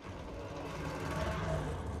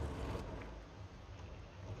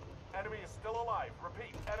 Enemy is still alive.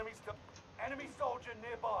 Repeat, enemy soldier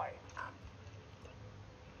nearby.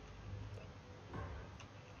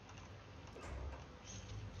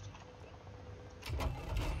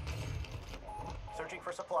 Searching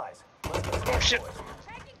for supplies. Let's get some Oh, shit. toys.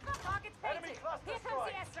 Taking targets Enemy painted. cluster Here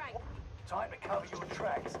comes the strike. airstrike. Time to cover your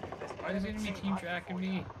tracks. There's Why is enemy team hunting tracking for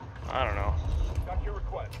you. me? I don't know. Got your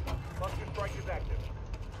request. Cluster strike is active.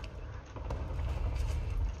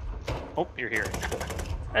 Oh, you're here.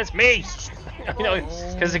 That's me! I know,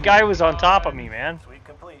 because the guy was on top of me, man. Sweep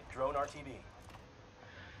complete. Drone RTB.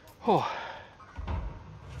 Oh.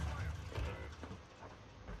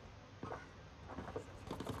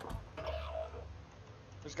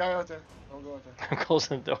 There's a guy out there. Don't go out there. I'm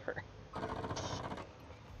closing the door.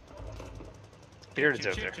 Bearded's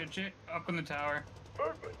out there. Chit. Up in the tower.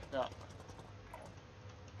 Movement. Yeah.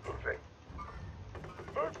 Moving.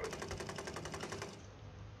 Movement.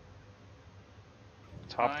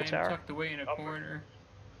 Top the I'm tower. tucked away in a corner.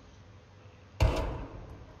 Enemy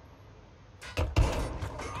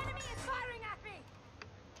is firing at me.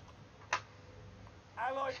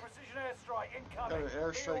 Allied precision airstrike Got incoming. an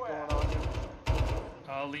airstrike Be aware. going on here.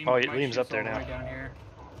 Liam, Oh, my Liam's up ship's there all the now. way down here.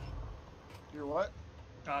 You're what?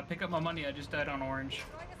 Pick up my money. I just died on orange.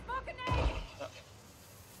 Throwing a smoke grenade.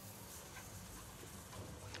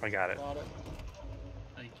 I got it. Got it.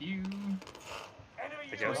 Thank you. Enemy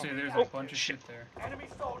There you I'll go. say there's Oh, a bunch of shit there. Enemy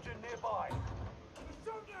soldier nearby.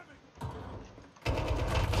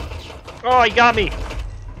 Oh, he got me!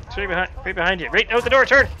 It's right behind you. Right out the door,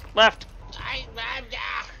 turn! Left!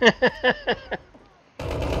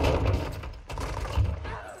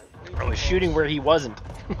 I was shooting where he wasn't.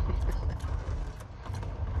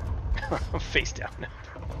 I'm face down now.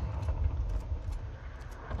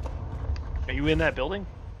 Are you in that building?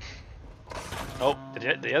 Oh,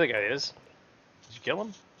 the other guy is. Did you kill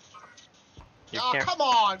him? You Oh, can't- come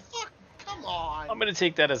on! Fuck! Come on! I'm gonna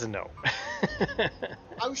take that as a no.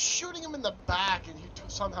 I was shooting him in the back and he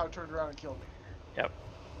somehow turned around and killed me. Yep.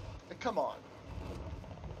 Like, come on.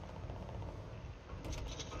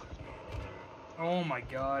 Oh my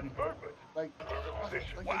god. Like,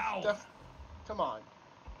 Wow. Come on.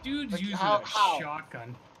 Dude's Like, using how- a how?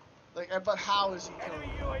 shotgun. Like, but how is he killing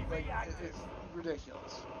Enemy me? UAV Like, active. it's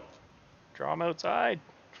ridiculous. Draw him outside.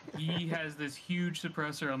 He has this huge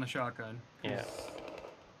suppressor on the shotgun. Yeah.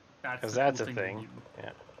 That's Because the that's cool a to thing. do.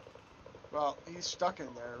 Yeah. Well, he's stuck in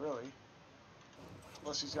there, really.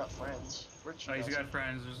 Unless he's got friends. Which Oh, he's doesn't. got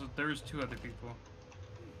friends. There's 2 other people.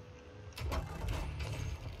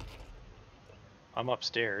 I'm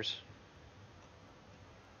upstairs.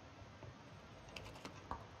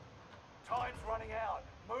 Time's running out.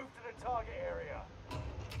 Move to the target area.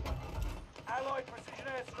 Allied precision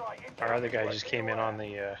airstrike incoming. Our other guy just Be came in aware. on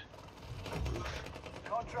the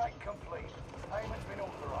Contract complete. Payment's been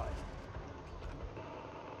authorized.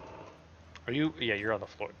 Are you? Yeah, you're on the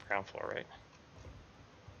floor, ground floor, right?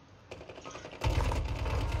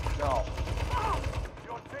 No.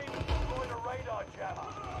 Your team has deployed a radar jammer.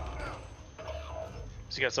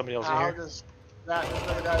 So you got somebody else in How here? does that? There's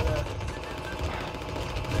another guy there.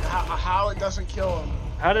 How it doesn't kill him?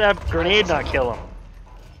 How did that grenade not kill him?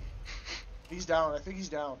 He's down. I think he's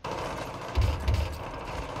down.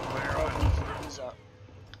 Where Oh, he's up.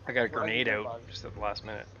 I got a Well, grenade I out think just at the last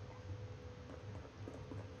minute.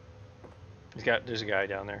 There's a guy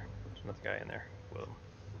down there. There's another guy in there with him.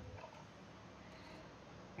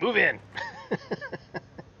 Move in!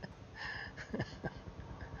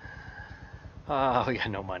 Oh, we got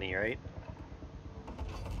no money, right?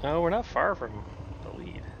 No, we're not far from the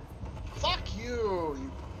lead.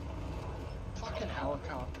 Fucking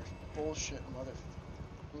helicopters. Bullshit, mother.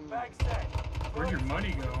 Bag set. Where'd your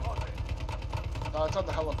money go? It's on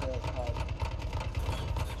the helipad.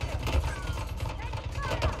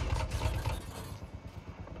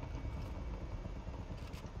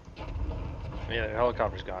 Yeah, the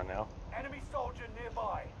helicopter's gone now. Enemy soldier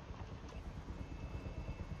nearby.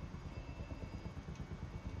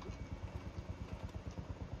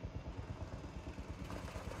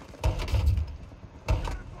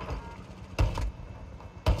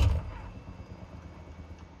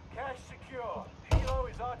 Cash secure. Helo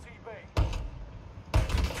is RTB.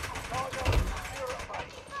 Cargo is secure at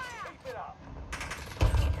base. Keep it up.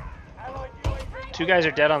 Allied UAV. Two guys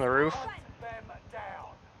are dead on the roof. Hunt them down.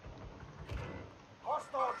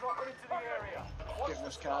 Hostile dropping into the area. Watch Getting the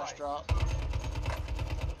this cash skies. drop.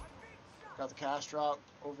 Got the cash drop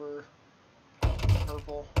over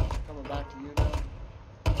purple. Coming back to you now.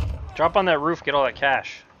 Drop on that roof, get all that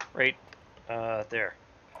cash. Right there.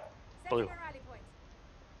 Blue. Setting a rally point.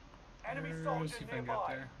 Enemy Let's soldier see if I can get up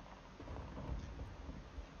nearby. there.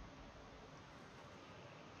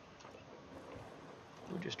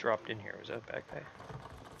 Who just dropped in here? Was that a bad guy?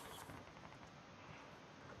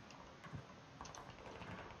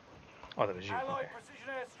 Oh, that was you. Allied Okay. precision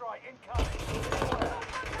airstrike incoming.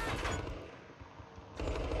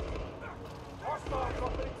 Hostile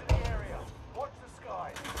dropping into the area. Watch the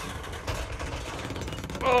skies.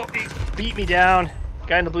 Oh, he beat me down.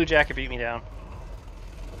 Guy in the blue jacket beat me down.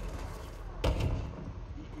 Beat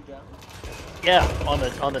you down. Yeah,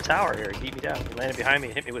 on the tower here, he beat me down. He landed behind me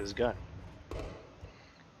and hit me with his gun.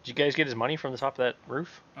 Did you guys get his money from the top of that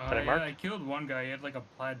roof that I Yeah, marked? I killed one guy. He had like a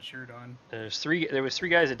plaid shirt on. There was three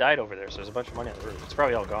guys that died over there, so there's a bunch of money on the roof. It's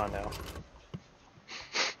probably all gone now.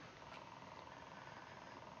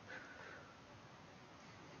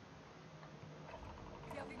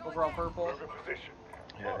 Over on purple.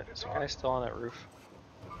 Yeah, there's a guy still on that roof.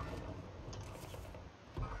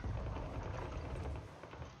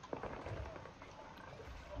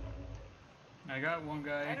 I got one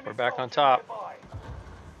guy. Enemy We're back on soldier top. nearby.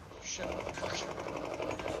 Shit.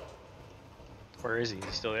 Where is he? Is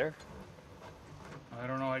he still there? I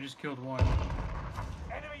don't know. I just killed one.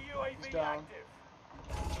 Enemy He's UAV down.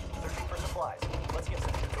 active. Searching for supplies. Let's get some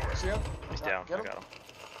inventory. See him? He's Yeah, down. Get I him. got him.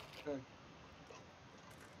 Good.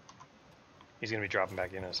 He's gonna be dropping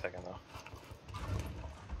back in a second though.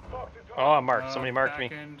 Oh, I'm marked. Somebody marked me.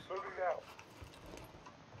 Back end.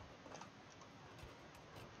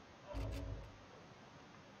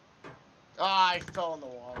 Ah, I fell in the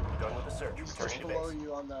wall. Done with the search. Just Returning to below base.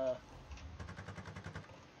 you on the.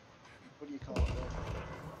 What do you call it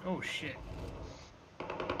there? Oh shit.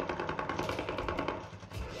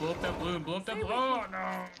 Blow up that balloon. Blow up that balloon. Oh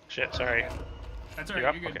no. Shit, sorry. That's You're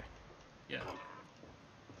alright. up? You're good. Okay. Yeah.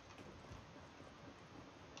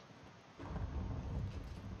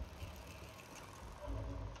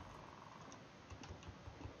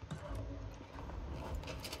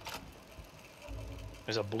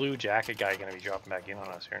 There's a blue jacket guy gonna be dropping back in on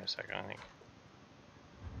us here in a second, I think.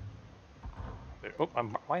 Oh,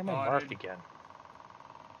 why am I marked Spotted. again?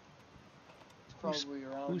 It's probably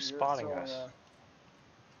around who's here spotting throwing us?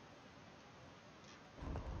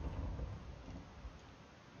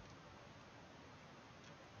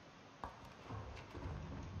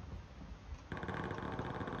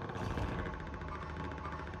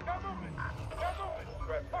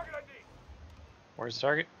 Where's the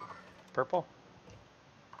target? Purple?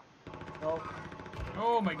 No,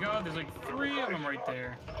 Oh my god. There's like 3 of them right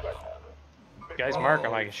there. Guys, mark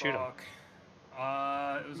him. Oh, I can shoot him. fuck.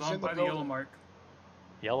 It was He's on in the by the yellow building. mark.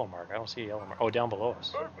 Yellow mark. I don't see a yellow mark. Oh, down below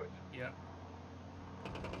us. Yeah.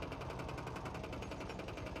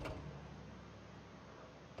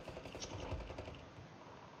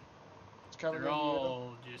 it's coming They're in.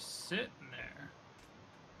 all just sitting there.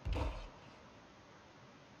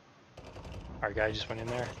 Our guy just went in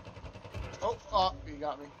there. Oh, you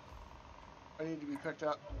got me. I need to be picked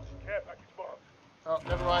up. Oh,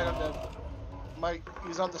 never mind, I'm dead. Mike,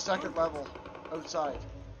 he's on the second level, outside.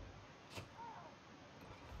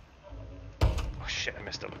 Oh shit, I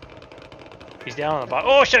missed him. He's down on the bottom.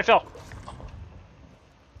 Oh shit, I fell!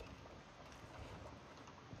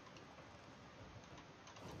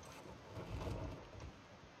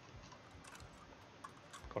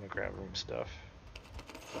 Going to grab room stuff.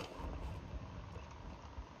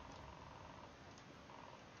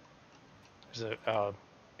 There's a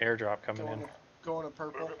airdrop coming in. Going to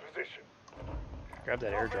purple. Grab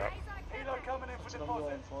that airdrop. Helo coming in for That's what I'm deposit.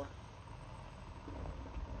 going for.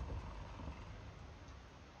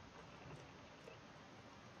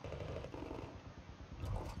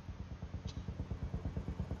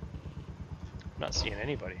 I'm not seeing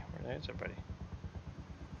anybody. Where is everybody?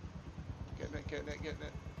 Getting it.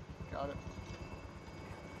 Got it.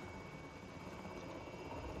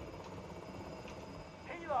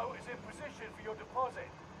 Helo is in position for your deposit.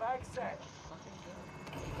 Bag set. Fucking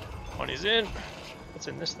good. Money's in. What's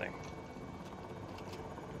in this thing?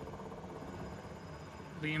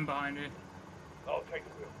 Liam behind it. I'll take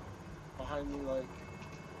the wheel. Behind me, like,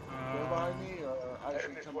 you're behind me, or I heading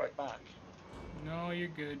should this come way. back? No, you're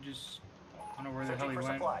good. Just I don't know where the hell Searching he for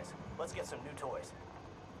went. supplies. Let's get some new toys.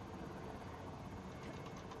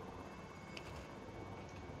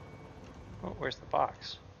 Oh, where's the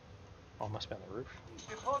box? Oh, must be on the roof.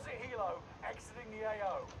 Deposit helo exiting the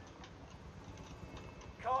AO.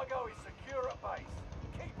 Cargo is secure at base.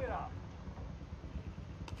 Keep it up.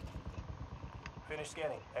 Finish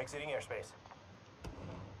scanning. Exiting airspace.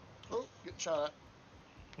 Oh, getting shot at.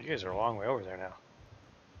 You guys are a long way over there now.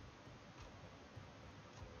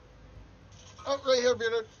 Oh, right here,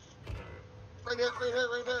 Bearded. Right there.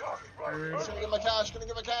 Heard. Gonna get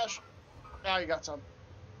my cash. Now you got some.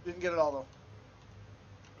 Didn't get it all, though.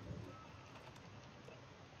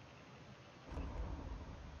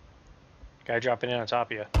 Guy dropping in on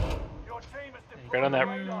top of you. Your team has deployed Right on that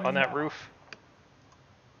radar on that tower. roof.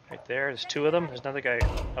 Right there. There's two of them. There's another guy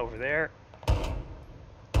over there.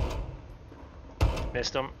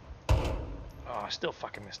 Missed him. Oh, I still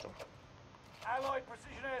fucking missed him. Allied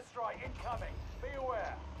precision airstrike incoming. Be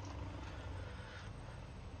aware.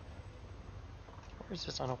 Where's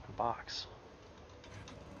this unopened box?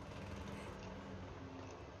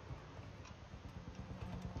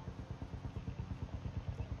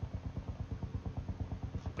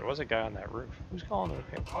 There was a guy on that roof. Who's calling the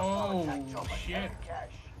repair? Oh Attack chopper shit! and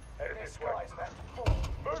cash. Headed This this way. guy's about to fall.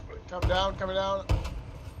 Movement. Coming down.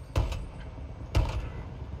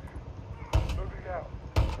 Moving out.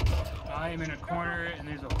 I am in a corner and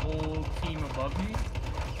there's a whole team above me.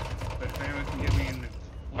 But if anyone can get me in the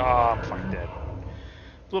Oh, I'm fucking dead.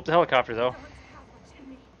 Blew up the helicopter though. Don't have much in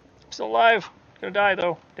me. I'm still alive. Gonna die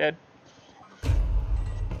though. Dead.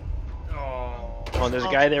 oh Oh, and there's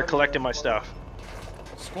a guy there collecting my stuff.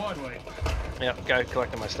 squad wipe. Yeah, guy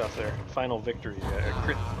collecting my stuff there. Final victory.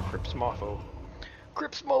 Crips Mofo.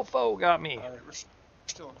 Crips Mofo got me. Alright, we're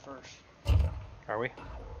still in first. Are we?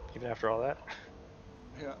 Even after all that?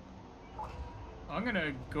 Yeah. I'm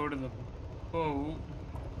gonna go to the boat.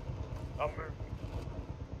 I'm moving.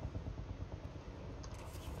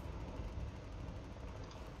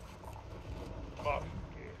 Mark.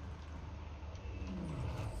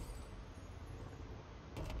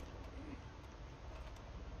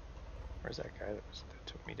 Where's that guy that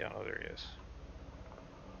took me down? Oh, there he is.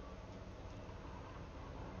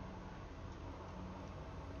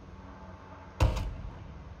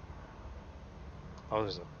 Oh,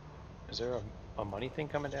 is there a money thing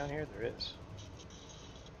coming down here? There is.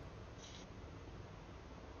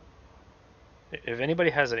 If anybody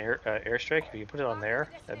has an airstrike, if you put it on there,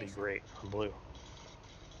 that'd be great. On blue.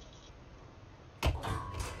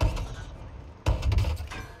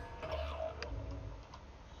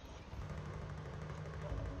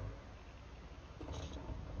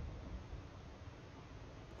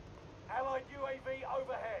 Allied UAV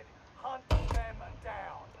overhead. Hunt them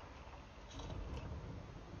down.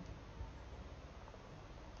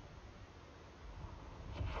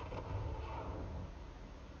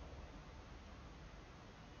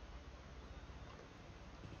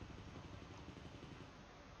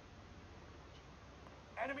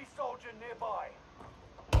 Enemy soldier nearby.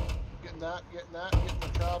 Getting the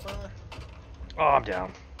chopper. Oh, I'm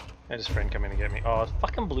down. I had his friend come in and get me. Oh,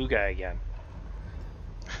 fucking blue guy again.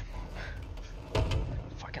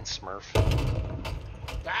 Fucking Smurf.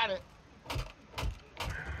 Got it.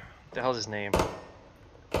 What the hell's his name?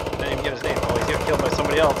 I didn't even get his name. Oh, he's getting killed by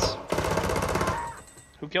somebody else.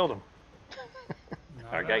 Who killed him?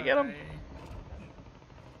 Our guy get him?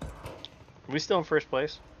 Are we still in first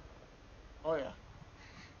place? Oh yeah.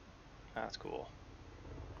 That's cool.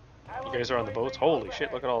 Allied guys are on the boats? UAV Holy overhead.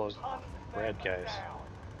 shit, look at all those Hunt red them guys. down.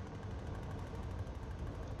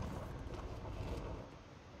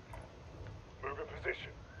 Move in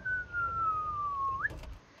position.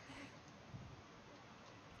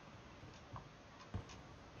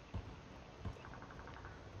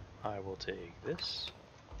 I will take this.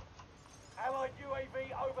 Allied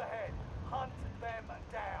UAV overhead. Hunt them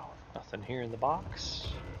down. Nothing here in the box.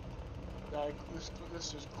 Yeah,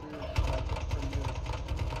 this is clear from you.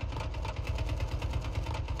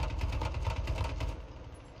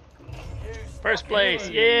 You First stuck place,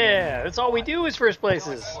 it. yeah! That's all we do is first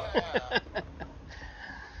places.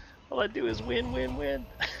 All I do is win, win, win.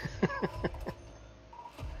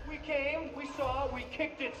 We came, we saw, we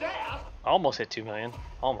kicked its ass. Almost hit 2 million.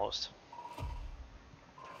 Almost.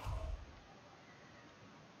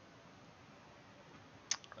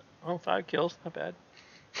 Oh, 5 kills, not bad.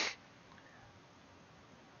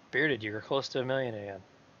 Bearded, you were close to 1 million again.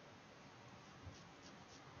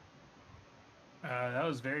 That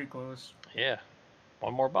was very close. Yeah.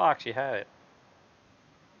 One more box, you had it.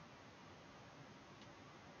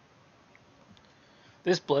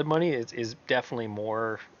 This blood money is definitely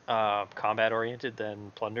more combat oriented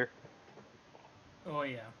than plunder. Oh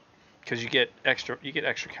yeah. Because you get extra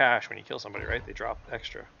cash when you kill somebody, right? They drop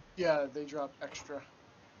extra. Yeah, they drop extra.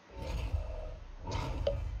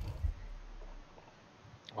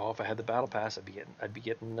 Oh, if I had the battle pass, I'd be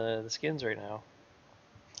getting the skins right now.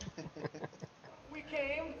 We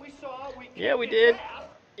came, we saw, we Yeah, we kicked did. its ass.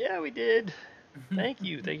 Yeah, we did. Thank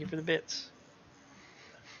you for the bits.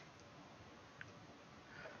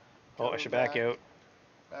 Oh, I Go should back out.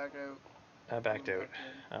 Back out. I backed Move out.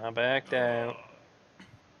 back in. I backed out.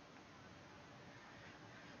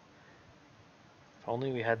 If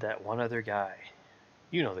only we had that one other guy.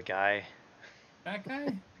 You know the guy. That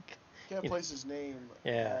guy? Can't place his name.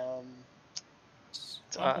 Yeah. It's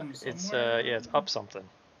up him It's somewhere. yeah, it's up something.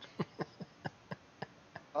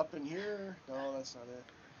 Up in here? No, that's not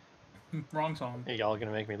it. Wrong song. Y'all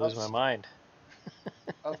gonna make me lose my mind.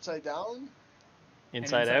 Upside down?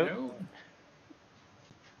 Inside out? Nope.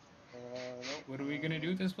 What are we gonna do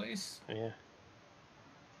with this place? Yeah.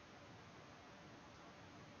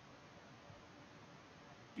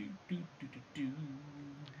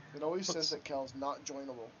 It always says that Cal's not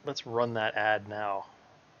joinable. Let's run that ad now,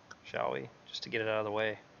 shall we? Just to get it out of the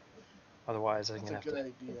way. Otherwise, I'm That's gonna a have good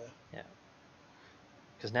to. idea. Yeah.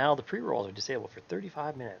 Because now the pre-rolls are disabled for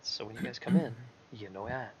 35 minutes, so when you guys come in, you get no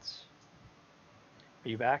ads. Are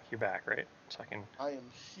you back? You're back, right? So I can I am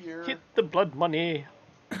here. get the blood money.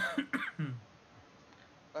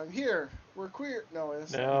 I'm here. We're queer. No,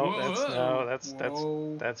 it's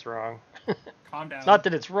that's wrong. Calm down. It's not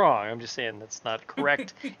that it's wrong. I'm just saying that's not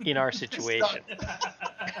correct in our situation.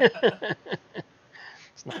 It's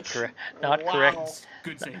not correct. Not Wow. correct.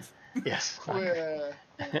 Good save. Yes. I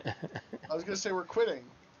was gonna say we're quitting.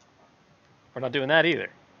 We're not doing that either.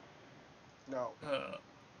 No.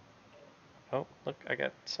 Oh, look, I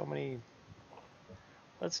got so many.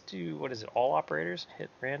 Let's do, what is it, all operators? Hit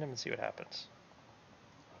random and see what happens.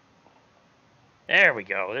 There we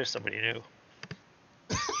go. There's somebody new.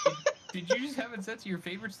 Did you just have it set to your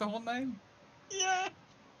favorites the whole night? Yeah.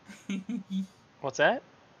 What's that?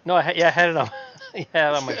 No, I had it on. I had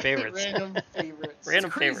it on my favorites. Random favorites. Random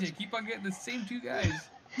It's crazy. favorites. I keep on getting the same 2 guys.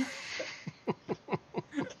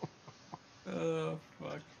 Oh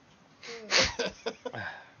fuck.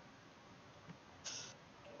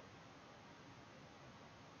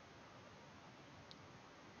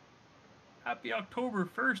 Happy October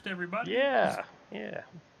 1st, everybody. Yeah, yeah.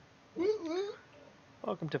 Woo, woo.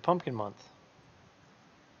 Welcome to Pumpkin Month.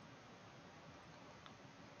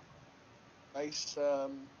 Nice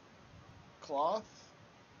cloth.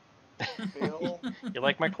 Veil. You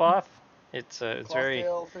like my cloth? It's Cloth very.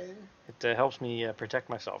 veil thing. It helps me protect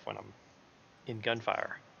myself when I'm in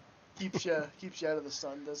gunfire. Keeps you out of the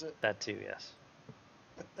sun, does it? That too, yes.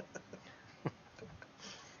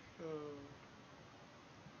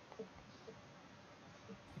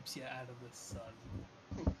 Keeps you out of the sun.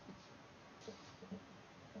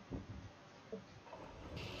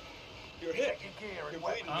 You're hit. Your gear and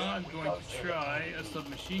weapons. I'm going to try a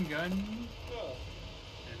submachine gun, and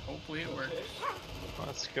hopefully it works.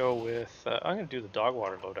 Let's go with. I'm gonna do the dog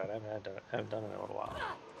water loadout. I haven't done it in a little while.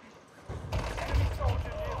 Enemy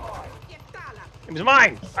soldier nearby. It was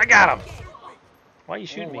mine. I got him. Why are you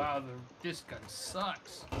shooting Oh me? wow, this gun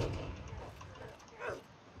sucks.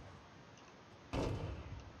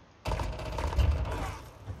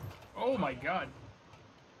 Oh my god,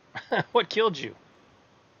 What killed you?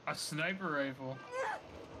 a sniper rifle.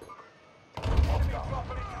 Enemy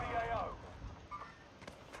dropping into the AO.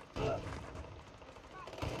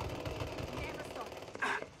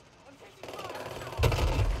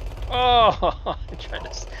 Oh, I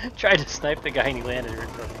tried to snipe the guy and he landed right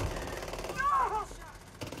in front of me.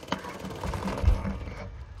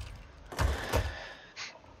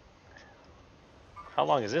 How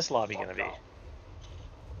long is this lobby gonna be?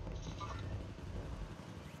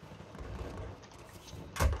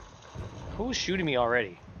 Who's shooting me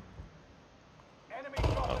already? Enemy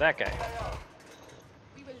Oh, dropping that into guy. the AO.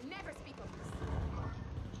 We will never speak of this.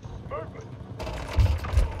 Movement.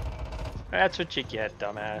 That's what you get,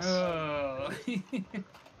 dumbass.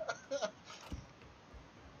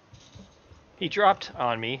 He dropped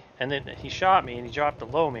on me, and then he shot me, and he dropped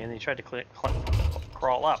below me, and then he tried to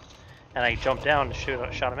crawl up, and I jumped down and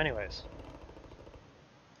shot him anyways.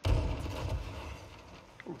 Ooh,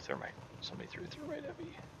 thermite. Somebody threw thermite at me.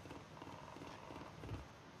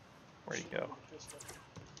 Where'd he go?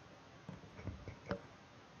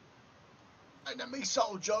 Enemy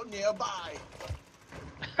soldier nearby.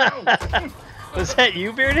 Was that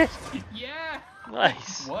you, Bearded? Yeah.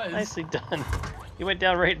 Nice. Was. Nicely done. You went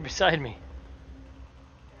down right beside me.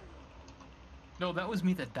 No, that was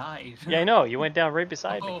me that died. Yeah, I know. You went down right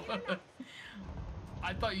beside me. Oh.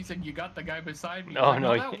 I thought you said you got the guy beside me. No, Like,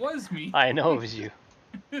 no, that was me. I know it was you.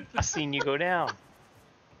 I seen you go down.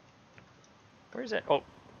 Where's that? Oh,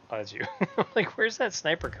 that's you. Like, where's that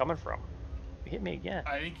sniper coming from? He hit me again.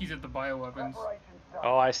 I think he's at the bioweapons.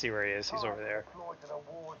 Oh, I see where he is. He's over there.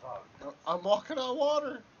 I'm walking on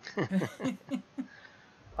water.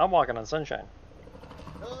 I'm walking on sunshine.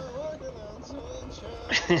 I'm walking on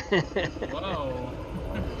sunshine. Whoa.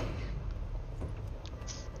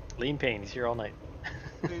 Lean Pain, he's here all night.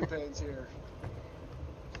 Lean Pain's here.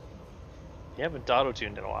 You haven't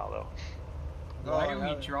auto-tuned in a while, though. Why are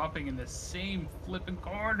we dropping in the same flipping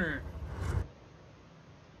corner?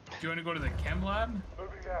 Do you want to go to the chem lab?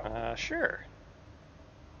 Sure.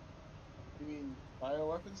 You mean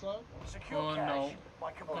bioweapons lab? Secure Oh, cash no.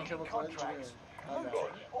 by completing chemical contracts, engineering.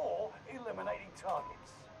 looting, or eliminating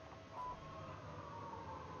targets.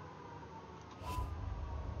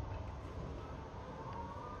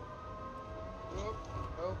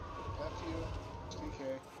 Oh, F you. DK.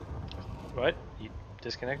 What? You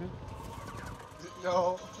disconnected?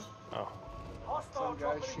 No. Oh. Hostile Some guy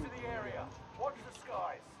dropping into shooting the area. Watch the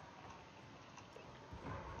skies.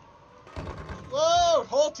 Whoa!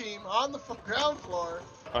 Whole team on the ground floor.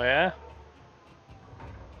 Oh, yeah?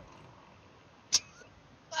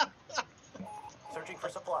 Searching for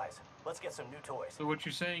supplies. Let's get some new toys. So what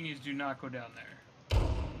you're saying is do not go down there.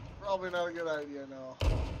 Probably not a good idea, no.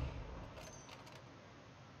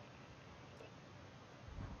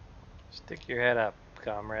 Stick your head up,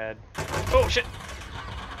 comrade. Oh, shit!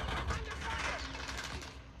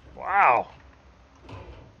 Wow!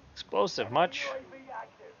 Explosive much? UAV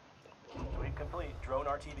active. Sweep complete. Drone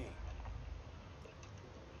RTB.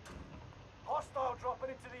 Hostile dropping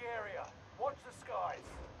into the area. Watch the skies.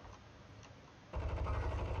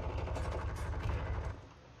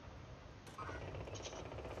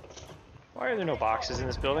 Why are there no boxes in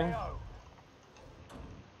this building?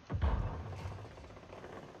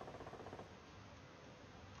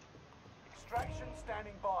 Extraction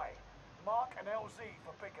standing by. Mark an LZ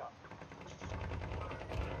for pickup.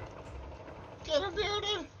 Get him,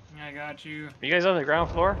 Bearded! I got you. Are you guys on the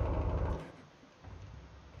ground floor?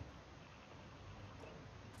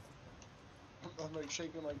 I'm like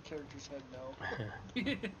shaking my character's head no.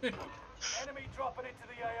 Enemy dropping into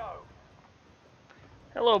the AO.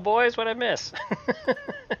 Hello, boys. What I miss?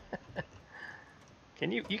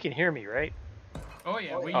 You can hear me, right? Oh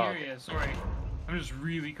yeah, we Oh, hear okay. you. Sorry. I'm just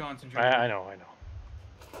really concentrating. I know.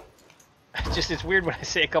 It's weird when I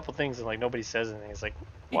say a couple things and like nobody says anything. It's like,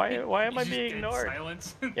 why am I Just being dead ignored?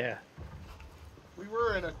 Silence. Yeah. We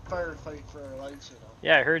were in a firefight for our lives, you know.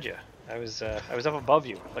 Yeah, I heard you. I was up above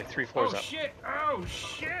you, like 3 floors Oh up. shit! Oh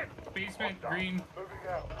shit! Basement green. Moving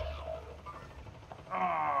out.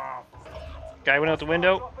 Ah. Guy went out the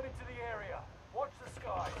window. Dropping into the area. Watch the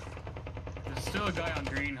skies. There's still a guy on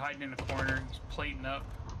green hiding in a corner. He's plating up.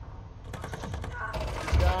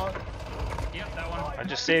 Down. Yep, that one. I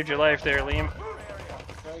just saved your life there, Liam.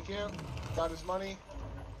 Thank you. Got his money.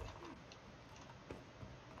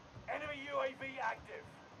 Enemy UAV active.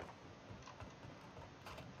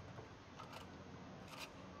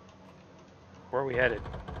 Where are we headed?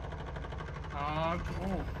 Oh,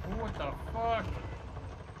 what the fuck?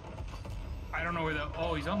 I don't know where the.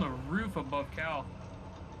 Oh, he's on the roof above Cal.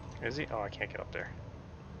 Is he? Oh, I can't get up there.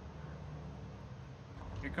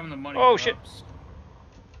 Here come the money. Oh, shit. drops.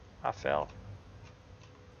 I fell.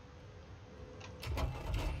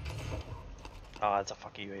 Oh, that's a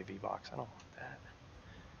fucking UAV box. I don't want that.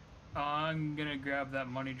 I'm gonna grab that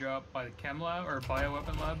money drop by the chem lab or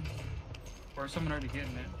bioweapon lab, or someone already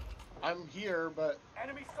getting it. I'm here, but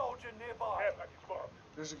Enemy soldier nearby. Care package marked.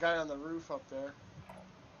 there's a guy on the roof up there.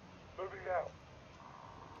 Moving out.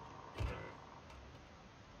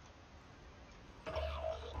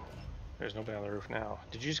 There's nobody on the roof now.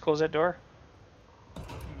 Did you just close that door?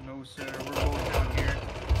 No sir, we're both down here.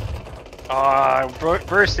 I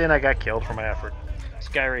burst in. I got killed for my effort. This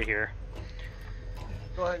guy right here.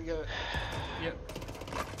 Go ahead and get it. Yep.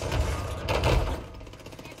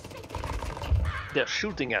 They're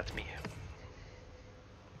shooting at me.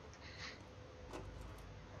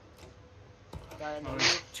 Guy on the Oh,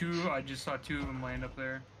 roof. two. I just saw two of them land up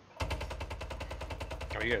there.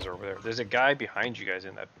 Oh, you guys are over there. There's a guy behind you guys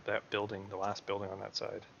in that building, the last building on that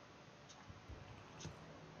side.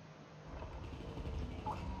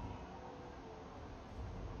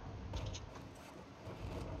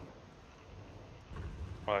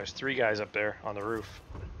 Oh, there's 3 guys up there on the roof.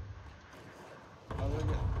 Oh, they're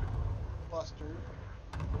getting clustered.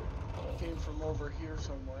 Came from over here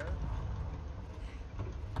somewhere.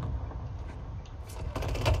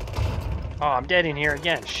 Oh, I'm dead in here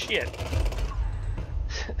again. Shit.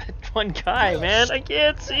 One guy, man. I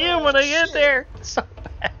can't see him when I get there. It's so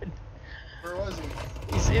bad. Where was he?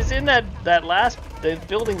 He's in that the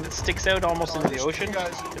building that sticks out almost into the there's 2 ocean.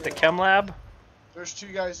 guys in At the here. chem lab. There's 2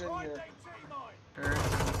 guys in here.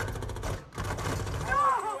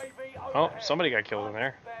 Oh, somebody got killed in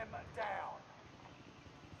there.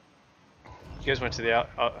 You guys went to the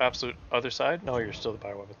absolute other side? No, you're still the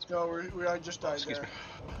bioweapons. No, I just died Excuse there.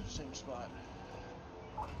 me. Same spot.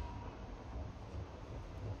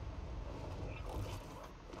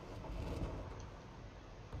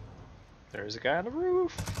 There's a guy on the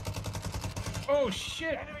roof. Oh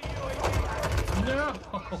shit! No!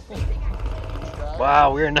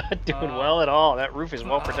 Wow, we're not doing well at all. That roof is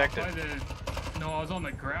well protected. No, I was on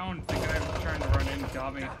the ground. The guy was trying to run in and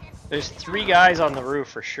got me. There's 3 guys on the roof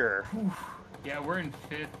for sure. Yeah, we're in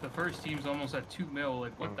 5th. The first team's almost at 2 mil.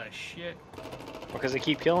 Like, what the shit? Because they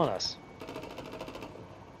keep killing us.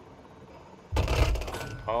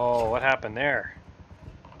 Oh, what happened there?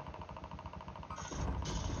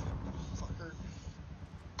 Fucker.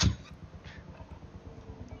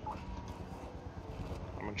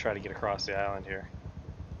 I'm gonna try to get across the island here.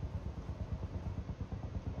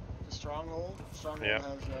 The stronghold? Stronghold Yep.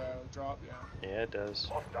 has a drop, yeah. Yeah, it does.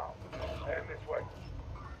 Hostile. Heading this way.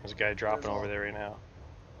 There's a guy dropping over there right now.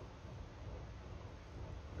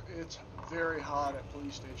 It's very hot at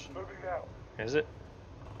police station. Moving now. Is it?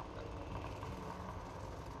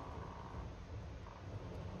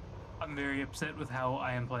 I'm very upset with how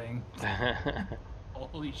I am playing.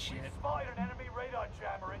 Holy shit. Spotted an enemy radar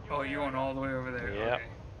jammer in your Oh, you're going all the way over there? Yep.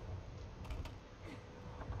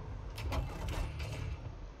 Okay.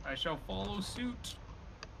 I shall follow suit.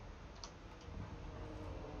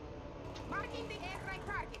 Marking the airstrike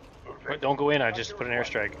target. Wait, don't go in, I just put an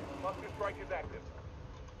airstrike. Cluster strike is active.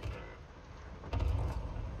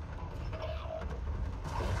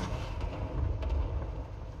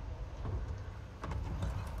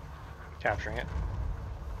 Capturing it.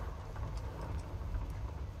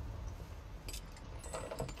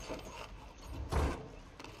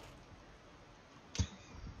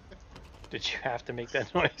 Did you have to make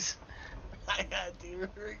that noise? I had to,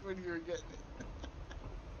 right when you were getting it.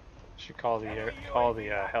 Should call the heli. Oh,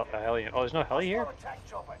 there's no heli here. Attack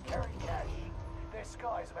chopper carrying cash. Their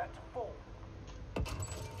sky is about to fall.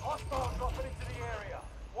 Hostile dropping into the area.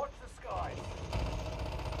 Watch the skies.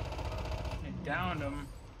 I downed him.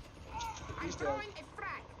 I'm He's dead. throwing a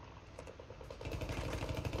frag.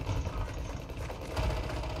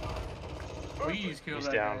 Please kill He's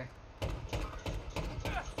that down. guy.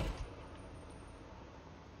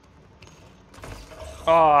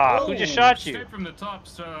 Ah, who just shot you? Straight from the top,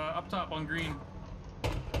 up top on green.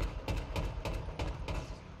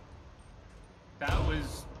 That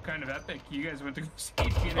was kind of epic. You guys went to go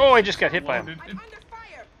safety. and Oh, I it just got hit by him. loaded. I'm under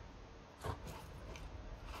fire.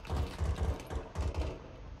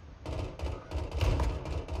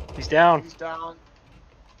 He's down. He's down.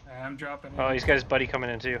 I'm dropping. Oh, in. he's got his buddy coming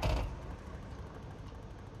in too.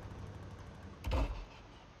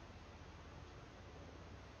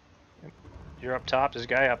 You're up top. There's a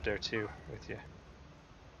guy up there too with you.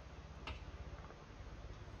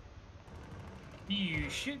 You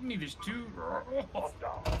shitting me? There's 2.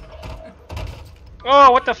 Hostile.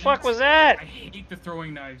 Oh, what the fuck was that? I hate the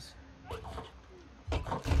throwing knives.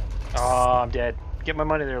 Oh, I'm dead. Get my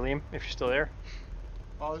money there, Liam, if you're still there.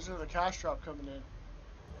 Oh, there's another cash drop coming in.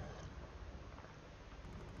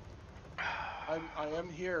 I am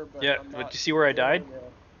here, but Yeah, I'm but not you see where I died? there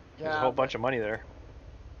yet. There's a whole bunch of money there.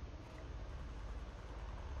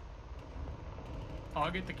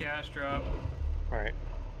 I'll get the cash drop. All right.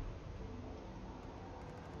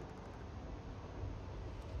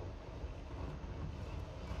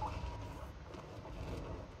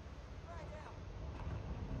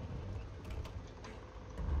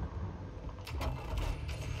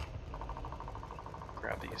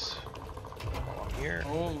 Grab these. While I'm here.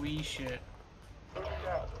 Holy shit. Moving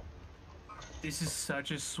now. This is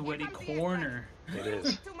such a sweaty corner. It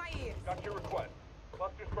is. To my ears. Got your request.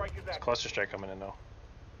 Cluster strike is There's a active. cluster strike coming in though.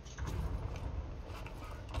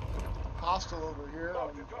 Hostile over here.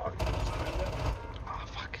 Mark the target. Oh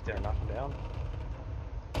fuck! Did I knock him down?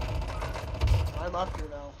 I'm up here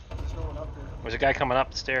now. There's no one up here. There's a guy coming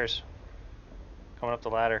up the stairs. Coming up the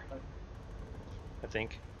ladder. I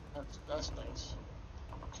think. That's nice.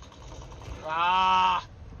 Ah!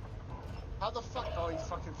 How the fuck? Oh, he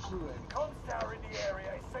fucking flew in. Comms tower in the area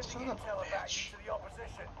is sending Son of a intel about you bitch. to the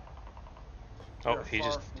opposition. Oh, You're he far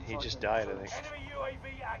just from he just fucking died, I first. think. Enemy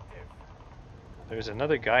UAV active. There's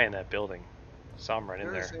another guy in that building. Saw him right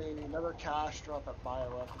in There's there. another cash drop at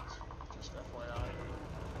bioweapons. Just FYI.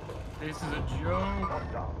 This is a joke.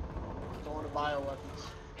 Going to bioweapons.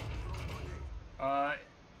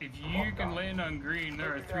 If you can land on green,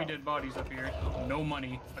 there are 3 dead bodies up here. No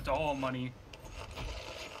money. That's all money.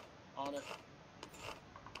 On it.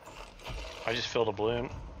 I just filled a balloon.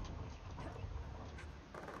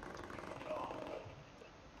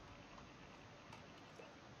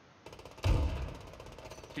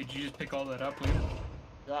 Did you just pick all that up, Liam?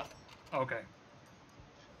 Yeah. Okay.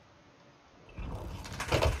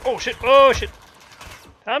 Oh shit! Oh shit!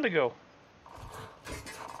 Time to go.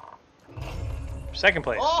 Second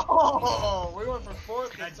place. Oh, we went from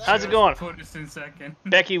fourth. To How's it going? Put us in second.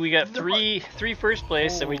 Becky, we got three first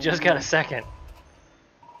place, and we just got a second.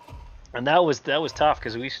 And that was tough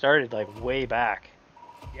because we started like way back.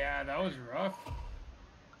 Yeah, that was rough.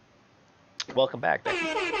 Welcome back, Becky.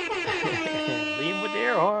 Liam with the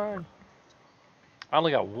air horn. I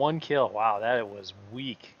only got 1 kill. Wow, that was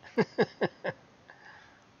weak.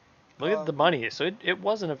 Look at the money. So it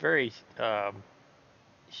wasn't a very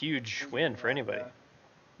huge win for anybody.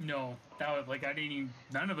 No, that was like I didn't even.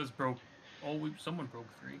 None of us broke. Oh, someone broke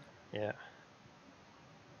 3. Yeah.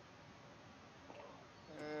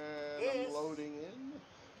 And I'm loading in.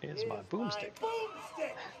 Here's my boomstick.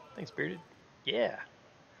 Thanks, Bearded. Yeah.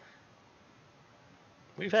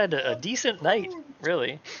 We've had a decent night,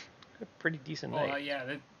 really. A pretty decent night. Yeah,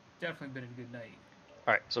 that's definitely been a good night.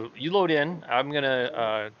 All right, so you load in. I'm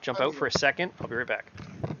gonna jump out for a second. I'll be right back.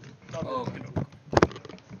 Oh,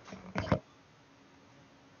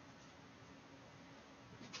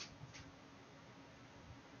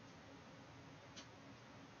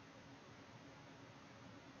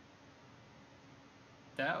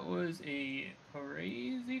 that was a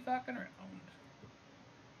crazy fucking round.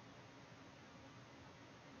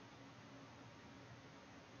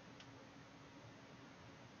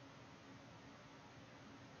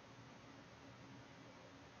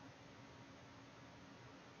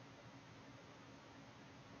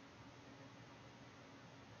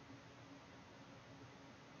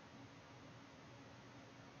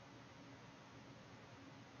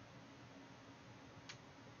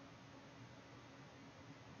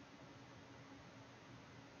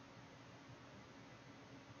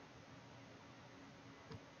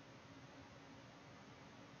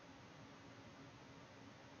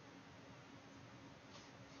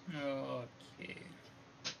 Okay.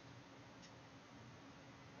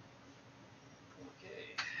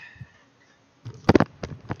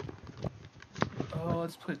 Oh,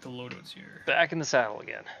 let's put the loadouts here. Back in the saddle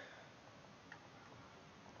again.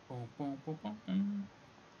 Boom, boom, boom, boom, boom.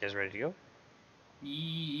 You guys ready to go?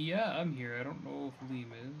 Yeah, I'm here. I don't know if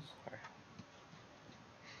Liam is. All right.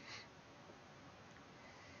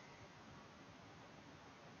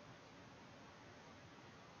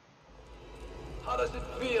 How does it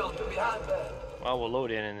feel to be hunted? Well, we'll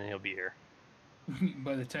load in and then he'll be here.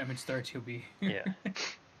 By the time it starts, he'll be. Yeah.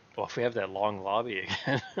 Well, if we have that long lobby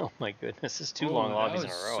again, oh my goodness, this is 2 long lobbies in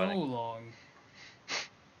a row. So long.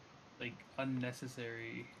 Like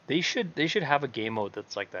unnecessary. They should have a game mode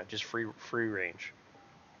that's like that, just free range.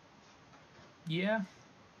 Yeah.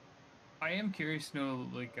 I am curious to know,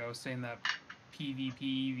 like I was saying, that PvP,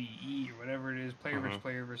 VE, or whatever it is, player versus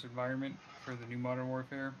player versus environment for the new Modern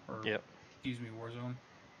Warfare, or excuse me, Warzone.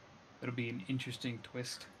 It'll be an interesting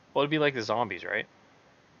twist. Well, it'd be like the zombies, right?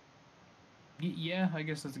 Yeah, I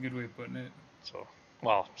guess that's a good way of putting it. So,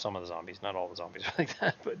 well, some of the zombies, not all the zombies are like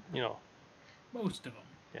that, but you know. Most of them.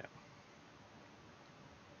 Yeah.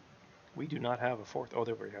 We do not have a fourth. Oh,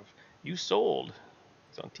 there we have. You sold.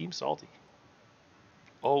 It's on Team Salty.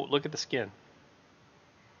 Oh, look at the skin.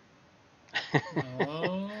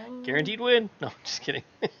 Oh. Guaranteed win. No, just kidding.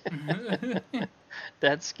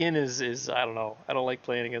 That skin is I don't know. I don't like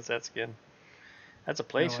playing against that skin. That's a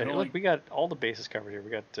PlayStation. No, Look, we got all the bases covered here.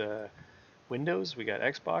 We got Windows, we got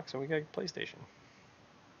Xbox, and we got PlayStation.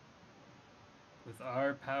 With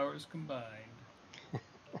our powers combined.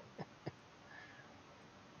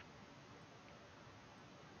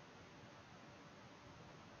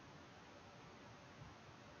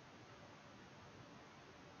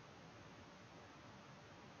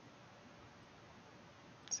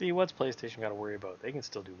 See, what's PlayStation got to worry about? They can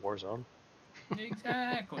still do Warzone.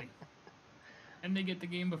 Exactly. And they get the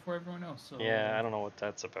game before everyone else. So Yeah, I don't know what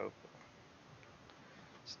that's about.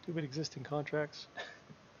 Stupid existing contracts.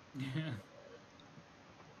 Yeah.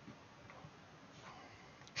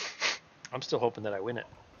 I'm still hoping that I win it.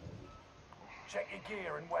 Check your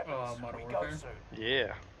gear and weapons. Modern We go Warfare. soon.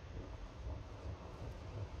 Yeah.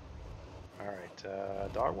 Alright,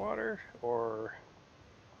 dog water, or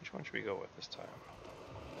which one should we go with this time?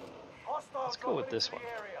 Hostile Let's go with dropping this into one.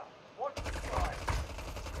 the area. Watch the sky.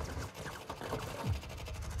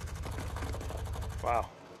 Wow.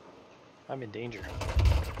 I'm in danger.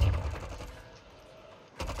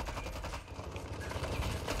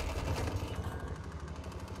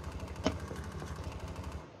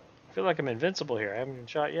 I feel like I'm invincible here. I haven't been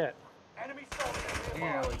shot yet. Enemy soldier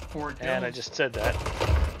Yeah, nearby. like 4 kills. And I just said that.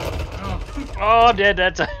 Oh. Oh, I'm dead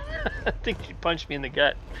that time. I think she punched me in the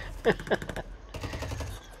gut.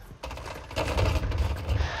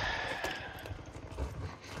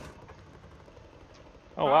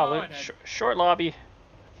 Oh wow, look, short lobby.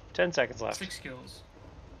 10 seconds left. 6 kills.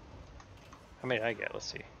 How many did I get? Let's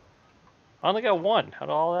see. I only got one. Out of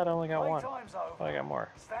all that, I only got one. Playtime's over. Oh, I got more.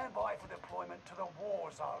 Stand by for deployment to the war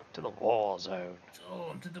zone. To the war zone.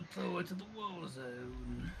 Oh, to deploy to the war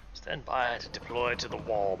zone. Stand by to deploy to the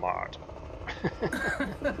Walmart.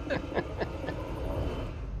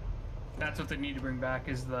 That's what they need to bring back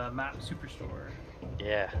is the map superstore.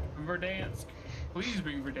 Yeah. Verdansk. Please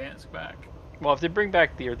bring Verdansk back. Well, if they bring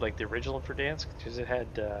back the original Verdansk, because it had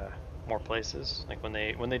more places. Like when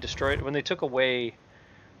they destroyed, when they took away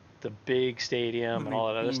the big stadium and all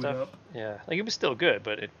that other stuff. Yeah, like it was still good,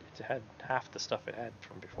 but it had half the stuff it had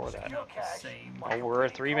from before that. Same. Oh, we're a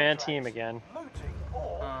 3-man team again.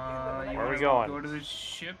 Where are we going? Go to the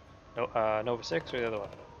ship. No, Nova 6 or the other one?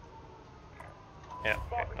 Yeah,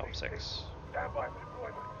 okay, Nova 6. Stand by for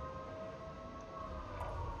deployment.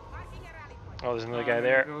 Oh, there's another guy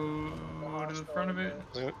there. Go to the front of it.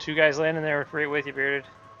 There's 2 guys landing there right with you, Bearded.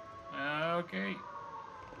 Okay.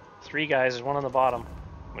 3 guys, there's one on the bottom.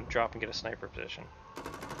 I'm gonna drop and get a sniper position.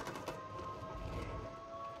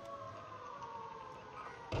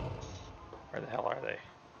 Where the hell are they?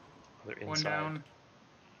 They're inside. One down.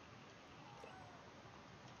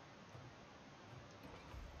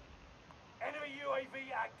 Enemy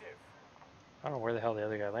UAV active. I don't know where the hell the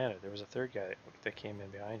other guy landed. There was a 3rd guy that came in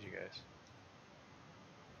behind you guys.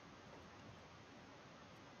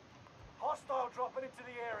 Hostile dropping into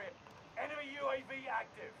the area. Enemy UAV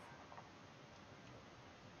active.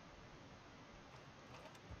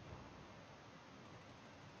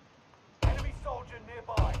 Enemy soldier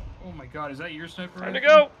nearby. Oh my god, is that your sniper Time to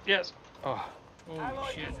rifle? go! Yes. Oh. Holy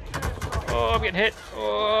Allied shit. precision airstrike. Oh, I'm getting hit.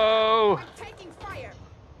 Oh. I'm taking fire.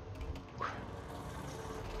 I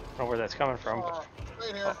don't know where that's coming from. But...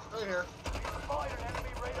 Right here, right here. Spotted an enemy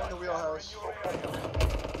radar In the wheelhouse. jammer in your area.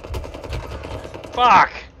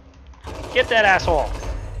 Fuck! Get that asshole!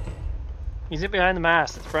 He's in behind the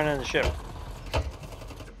mast at the front end of the ship. The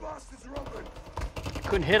blast is rumbling. I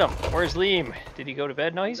couldn't hit him. Where's Liam? Did he go to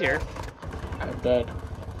bed? No, he's here. I'm dead.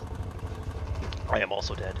 I am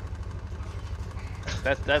also dead.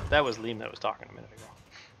 That was Liam that was talking a minute ago.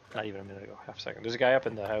 Not even a minute ago. Half a second. There's a guy up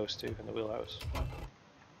in the house too, in the wheelhouse.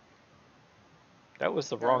 That was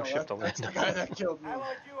the wrong ship to land That's the on. guy that killed me.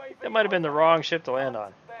 Allied UAV That might have been the wrong ship to land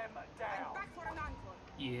on. them down. Back for an encore.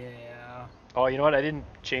 Yeah. Oh, you know what? I didn't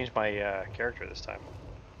change my character this time.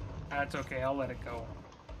 That's okay, I'll let it go.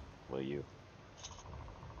 Will you?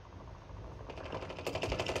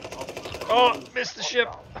 Oh, missed the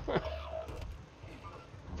ship. Okay,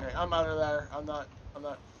 I'm out of there. I'm not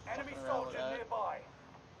Enemy fucking around with soldier that. nearby.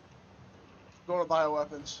 Going to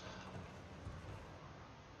bioweapons.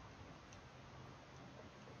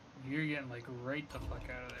 You're getting like right the fuck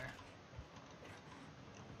out of there.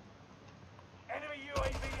 Enemy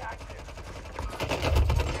UAV active.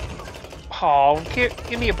 Oh,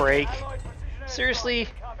 give me a break. Allied precision airstrike Seriously?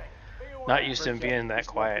 incoming. Be aware. Not used to him being that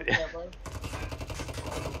quiet.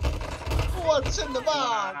 What's in the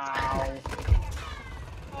box?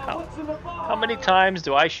 Ow. How many times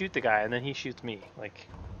do I shoot the guy and then he shoots me? Like,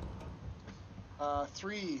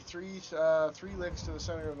 Three licks to the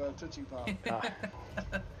center of a Tootsie Pop.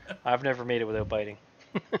 I've never made it without biting.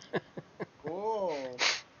 Whoa.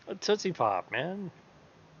 A Tootsie Pop, man.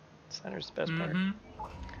 Center's the best part.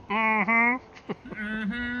 Mm-hmm. Mm-hmm.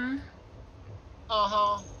 Mm-hmm.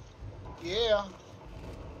 Uh-huh. Yeah.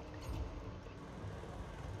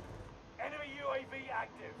 Enemy UAV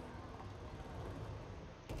active.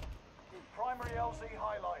 Primary LZ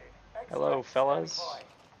highlighted. Hello, Extract fellas.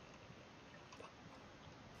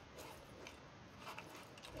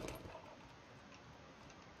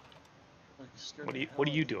 standby. What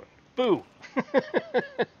are you doing? Boo! Enemy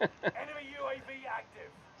UAV active.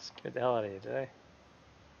 Scared the hell out of you today.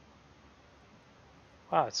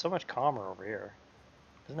 Wow, it's so much calmer over here,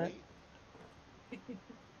 isn't it?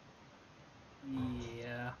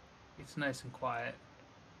 Yeah. It's nice and quiet.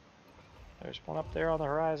 There's one up there on the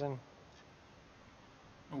horizon.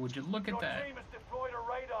 Oh, would you look at Your that? team has deployed a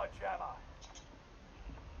radar jammer.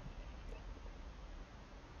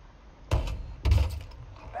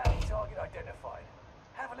 Bounty target identified.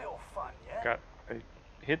 Have a little fun, yeah? I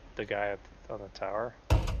hit the guy on the tower.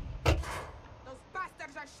 Those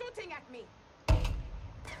bastards are shooting at me.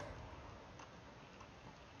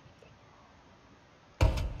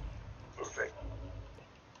 Moving.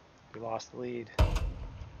 We lost the lead.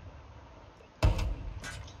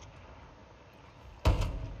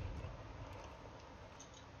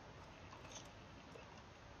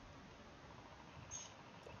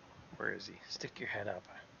 Where is he? Stick your head up.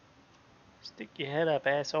 Stick your head up,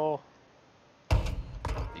 asshole.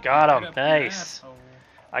 You got him. Nice.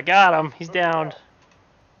 I got him. He's downed.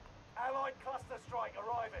 Allied cluster strike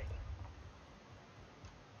arriving.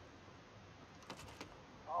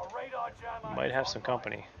 Our radar jammer Might is have some online.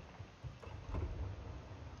 company.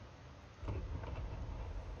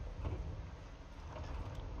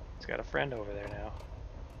 He's got a friend over there now.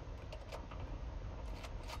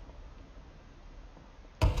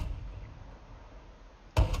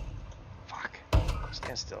 Fuck.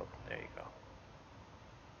 Stand still. There you go.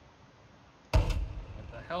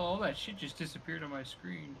 What the hell? All that shit just disappeared on my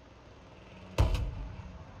screen.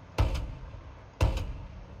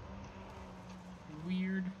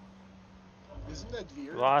 Weird. Isn't that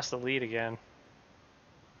weird? Lost the lead again.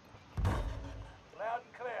 Loud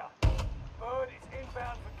and clear. Bird is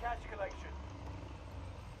inbound for cash collection.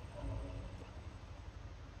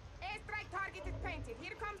 Airstrike target is painted.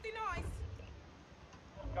 Here comes the noise.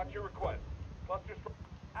 Got your request. Cluster strike.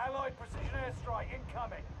 Allied precision airstrike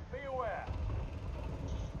incoming. Be aware.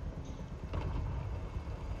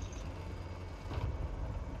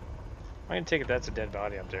 I'm gonna take it that's a dead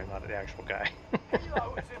body up there, not the actual guy.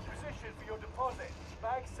 Helo is in position for your deposit.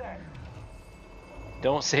 Bag set.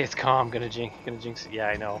 Don't say it's calm. Gonna jinx it. Yeah,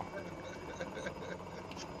 I know.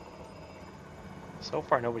 So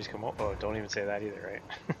far, nobody's come up. Oh, don't even say that either,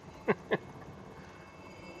 right?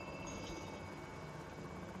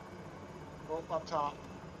 Rope up top.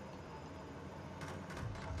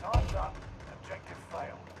 Time's up. Objective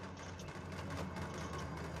failed.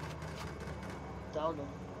 Down him.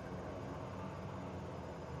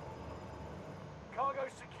 Cargo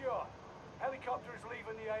secure. Helicopter is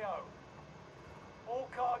leaving the AO. All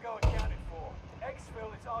cargo accounted for.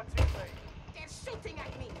 Exfil is R2B. They're shooting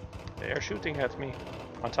at me. They are shooting at me.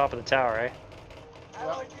 On top of the tower, eh?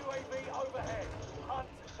 Allied UAV overhead. Hunt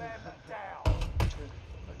them down.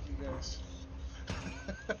 Fuck you guys.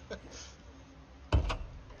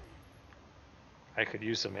 I could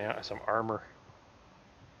use some armor.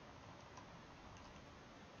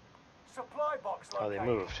 Supply box Oh, located. they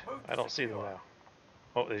moved. Move I don't see them secure. now.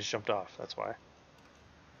 Oh, they just jumped off. That's why.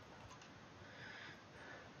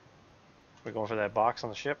 We're going for that box on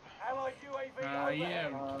the ship. Allied UAV overhead. Yeah,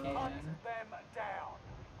 we Hunt can. them down.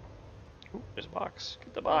 Ooh, there's a box.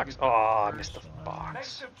 Get the box. Oh, I missed the First box.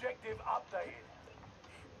 Next objective updated.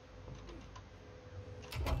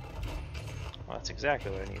 Well, that's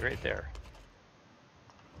exactly what I need right there.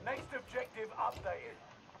 Next objective updated.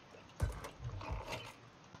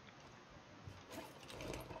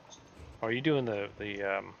 Oh, are you doing the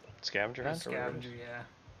scavenger The hunt? Or whatever it is? scavenger, yeah.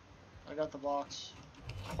 I got the box.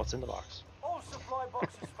 What's in the box? All supply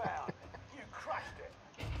boxes found. You crushed it.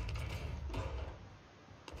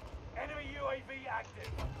 Enemy UAV active.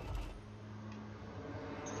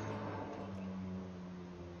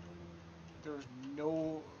 There's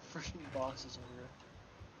no freaking boxes over here.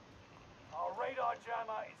 Our radar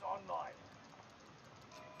jammer is online.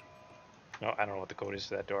 No, I don't know what the code is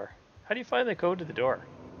to that door. How do you find the code to the door?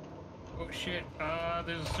 Oh shit,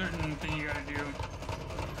 there's a certain thing you gotta do.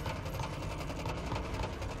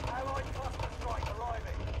 Allied cluster strike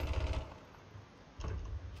arriving.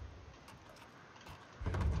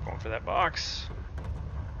 Going for that box.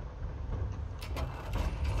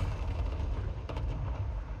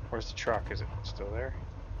 Where's the truck? Is it still there?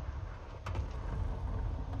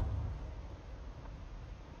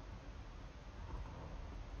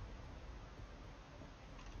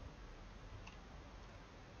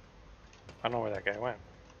 I don't know where that guy went.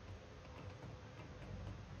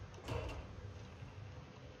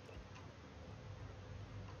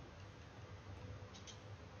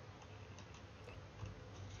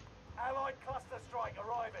 Allied cluster strike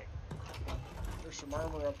arriving. There's some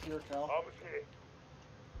armor up here, Cal. Armor's here.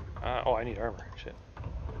 Oh, I need armor. Shit.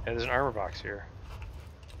 Yeah, there's an armor box here.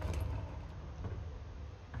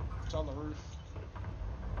 It's on the roof.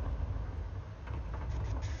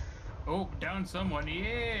 Oh, down someone.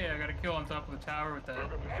 Yeah, I got a kill on top of the tower with that.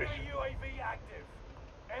 Move in Enemy position. UAV active.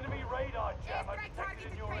 Enemy radar jammer Airstrike detected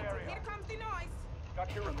target in your detected. area. Here comes the noise.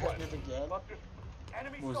 Got your I'm request. hitting it again. Cluster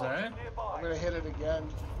Enemy What was soldiers that? nearby. I'm gonna hit it again.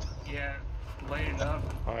 Yeah, light it up.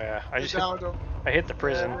 Oh yeah, I just Downed him. I hit the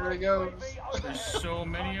prison. There he goes. There's so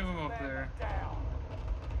many of them up there.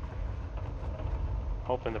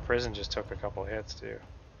 Hoping the prison just took a couple hits too.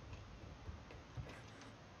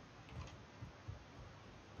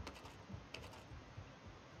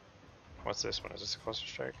 What's this one? Is this a cluster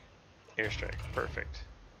strike? Airstrike. Perfect.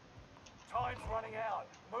 Time's running out.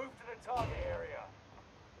 Move to the target area.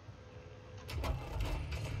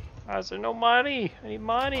 Is there no money? I need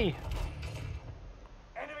money.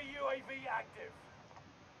 Enemy UAV active.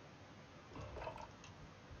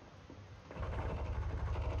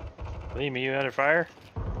 Liam, are you under fire?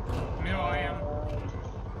 No, I am.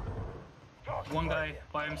 One guy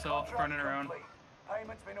by himself Contract running around. complete.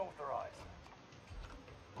 Payment's been authorized.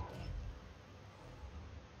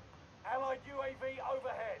 Allied UAV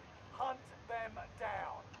overhead. Hunt them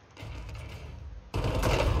down.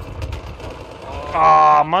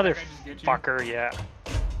 Ah, Did I just get you? motherfucker, yeah.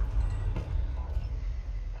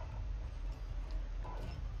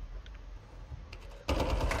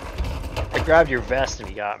 I grabbed your vest and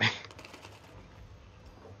he got me.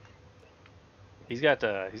 He's got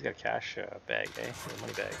a cash bag, eh? Or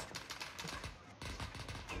money bag.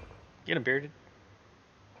 Get him, bearded.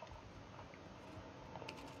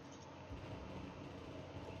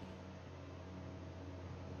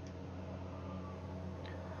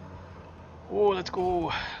 Oh, let's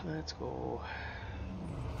go. Let's go.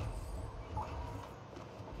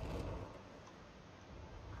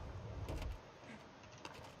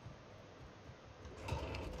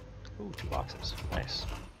 Ooh, 2 boxes. Nice.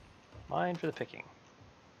 Mine for the picking.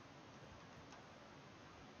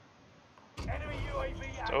 Enemy UAV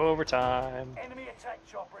It's active. overtime. Enemy attack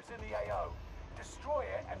chopper is in the AO. Destroy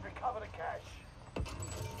it and recover the cash.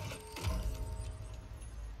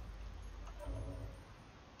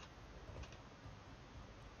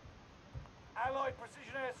 Allied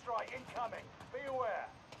precision airstrike incoming. Be aware.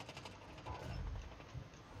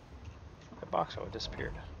 The box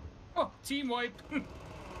disappeared. Oh, team wipe.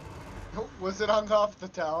 Was it on top of the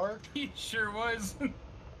tower? He sure was.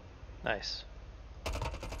 Nice.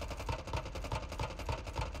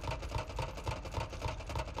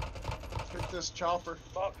 Hit this chopper.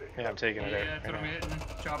 Yeah, I'm taking it Yeah, out. that's what I'm Right now.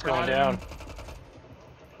 hitting. Chopper Going on down. him.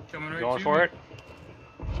 Coming right Going to for me. it.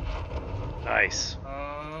 Nice.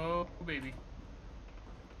 Oh, baby.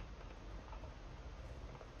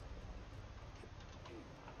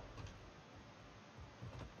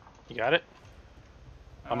 You got it?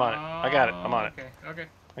 I'm on it. I got it. I'm on it. Okay, okay.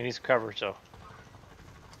 I need some cover, so.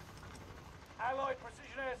 Allied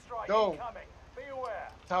precision airstrike Go. incoming. Be aware.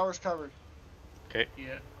 Tower's covered. Okay.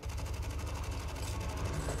 Yeah.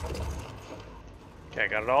 Okay, I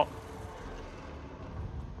got it all.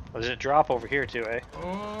 Oh, there's a drop over here too, eh?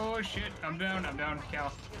 Oh shit, I'm down, Cal.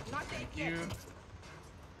 Thank you.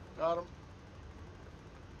 Got him.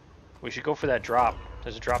 We should go for that drop.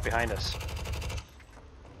 There's a drop behind us.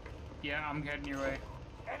 Yeah, I'm heading your way.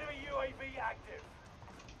 Enemy UAV active.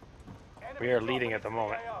 Enemy We are dropping leading at the into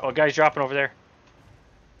moment. AO. Oh, guy's dropping over there.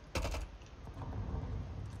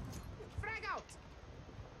 Frag out.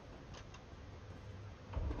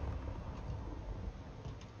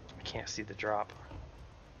 I can't see the drop.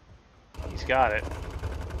 He's got it.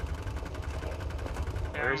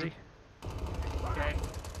 Where is he? Okay.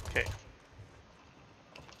 Okay.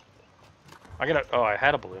 I got a. Oh, I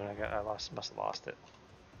had a balloon. I lost. Must have lost it.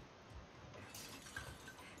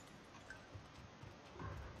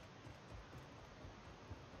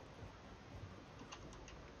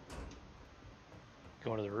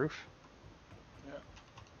 Going to the roof. Yeah.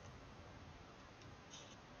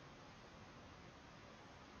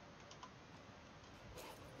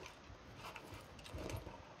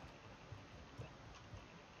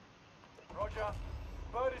 Roger.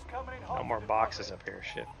 Bird is coming in hot. No more to boxes deposit. up here.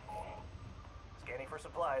 Shit. Scanning for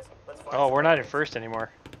supplies. Let's find Oh, some we're not in upgrades. first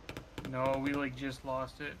anymore. No, we like just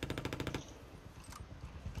lost it.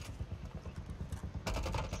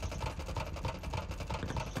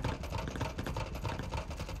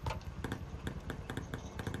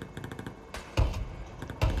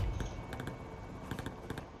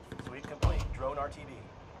 Sweep complete. Drone RTB.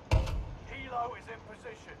 Helo is in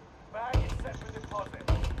position. Bag is set for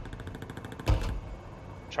deposit.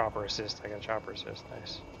 Chopper assist. I got a chopper assist.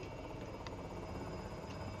 Nice.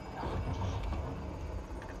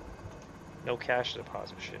 No cash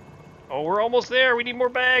deposit. Shit. Oh, we're almost there. We need more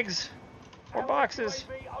bags. More Allied boxes.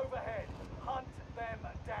 UAV overhead. Hunt them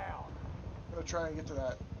down. I'm gonna try and get to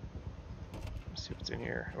that. Let's see what's in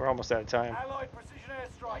here. We're almost out of time. Allied precision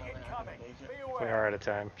airstrike incoming. Be We aware. are out of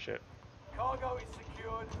time. Shit. Cargo is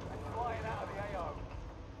secured and flying out of the AO.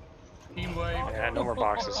 Team wipe. Yeah, no more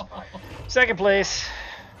boxes. Second place.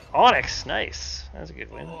 Onyx. Nice. That's a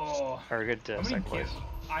good win. Oh. Or a good second place.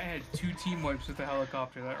 I had 2 team wipes with the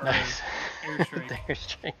helicopter. That Nice. Airstrike. The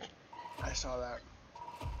airstrike. I saw that.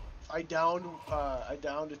 I downed a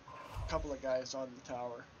couple of guys on the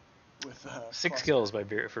tower with 6 kills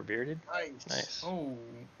for Bearded. Nice. Nice. Oh.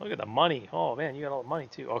 Look at the money. Oh man, you got all the money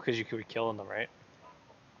too. Oh, because you could be killing them, right?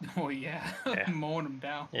 Oh yeah. Mowing them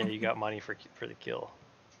down. Yeah, you got money for the kill.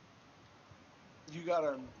 You got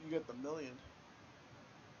the million.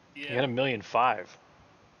 Yeah. You got $1.5 million.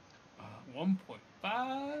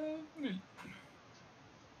 1.5 million.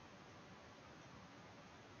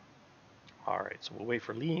 All right, so we'll wait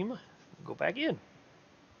for Liam. We'll go back in.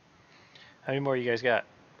 How many more you guys got?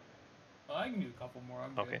 Oh, I can do a couple more.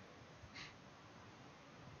 I'm okay. Good.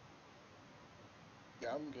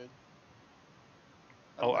 Yeah, I'm good.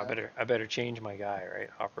 Oh, I better change my guy, right?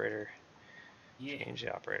 Operator. Yeah. Change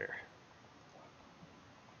the operator.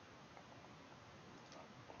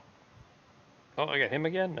 Oh, I got him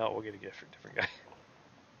again? No, we'll get a different guy.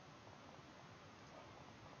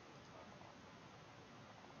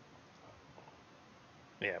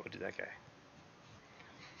 Yeah, we'll do that guy.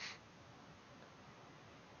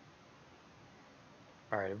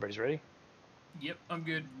 All right, everybody's ready? Yep, I'm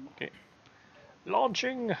good. Okay.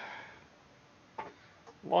 Launching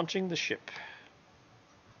the ship.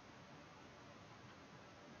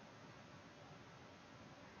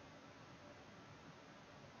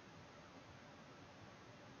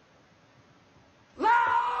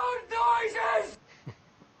 Loud noises!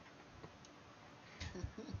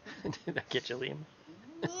 Did I get you, Liam?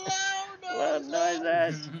 Loud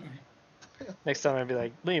noises! Next time I'd be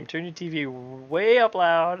like, Liam, turn your TV way up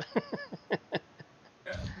loud.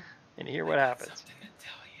 And hear what happens. Something to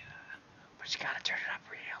tell you. But you gotta turn it up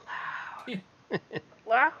real loud.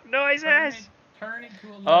 Loud noises! Turn it to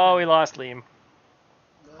 11. Oh, we lost Liam.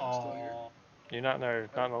 No, I'm still here. You're not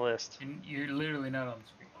on the list. And you're literally not on the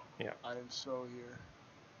screen. Yeah. I am so here.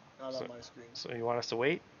 Not on my screen. So you want us to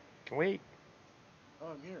wait? You can wait. Oh,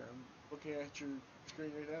 I'm here. I'm looking at your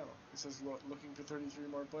screen right now. It says looking for 33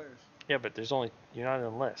 more players. Yeah, but you're not on the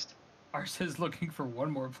list. Ours says looking for 1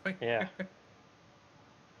 more player. Yeah.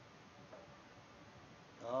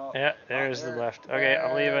 Oh, Yeah, there's the left. Okay,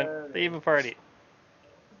 I'm leaving. Leave a party.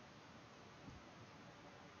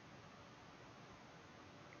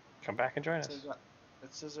 Come back and join us. It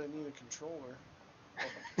says I need a controller. Oh, my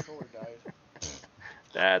controller died.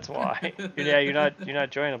 That's why. Yeah, you're not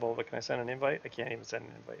joinable. But can I send an invite? I can't even send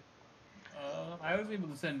an invite. I was able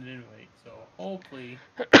to send an invite, so hopefully.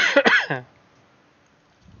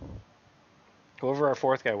 Whoever our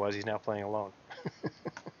 4th guy was, he's now playing alone.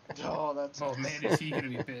 Oh, that's. Oh man, is he gonna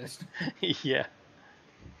be pissed? Yeah.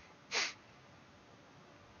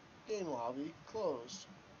 Game lobby closed.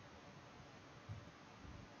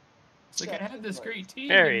 It's like I had this great team.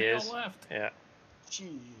 There and he they is. all left. Yeah.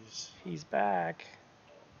 Jeez. He's back.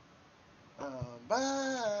 I'm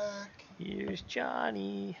back. Here's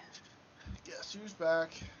Johnny. Guess who's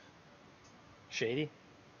back? Shady?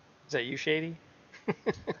 Is that you, Shady?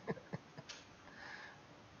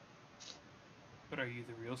 But are you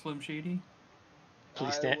the real Slim Shady?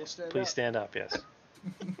 Please stand up, yes.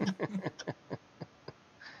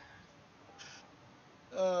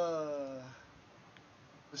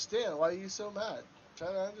 Stan, why are you so mad? I'm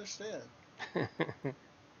trying to understand.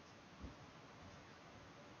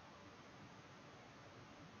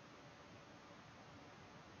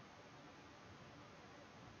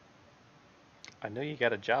 I know you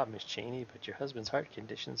got a job, Miss Cheney, but your husband's heart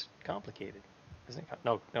condition's complicated. Isn't it?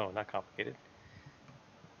 No, not complicated.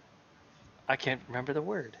 I can't remember the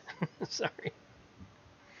word. Sorry.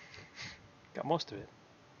 Got most of it.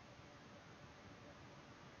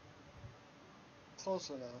 Close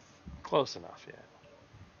enough. Close enough, yeah.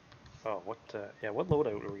 Oh, what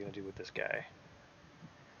loadout are we gonna do with this guy?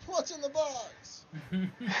 What's in the box?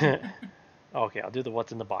 Okay, I'll do the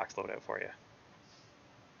what's in the box loadout for you.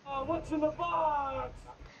 What's in the box?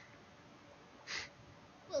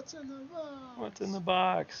 What's in the box? What's in the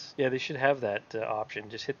box? Yeah, they should have that option.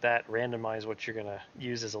 Just hit that, randomize what you're gonna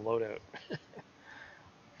use as a loadout.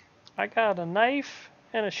 I got a knife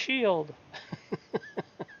and a shield.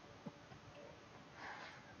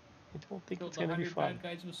 I don't think it's gonna be fun. Bad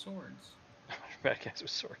guys with swords. Bad guys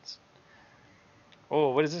with swords. Oh,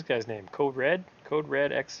 what is this guy's name? Code Red? Code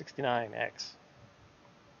Red X69X.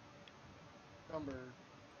 Number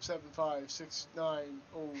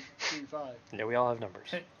 7569035. Yeah, we all have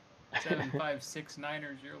numbers.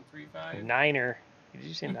 7569035. Niner. Did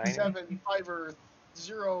you say Niner?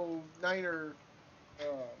 75009er.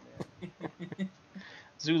 Oh man.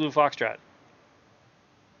 Zulu Foxtrot.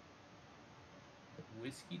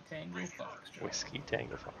 Whiskey Tango Foxtrot. Whiskey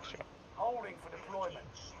Tango Foxtrot. Holding for deployment.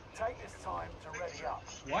 Take this time to ready up.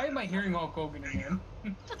 Why am I hearing Hulk Hogan again?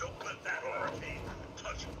 Don't let that hurricane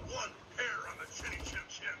touch one hair on the chinny chin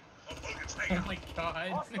chin of Hogan's Oh hand. my god.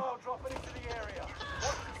 Hostile dropping into the area.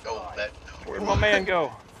 Watch the Don't skies. let Where'd my man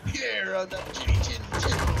go? hair on that chinny chin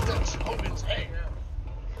chin touch Hogan's hair.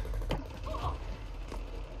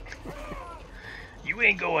 You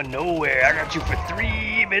ain't going nowhere. I got you for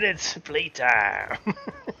 3 minutes playtime.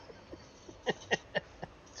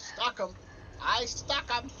 Stuck him. I stuck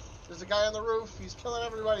him. There's a guy on the roof. He's killing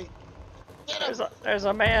everybody. Get him. There's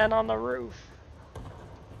a man on the roof.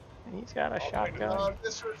 And he's got a shotgun.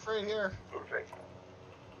 This roof right here.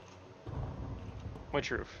 Which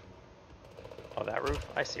roof? Oh, that roof?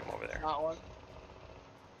 I see him over there. That one.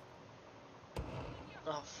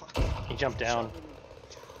 Oh, fuck. He jumped down.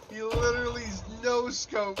 He literally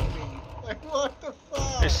no-scoped me. Like, what the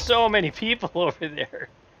fuck? There's so many people over there.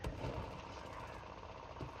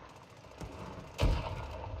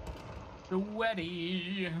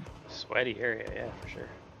 Sweaty. Sweaty area, yeah, for sure.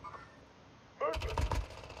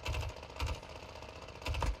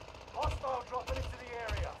 Hostile dropping into the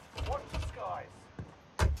area. Watch the skies.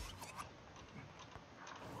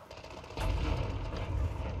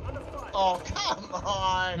 Oh, come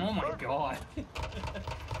on. Oh my god.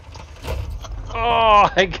 Oh,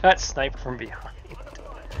 I got sniped from behind.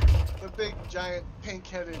 The big, giant,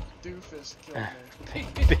 pink-headed doofus killed me.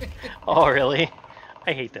 Oh, really?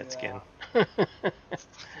 I hate that skin. I fucking hate it.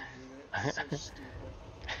 It's so stupid.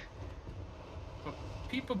 But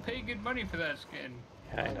people pay good money for that skin.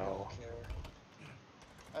 I know. don't care.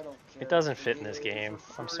 I don't care. It doesn't They fit in gave this it game.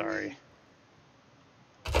 for I'm free. sorry.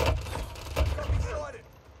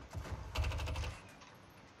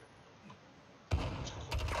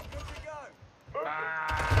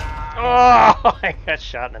 Oh, I got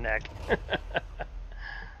shot in the neck.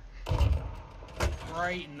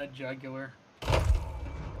 Right in the jugular. I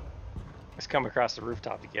was coming across the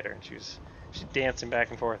rooftop to get her, and she's dancing back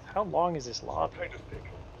and forth. How long is this lobby?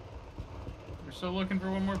 We're still looking for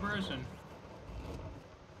one more person.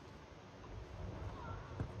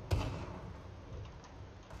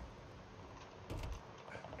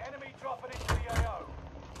 Enemy dropping into the AO.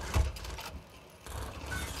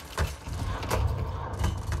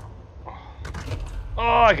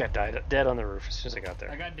 Oh, I got dead on the roof as soon as I got there.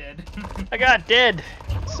 I got dead. I got dead.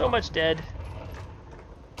 So much dead.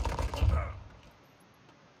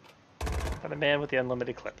 By the man with the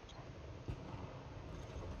unlimited clip.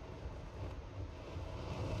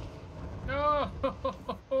 No.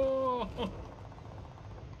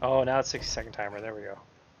 Oh, now it's 60-second timer. There we go.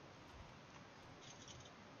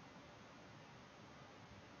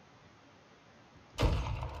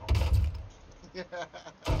 Yeah.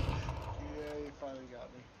 Yeah, you finally got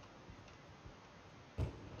me.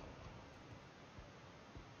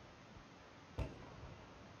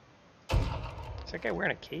 Is that guy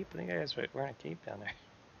wearing a cape? I think that guy's wearing a cape down there.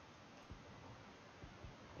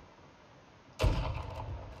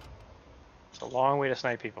 It's a long way to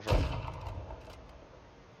snipe people from.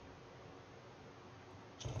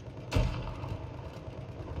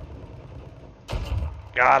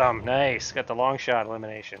 Got him. Nice. Got the long shot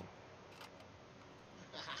elimination.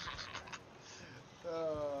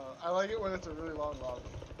 I like it when it's a really long lobby.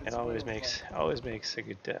 It always makes a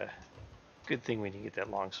good thing when you get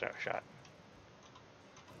that long shot.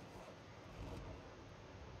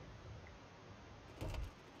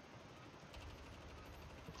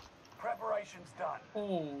 Preparation's done.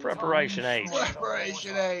 Oh, Preparation H.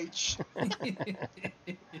 Preparation H.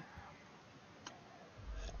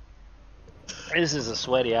 This is a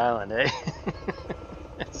sweaty island, eh?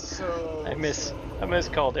 So I miss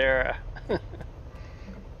Caldera.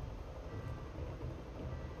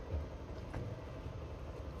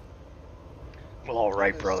 Well, all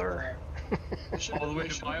right, brother. All the way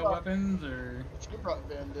to bioweapons, or? Should have brought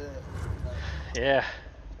Van Den. Yeah.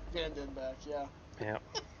 Van Den back, yeah. Yeah.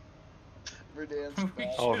 Verdansk We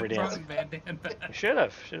back. Oh, should've brought Verdansk. Van Dan back. We should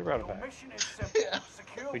have brought it Your back. mission is simple. Yeah.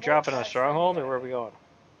 Secure We more dropping on cash Stronghold, than or where are we going?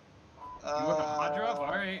 You want a hot drop?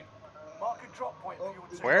 Alright. Mark a drop point for your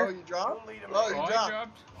team. Where? Oh, you dropped? You'll lead 'em Oh, in. you Oh, I dropped.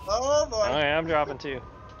 dropped. Oh, boy. Oh yeah, I'm dropping too.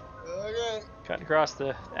 Okay. Cutting across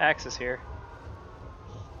the axis here.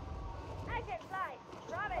 I can fly.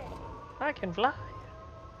 Drop it. I can fly.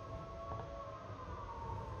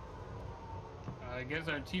 I guess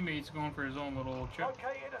our teammate's going for his own little trip.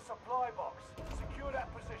 Located a supply box. Secure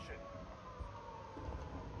that position.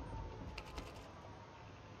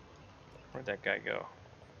 Where'd that guy go?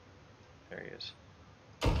 There he is.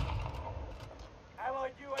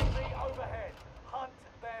 Allied UAV overhead. Hunt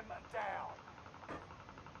them down.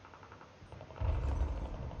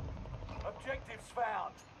 Objectives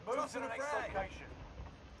found. Move to the next location.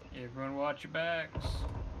 Everyone watch your backs.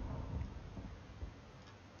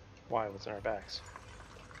 Why? What's in our backs?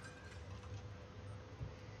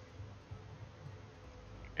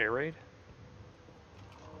 Air raid?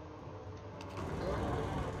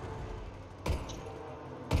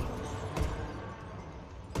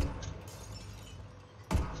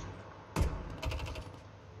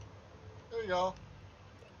 There you go.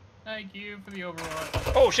 Thank you for the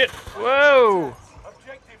overwatch. Oh shit! Whoa!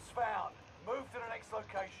 Objectives found. Move to the next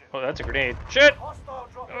location. Oh, that's a grenade. Shit! Hostile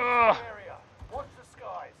dropping Ugh. into the area. Watch the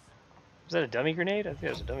skies. Was that a dummy grenade? I think it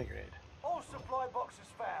was a dummy grenade. All supply boxes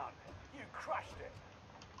found. You crushed it.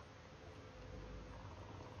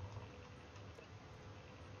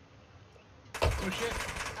 Oh shit.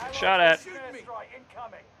 Allied Shot at. airstrike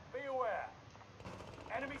incoming. Be aware.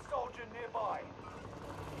 Enemy soldier nearby.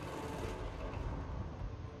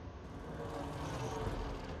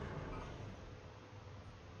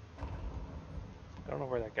 I don't know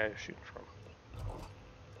where that guy is shooting from.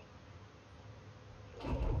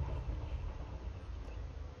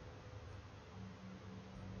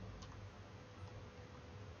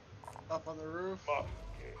 Up on the roof.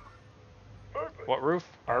 What roof?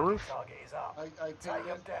 Our roof? Target is up. I Take pinged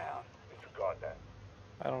him him. down. Disregard that.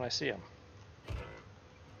 Why don't I see him?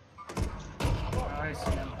 I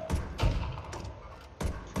see him.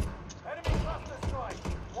 Enemy cluster strike.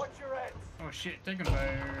 Watch your heads. Oh shit, taking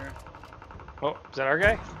fire. Oh, is that our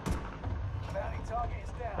guy? Bounty target is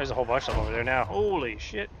down. There's a whole bunch of them over there now. Holy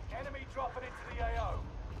shit. Enemy dropping into the AO.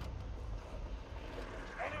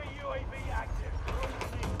 Enemy UAV active.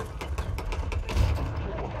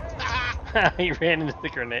 He ran into the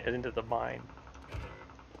grenade, into the mine.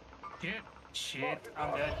 Shit,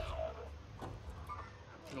 I'm dead.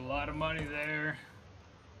 There's a lot of money there.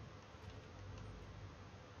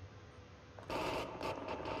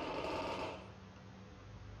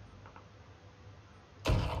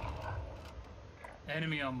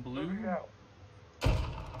 Enemy on blue.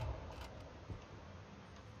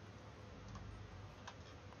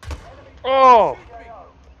 Oh!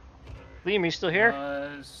 Liam, you still here?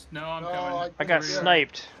 No, I'm No, coming. I got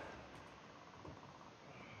sniped.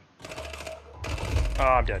 Oh,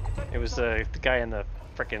 I'm dead. It was the guy in the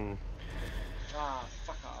frickin' Ah,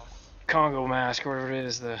 fuck off. Congo mask, or whatever it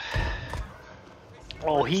is.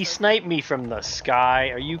 Oh, he sniped me from the sky.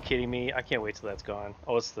 Are you kidding me? I can't wait till that's gone.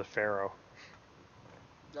 Oh, it's the Pharaoh.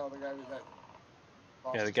 No, the guy with that.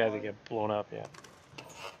 Yeah, the guy that got blown up, yeah.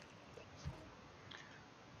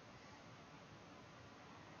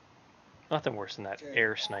 Nothing worse than that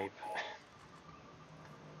air snipe.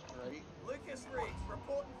 Right? Lucas Riggs,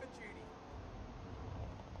 reporting for duty.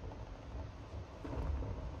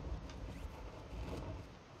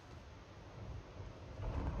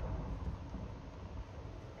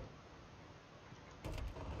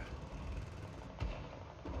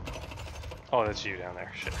 Oh, that's you down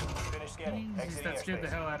there. Shit. Finish scanning. Jesus, Exiting that scared the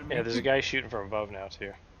airspace. hell out of me. Yeah, there's a guy shooting from above now,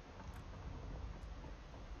 too.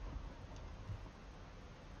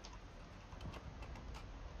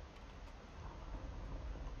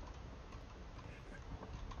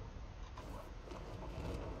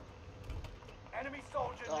 Enemy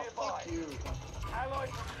soldier Oh, nearby. fuck you. Allied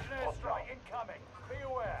precision airstrike incoming. Be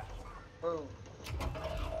aware. Boom.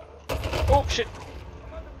 Oh, shit.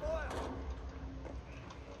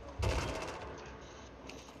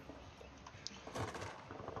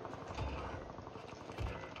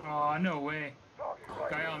 Oh, no way.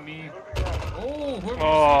 Guy on me. Oh, whoever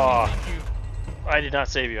Oh. saved me, thank you. I did not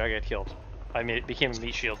save you. I got killed. Became a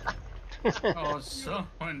meat shield. Oh,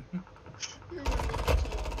 someone.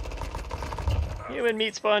 Human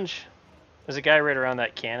meat sponge. There's a guy right around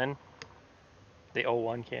that cannon. The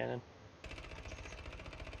O1 cannon.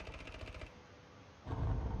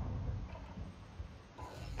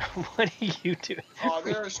 What are you doing? Oh,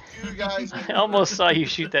 there's two guys. I almost saw you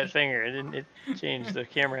shoot that finger. It changed. The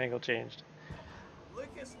camera angle changed.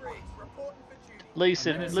 Lucas Riggs, reporting for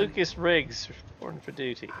duty. Lucas Riggs, reporting for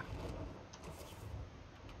duty.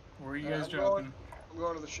 Where are you guys I'm dropping? I'm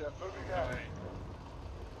going to the ship. Alright.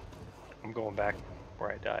 I'm going back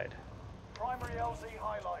where I died. Primary LZ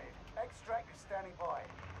highlighted. Extract is standing by.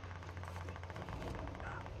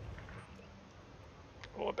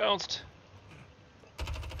 Oh, it bounced.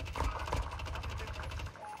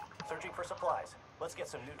 Searching for supplies. Let's get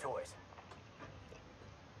some new toys.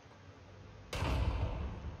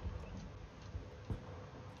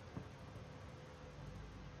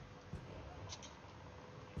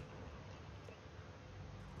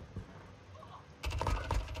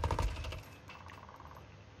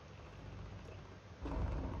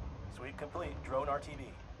 Sweep complete. Drone RTB.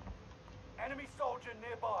 Enemy soldier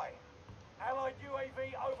nearby. Allied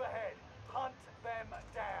UAV overhead. Hunt them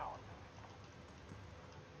down.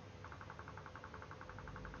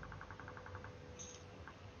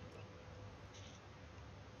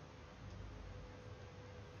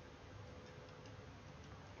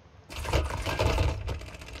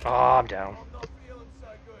 Oh, I'm down.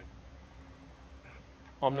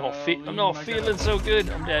 I'm not feeling so good. I'm not feeling so good.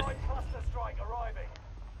 I'm dead. Allied cluster strike arriving.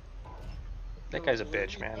 That guy's a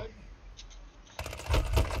bitch, man.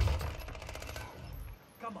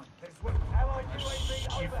 Come on, let's win. Allied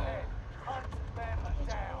UAV overhead. Hunt them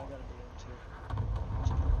down.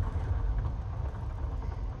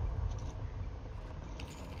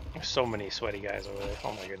 There's so many sweaty guys over there.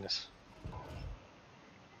 Oh my goodness.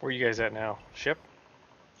 Where are you guys at now? Ship?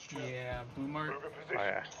 Yeah, blue mark. Oh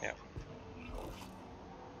yeah, yeah.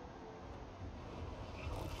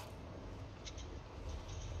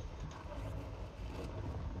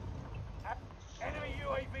 Enemy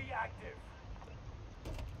UAV active.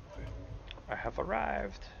 I have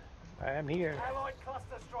arrived. I am here. Allied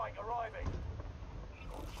cluster strike arriving.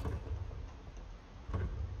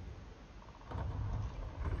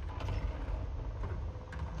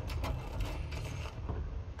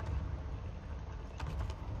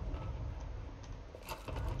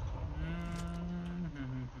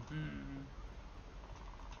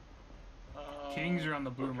 Kings are on the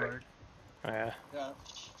blue mark. Oh, yeah. Yeah,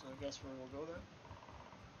 so I guess we'll go there.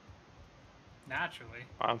 Naturally.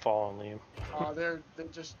 I'm following Liam.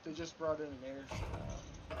 They just brought in an air.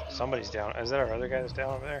 Somebody's down. Is that our other guy that's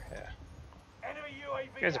down over there? Yeah. Enemy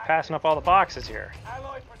UAV You guys are passing up all the boxes here.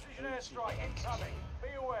 Allied precision airstrike incoming. Be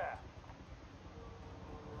aware.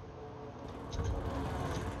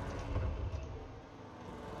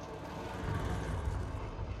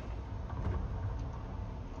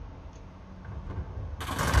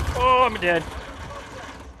 Oh, I'm dead.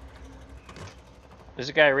 There's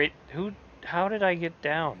a guy right. Who? How did I get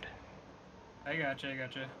downed? I gotcha.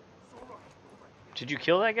 Did you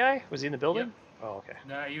kill that guy? Was he in the building? Yep. Oh, okay.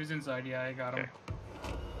 Nah, he was inside. Yeah, I got him.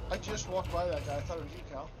 I just walked by that guy. I thought it was you,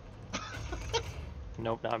 Cal.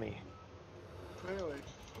 Nope, not me. Clearly.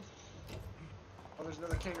 Oh, there's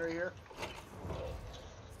another king right here.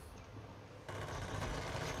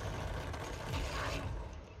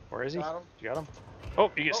 Where is he? Got him. You got him?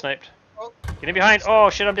 Oh, you get sniped. Oh. Get in behind. Oh,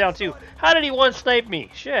 shit, I'm down too. How did he one snipe me?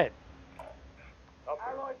 Shit.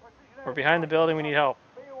 We're behind the building. We need help.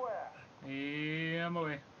 Be aware. Yeah, I'm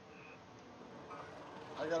away.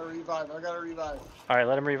 I gotta revive. All right,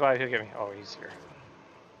 let him revive. He'll get me. Oh, he's here.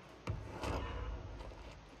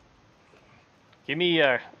 Give me.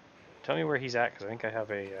 Tell me where he's at, because I think I have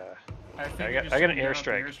a. I got an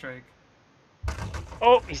airstrike.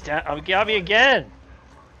 Oh, he's down. Oh, got me again.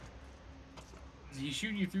 Is he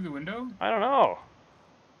shooting you through the window? I don't know.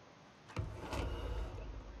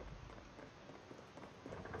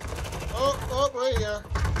 Oh, right here.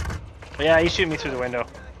 Yeah, he's shooting me through the window.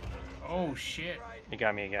 Oh shit. He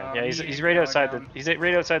got me again. Yeah, he's right outside the. He's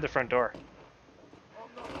right outside the front door.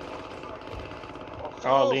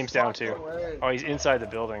 Oh, Liam's down too. Oh, he's inside the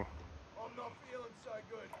building. I'm not feeling so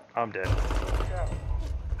good. I'm dead.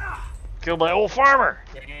 Killed by old farmer.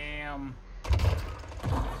 Damn.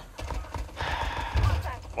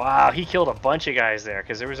 Wow, he killed a bunch of guys there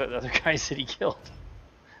because there was other guys that he killed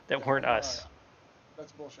that weren't us.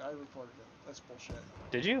 That's bullshit. I reported it. That's bullshit.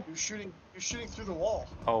 Did you? You're shooting through the wall.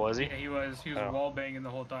 Oh, was he? Yeah, he was. He was wall banging the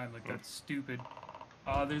whole time. Like that's stupid.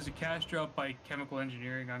 There's a cash drop by chemical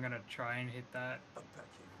engineering. I'm gonna try and hit that.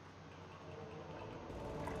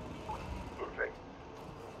 Moving.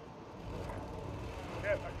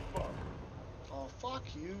 Yeah, back to spawn. Oh, fuck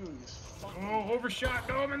you. You fucking... Oh, overshot.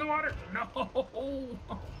 No, I'm in the water. No.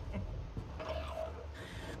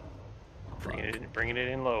 Bringing it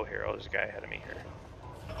in low here. Oh, there's a guy ahead of me here.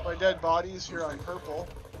 My dead body's here on purple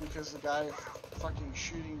because the guy fucking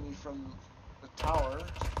shooting me from the tower.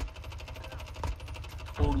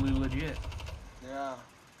 Totally legit. Yeah.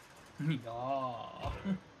 Aw.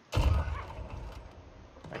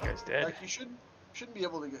 That guy's dead. Like you shouldn't be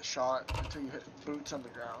able to get shot until you hit boots on the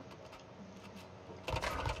ground.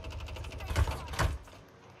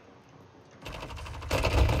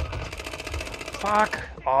 Fuck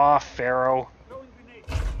off, Pharaoh.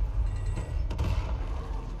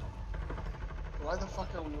 Why the fuck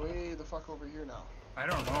are we way the fuck over here now? I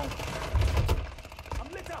don't know.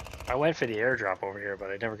 I'm lit up. I went for the airdrop over here, but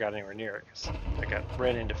I never got anywhere near it because I got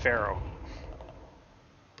ran into Pharaoh.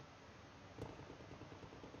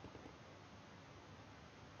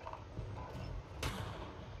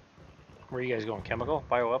 Where are you guys going? Chemical?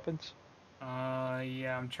 Bioweapons?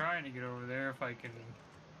 Yeah, I'm trying to get over there if I can.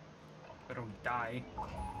 I don't die.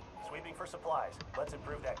 Sweeping for supplies. Let's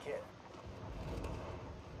improve that kit.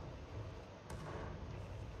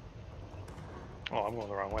 Oh, I'm going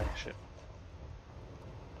the wrong way. Shit.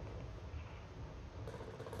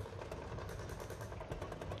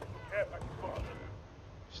 Care package marked.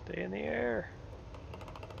 Stay in the air.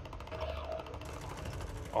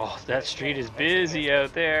 Oh, that street is busy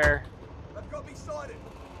out there. They've got me sighted.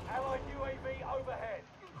 Allied UAV overhead.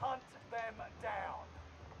 Hunt them down.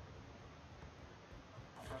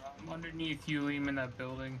 I'm underneath you, Liam, in that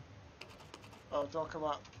building. Oh, don't come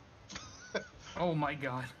up. Oh my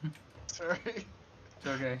god. Sorry. It's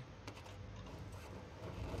okay.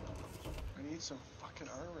 I need some fucking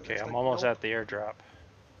armor. Okay, There's I'm like almost no- at the airdrop.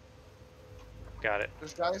 Got it.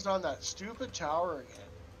 There's guys on that stupid tower again.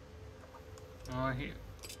 Oh,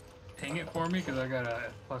 ping it for me, because I got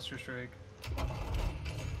a cluster strike.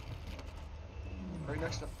 Right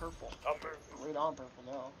next to purple. Right on purple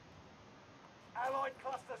now. Allied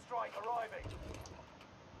cluster strike arriving.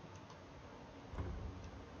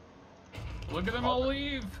 Look at them all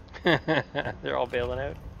leave! They're all bailing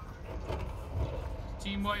out.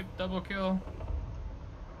 Team wipe, double kill.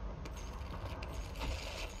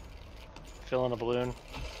 Filling a balloon.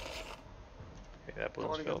 Okay, that I balloon's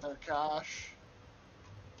want to get filled. their cash.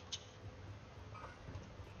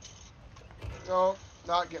 No,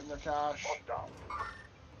 not getting their cash.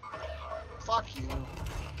 Fuck you.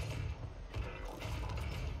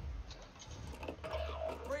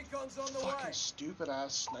 Recon's on the Fucking way. stupid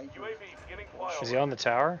ass sniper. UAV beginning flyover. Is he on the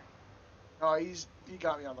tower? No, he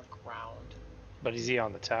got me on the ground. But is he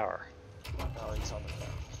on the tower? No, he's on the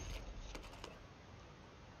ground.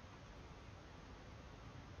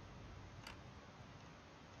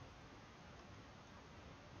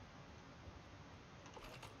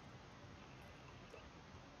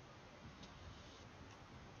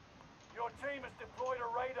 Your team has deployed a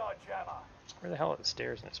radar jammer. Where the hell are the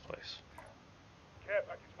stairs in this place? Care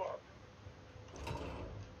package marked.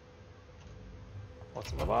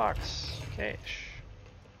 What's in the box? Cash.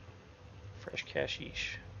 Fresh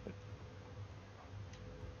cashish.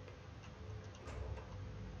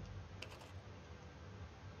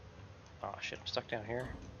 Oh shit, I'm stuck down here.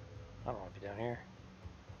 I don't want to be down here.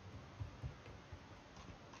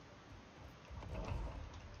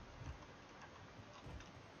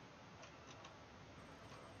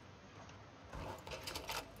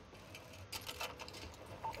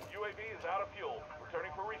 UAV is out of fuel.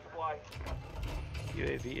 Returning for resupply.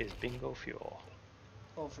 UAV is bingo fuel.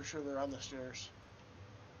 Oh, for sure they're on the stairs.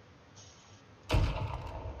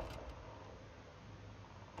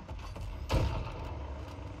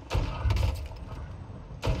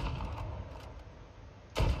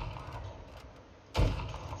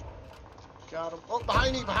 Got him. Oh,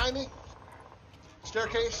 behind me, behind me.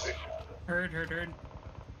 Staircase. Heard.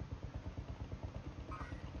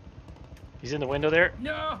 He's in the window there.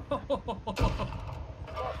 No!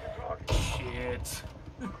 Shit.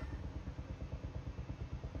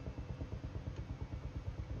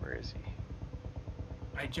 Where is he?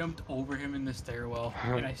 I jumped over him in the stairwell,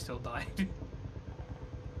 and I still died.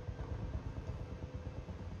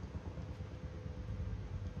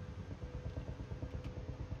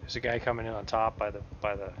 There's a guy coming in on top by the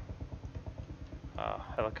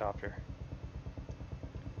helicopter.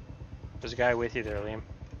 There's a guy with you there, Liam.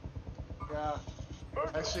 Yeah.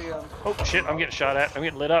 I see him. Oh shit, I'm getting shot at. I'm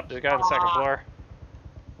getting lit up. There's a guy on the second floor.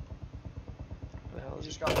 Where the hell He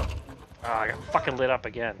is just he? got. Ah, I got fucking lit up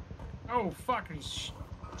again. Oh, fucking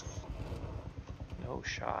No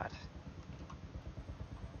shot.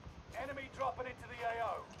 Enemy dropping into the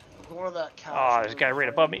AO. Going to that couch. Oh, there's a guy right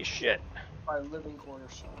above me. Shit. By living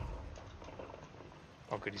quarters.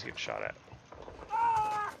 Oh good, he's getting shot at.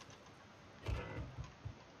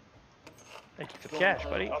 Thank you for the cash,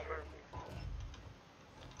 buddy.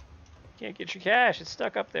 Can't get your cash. It's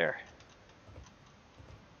stuck up there.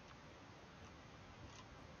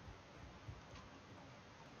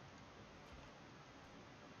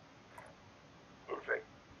 Moving. There's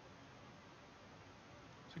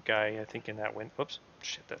a guy, I think, in that window. Whoops.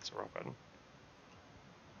 Shit, that's the wrong button.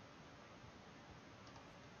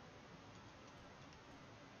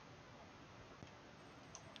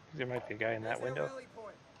 There might be a guy in that window.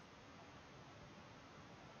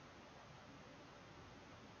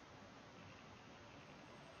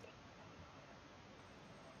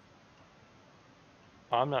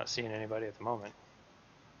 I'm not seeing anybody at the moment.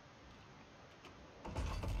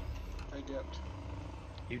 I dipped.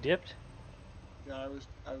 You dipped? Yeah,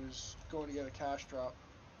 I was going to get a cash drop.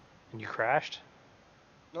 And you crashed?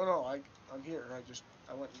 No, I'm here.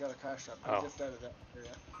 I went and got a cash drop. I dipped out of that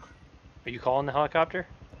area. Are you calling the helicopter?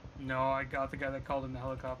 No, I got the guy that called in the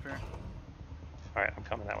helicopter. Alright, I'm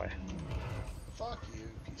coming that way. Fuck you,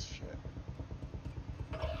 piece of shit.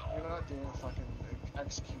 You're not doing a fucking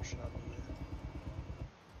execution on me, you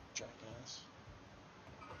jackass.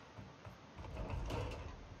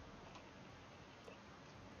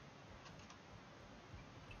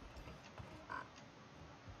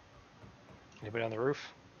 Anybody on the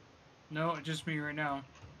roof? No, just me right now.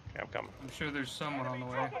 Okay, I'm coming. I'm sure there's someone on the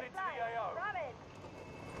way.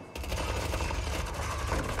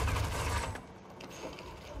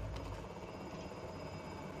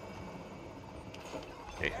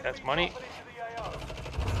 Hey, that's money.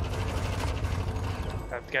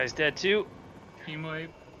 That guy's dead too. Team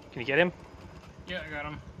wipe. Can you get him? Yeah, I got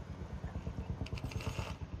him.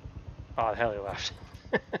 Oh, the hell he left.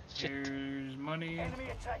 There's money. Enemy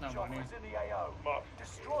attack Not choppers money. in the AO.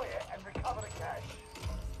 Destroy it and recover the cash.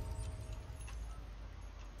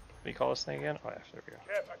 What do you call this thing again? Oh, yeah, there we go.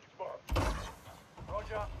 Care package marked.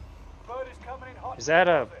 Roger. Bird is coming in hot. Is that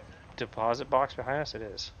a deposit box behind us? It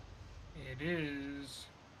is. It is.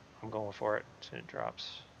 I'm going for it as soon as it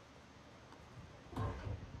drops.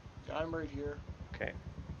 Yeah, I'm right here. Okay.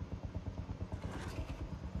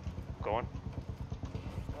 Going.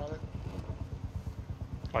 Got it.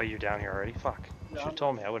 Oh, you're down here already? Fuck. Yeah, Should have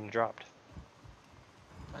told me. I wouldn't have dropped.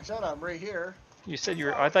 I said I'm right here. You said you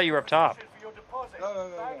were. I thought you were up top. No.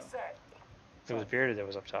 It was Bearded that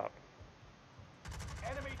was up top.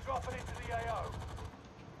 Enemy dropping into the AO.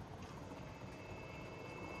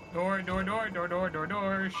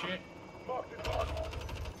 Door. Shit.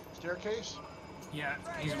 Staircase? Yeah,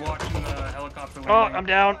 he's watching the helicopter landing. Oh, I'm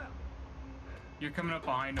down. You're coming up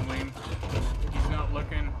behind him, Liam. He's not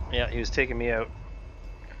looking. Yeah, he was taking me out.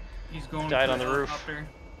 He's going Died for on the roof. helicopter.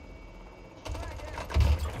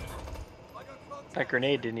 That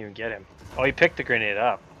grenade didn't even get him. Oh, he picked the grenade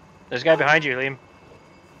up. There's a guy behind you, Liam.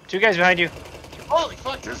 2 guys behind you. Holy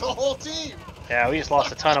fuck, there's a whole team! Yeah, we just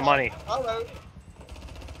lost a ton of money. Hello.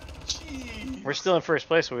 Jeez. We're still in first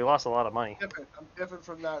place, but we lost a lot of money. I'm dipping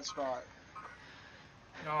from that spot.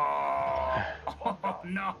 Oh,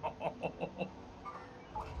 no.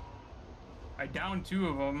 I downed 2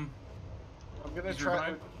 of them. I'm gonna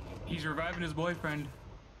try. He's reviving his boyfriend.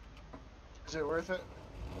 Is it worth it?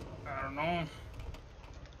 I don't know.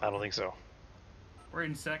 I don't think so. We're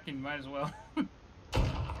in second, might as well.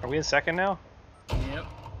 Are we in second now? Yep.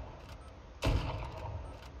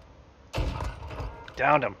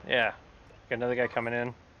 Downed him. Yeah. Got another guy coming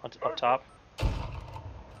in up top.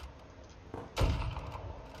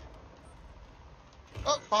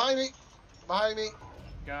 Oh, behind me! Behind me!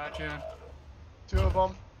 Gotcha. 2 of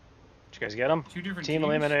them. Did you guys get him? 2 different Team teams?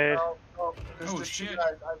 eliminated. Oh, there's Oh, just 2 shit.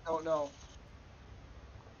 guys. I don't know.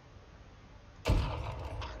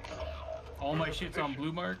 All my shit's on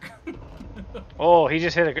blue mark. Oh, he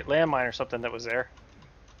just hit a landmine or something that was there.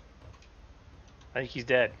 I think he's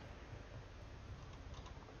dead.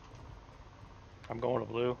 I'm going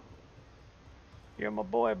to blue. You're my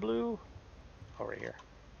boy, blue. Oh, right here.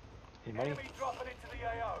 Any money? Enemy dropping into the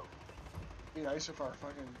AO. It'd be nice if our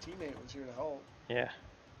fucking teammate was here to help. Yeah.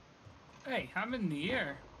 Hey, I'm in the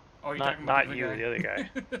air. Oh, you're Not talking about you, the other guy. guy.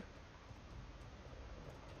 It'd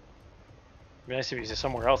be nice if he's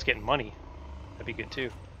somewhere else getting money. That'd be good too.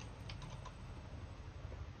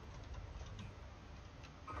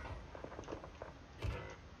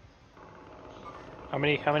 How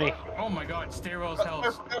many? Oh my god, stairwell's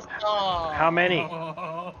health. Oh, How many?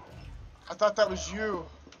 Oh, I thought that was you.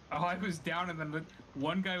 I was down and then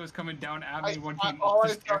one guy was coming down at me, one came all up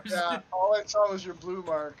the I saw, stairs. yeah, all I saw was your blue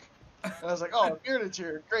mark. And I was like, oh, Bearded's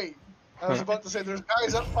here. Great. I was about to say, there's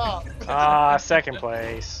guys up top. Ah, second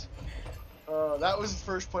place. That was the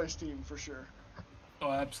first place team for sure. Oh,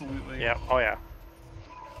 absolutely. Yeah. Oh yeah.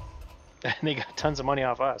 And they got tons of money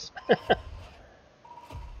off us.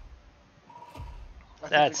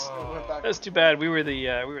 That's too bad. We were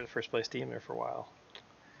the first place team there for a while.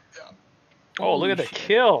 Yeah. Oh, look at the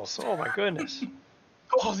kills! Oh my goodness.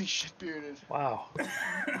 Holy shit, Bearded. Wow.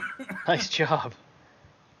 Nice job.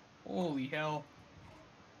 Holy hell.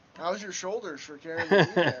 How's your shoulders for carrying the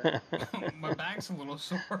team there? My back's a little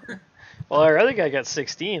sore. Well, our other guy got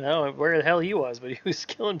 16. I don't know where the hell he was, but he was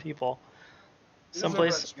killing people.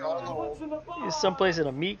 Someplace in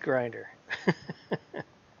a meat grinder.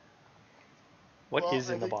 What is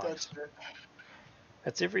in the box?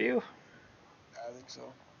 That's it for you? I think so.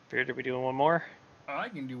 Beard, are we doing one more? I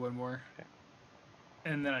can do one more. Okay.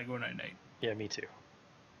 And then I go night-night. Yeah, me too.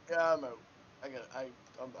 Yeah, I'm out.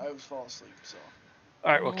 I was falling asleep, so.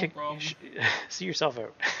 All right, well, No see yourself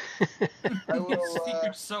out. I will, See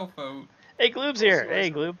yourself out. Hey, Gloob's here.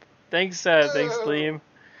 Hey, Gloob. Thanks, Liam.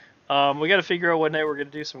 We got to figure out what night we're gonna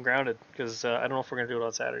do some grounded, because I don't know if we're gonna do it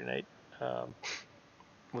on Saturday night.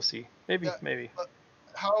 We'll see. Maybe, Yeah, maybe.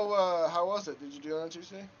 How was it? Did you do it on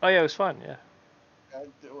Tuesday? Oh yeah, it was fun. Yeah. Yeah,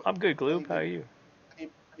 I'm good, Gloob. How are you? Any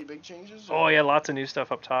big changes? Oh yeah, lots of new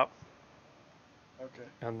stuff up top. Okay.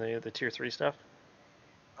 On the tier 3 stuff.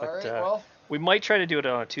 But, all right. Well, we might try to do it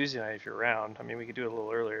on a Tuesday night if you're around. I mean, we could do it a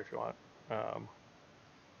little earlier if you want.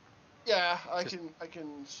 yeah, I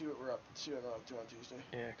can see what we're up to on Tuesday.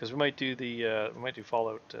 Yeah, because we might do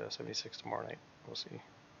Fallout 76 tomorrow night. We'll see.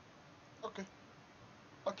 Okay.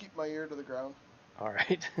 I'll keep my ear to the ground. All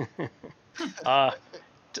right.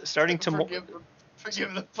 Starting tomorrow.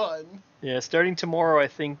 Forgive the pun. Yeah, starting tomorrow, I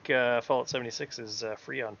think Fallout 76 is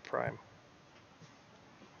free on Prime.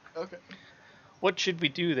 Okay. What should we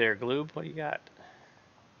do there, Gloob? What do you got?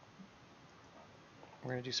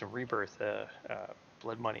 We're gonna do some Rebirth,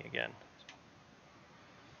 Blood Money again.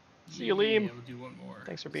 See you, Liam. We'll do one more.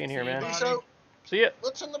 Thanks for being here, man. Peace out. See ya.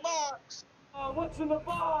 What's in the box? What's in the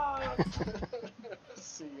box?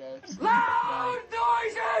 See you guys. Loud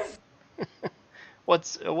noises!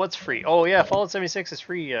 What's free? Oh yeah, Fallout 76 is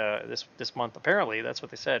free this month. Apparently, that's what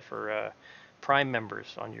they said for Prime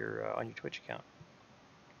members on your Twitch account.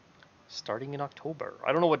 Starting in October.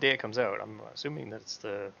 I don't know what day it comes out. I'm assuming that it's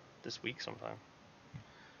this week sometime.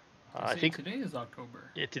 I think today is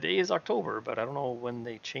October. Yeah, today is October, but I don't know when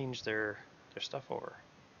they change their stuff over.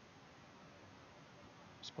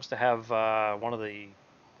 I'm supposed to have one of the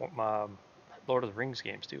Lord of the Rings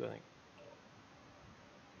games too, I think.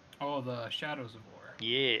 Oh, the Shadows of War.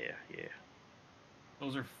 Yeah.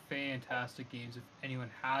 Those are fantastic games. If anyone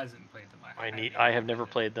hasn't played them, I have never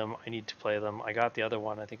played them. I need to play them. I got the other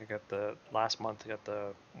one. I think I got the last month. I got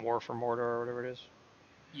the War for Mordor or whatever it is.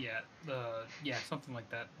 Yeah, something like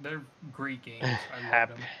that. They're great games. I love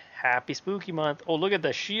them. Happy Spooky Month. Oh, look at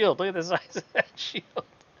the shield. Look at the size of that shield.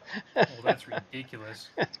 Oh, that's ridiculous.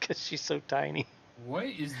 Because she's so tiny. What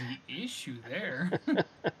is the issue there?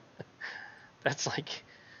 That's like,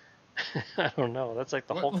 I don't know. That's like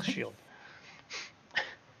the Hulk shield.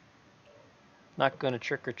 Not gonna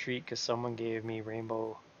trick or treat because someone gave me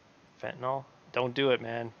rainbow fentanyl. Don't do it,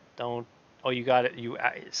 man. Don't. Oh, you got it.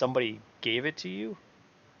 Somebody gave it to you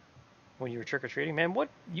when you were trick or treating, man. What?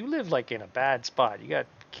 You live like in a bad spot. You got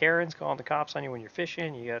Karens calling the cops on you when you're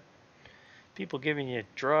fishing. You got people giving you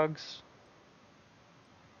drugs.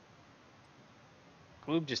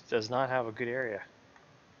 Gloob just does not have a good area.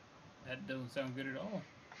 That doesn't sound good at all.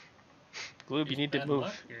 Gloob, you need to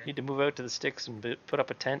move. You need to move out to the sticks and put up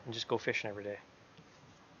a tent and just go fishing every day.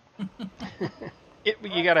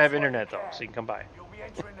 You gotta have internet though, so you can come by. You'll be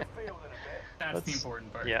entering the field in a bit. That's the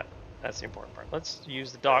important part. Yeah, that's the important part. Let's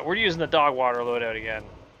use the dog. We're using the dog water loadout again.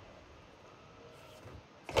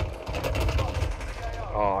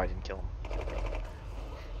 Oh, I didn't kill him.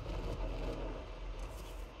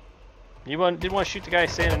 You didn't want to shoot the guy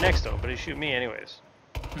standing next to him, but he shoot me anyways.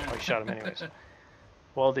 Oh, he shot him anyways.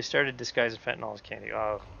 Well, they started disguising fentanyl as candy.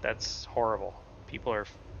 Oh, that's horrible. People are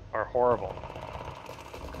horrible.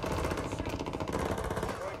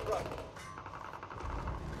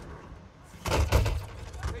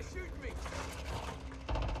 They shoot me.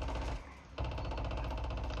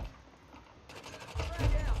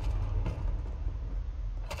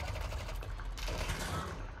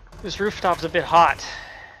 This rooftop's a bit hot,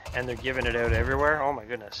 and they're giving it out everywhere. Oh my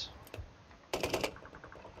goodness.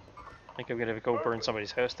 I think I'm gonna go burn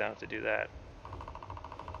somebody's house down to do that.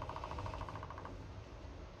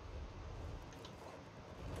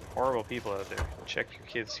 Horrible people out there. Check your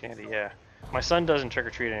kids' candy, yeah. My son doesn't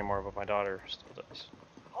trick-or-treat anymore, but my daughter still does.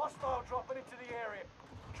 Hostile dropping into the area.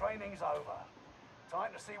 Training's over.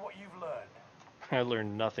 Time to see what you've learned. I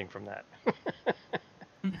learned nothing from that.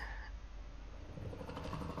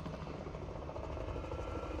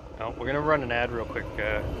 Oh, we're gonna run an ad real quick,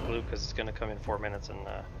 Blue, because it's gonna come in 4 minutes and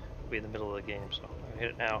we'll be in the middle of the game, so I'm gonna hit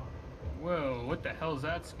it now. Whoa, what the hell's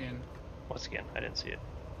that skin? What skin? I didn't see it.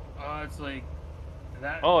 It's like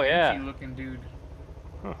that. Oh yeah. Looking dude.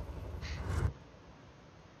 Huh.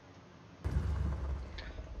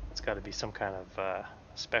 It's got to be some kind of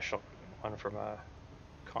special one from a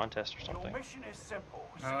contest or something. Your mission is simple.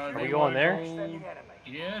 Are we going there?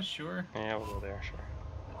 Yeah, sure. Yeah, we'll go there, sure.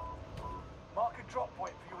 Mark a drop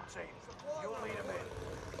point for your team. You'll lead them in.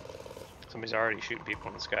 Somebody's already shooting people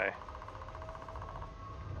in the sky.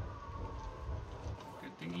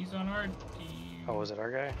 Good thing he's on our team. Oh, was it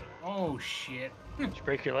our guy? Oh shit. Did you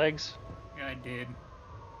break your legs? Yeah, I did.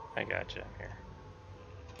 I got you. I'm here.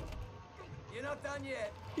 You're not done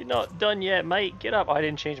yet. You're not done yet, mate. Get up. I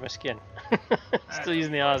didn't change my skin. Still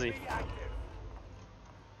using the Aussie.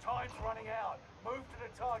 Time's running out. Move to the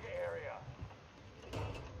target area.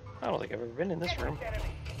 I don't think I've ever been in this room.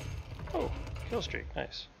 Oh, kill streak.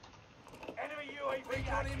 Nice. UAV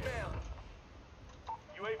active. inbound.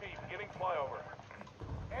 UAV beginning flyover.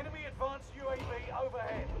 Enemy advanced UAV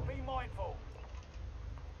overhead. Be mindful.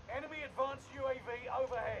 Enemy advanced UAV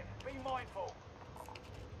overhead. Be mindful.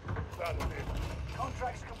 That is it.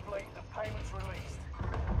 Contracts complete and payments released.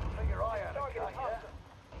 Figure I earn a cut,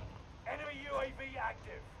 yeah? Enemy UAV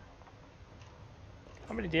active.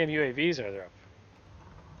 How many damn UAVs are there up?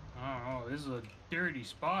 I don't know. This is a dirty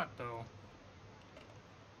spot, though.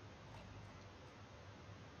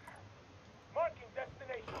 Marking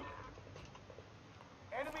destination.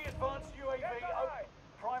 Enemy advanced UAV over.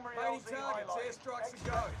 Primary Fighting LZ targets, highlighted. airstrikes and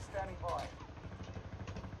Extract go. is standing by.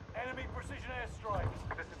 Enemy precision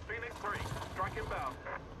airstrikes. This is Phoenix 3. Strike inbound.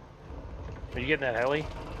 Are you getting that heli?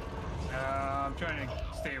 I'm trying to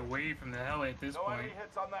stay away from the heli at this No point. enemy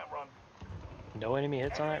hits on that run. No enemy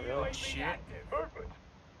hits on it, really? UAV Shit. active. Movement.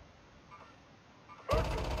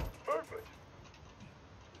 Movement. Movement.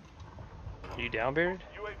 Are you down, Beard?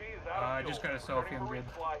 UAV is out of I fuel. just got a selfie, Turning I'm for good.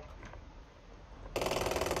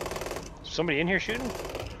 resupply. Somebody in here shooting?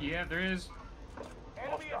 Yeah, there is.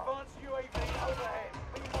 Enemy advanced UAV overhead.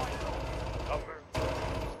 Be mindful. Number.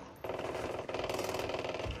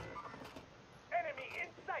 Enemy in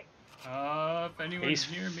sight. If anyone's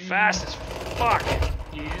He's near me. fast as fuck.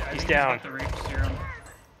 Yeah, I He's think down. He's got the rape serum.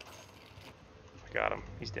 I got him.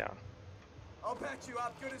 He's down. I'll patch you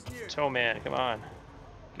up, good as new. Toe man, come on.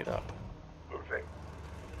 Get up. Moving.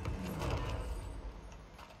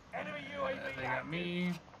 Enemy UAV They got active.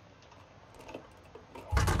 me.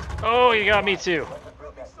 Oh, you got me too.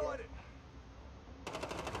 Got me sighted.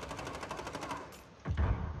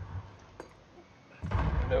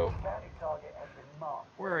 No. Bounty target has been marked.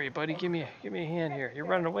 Where are you, buddy? Give me a hand here. You're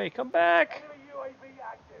running away. Come back. Enemy UAV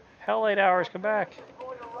active. Hell 8 hours. Come back.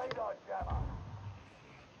 Deploy a radar jammer.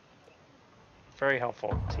 Very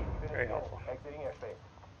helpful, team. Very helpful. Exiting airspace.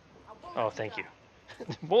 Oh, thank you.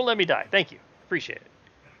 Won't let me die. Thank you. Appreciate it.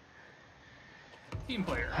 Team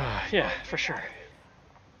player. Yeah, for sure.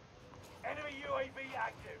 Enemy UAV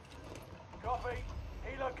active. Copy.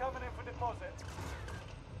 Helo coming in for deposit.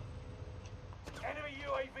 Enemy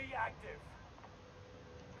UAV active.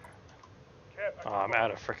 Oh, I'm out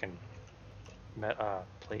of frickin'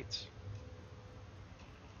 plates.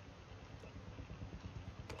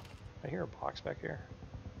 I hear a box back here.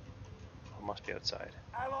 Oh, must be outside.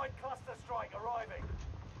 Allied cluster strike arriving.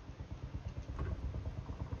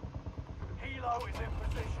 Helo is in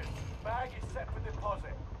position. Bag is set for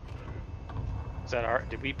deposit. Is that our?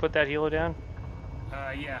 Did we put that helo down?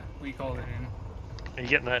 Yeah, we called it in. Are you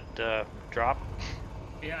getting that drop?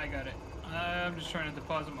 Yeah, I got it. I'm just trying to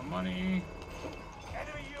deposit my money.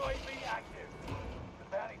 Enemy UAV active. The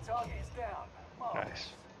bounty target is down. Mark. Nice.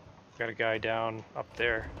 Got a guy down up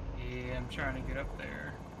there. Yeah, I'm trying to get up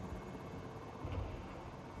there.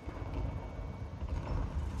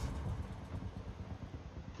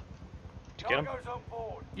 Did you get him? Cargo's on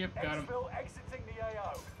board. Yep, got him. Exfil exiting the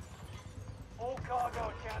AO. All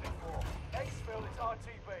cargo accounted for. Exfil is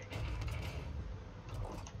RTB.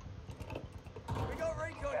 We got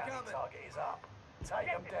recon Bounty coming. target is up. Take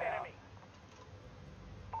them down.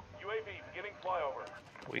 UAV beginning flyover.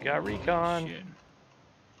 We got recon. Shit.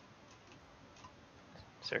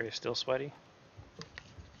 This area's still sweaty.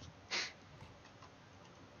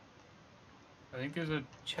 I think there's a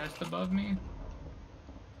chest above me.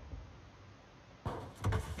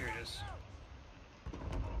 Here it is.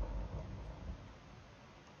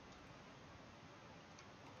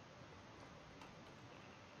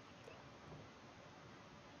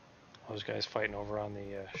 Those guys fighting over on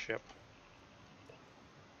the ship.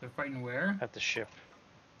 They're fighting where? At the ship.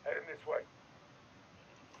 Heading this way.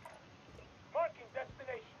 Marking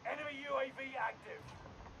destination. Enemy UAV active.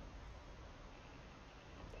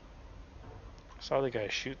 Saw the guy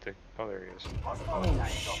shoot the. Oh, there he is. Hostile Oh, attack on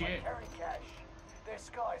shit. carrying cash. Their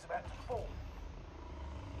sky is about to fall.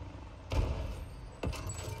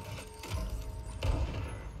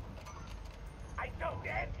 I don't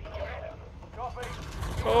empty your enemy. Copy.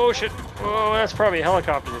 Oh shit! Oh, that's probably a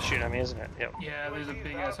helicopter that's shooting at me, isn't it? Yep. Yeah, there's a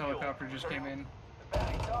big ass helicopter just came in. The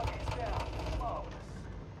bounty target is down. Marvelous.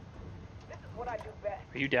 This is what I do best.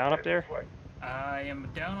 Are you down up there? This way. I am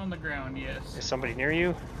down on the ground, Is yes. somebody near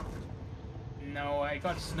you? No, I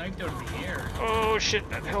got sniped out of the air. Oh shit!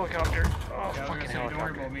 That helicopter! Oh, Yeah, I was fucking gonna say, don't worry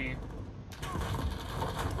helicopter! about me.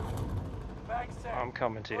 Bag set. I'm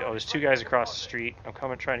coming to you. Oh, there's two guys across the street. I'm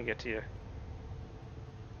coming, trying to get to you.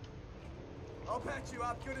 I'll patch you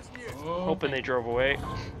up, good as new. Oh, Hoping they drove away.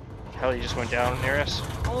 Hell, he just went down near us.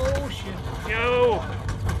 Oh shit. Yo!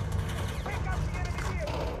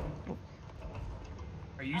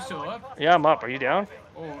 Are you still up? Yeah, I'm up. Are you down?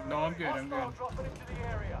 Oh no, I'm good. I'm good. Hostile dropping into the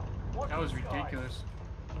area. That was ridiculous.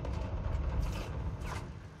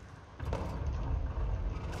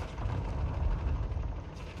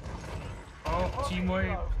 Oh, team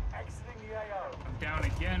wipe. I'm down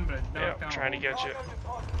again, but I knocked down. Trying to get you.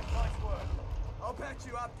 I'll patch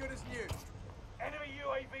you up, good as new. Enemy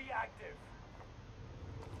UAV active.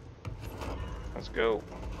 Let's go.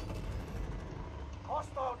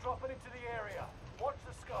 Hostile dropping into the area. Watch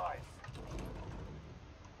the skies.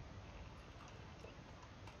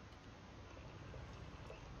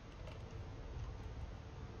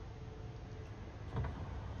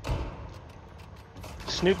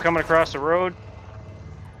 Snoop coming across the road.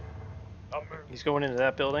 He's going into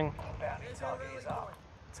that building. Bounty target is up.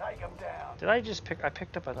 Take him down. Did I just pick? I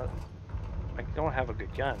picked up another. I don't have a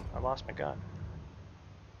good gun. I lost my gun.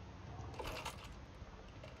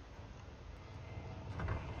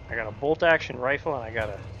 I got a bolt action rifle and I got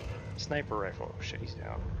a sniper rifle. Oh shit, he's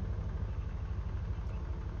down.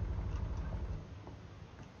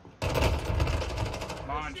 Come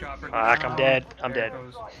on, chopper. Fuck, I'm dead. I'm There it dead.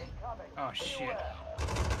 goes. Oh shit.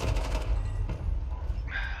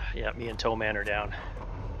 Yeah, me and Towman are down.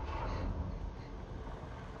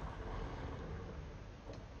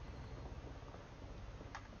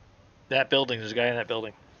 That building, there's a guy in that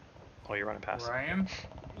building. Oh, you're running past. Where I am?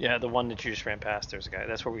 Yeah, the one that you just ran past, there's a guy.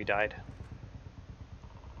 That's where we died.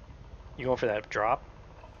 You going for that drop?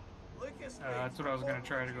 That's what I was gonna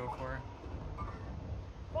try to go for.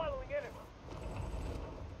 Following enemy.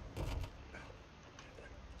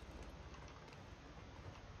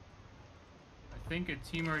 I think a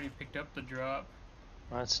team already picked up the drop.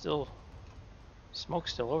 Well, it's still...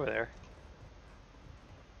 Smoke's still over there.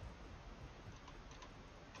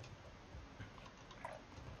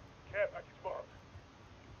 Care package marked.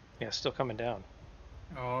 Yeah, it's still coming down.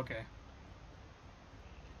 Oh, okay.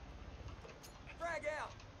 Frag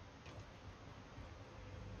out.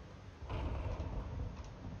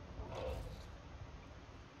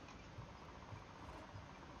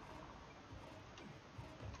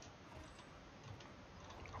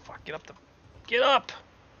 Oh, fuck, get up the... Get up!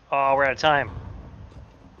 Oh, we're out of time.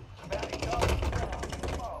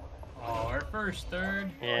 Oh, our first third.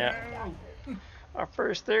 Yeah. No. Our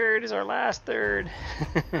first third is our last third.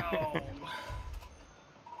 No.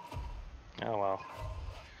 Oh well.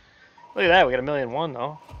 Look at that, we got 1,000,001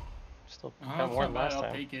 though. Still Oh, got that's more not than bad. last I'll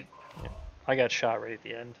time. take it. Yeah. I got shot right at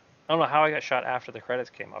the end. I don't know how I got shot after the credits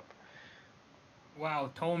came up.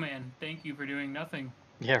 Wow, Tollman, thank you for doing nothing.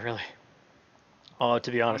 Yeah, really. Oh,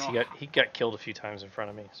 to be honest, no. he got killed a few times in front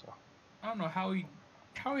of me, so. I don't know how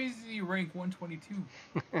is he rank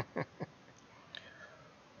 122?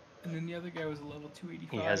 And then the other guy was a level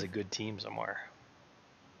 285. He has a good team somewhere.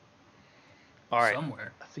 All right.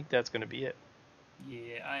 Somewhere. I think that's going to be it.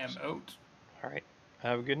 Yeah, I am out. All right.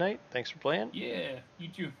 Have a good night. Thanks for playing. Yeah, you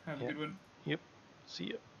too. Have a good one. Yep. See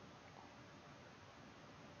ya.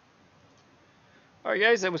 All right,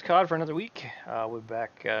 guys. That was COD for another week. We'll be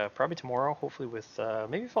back probably tomorrow, hopefully with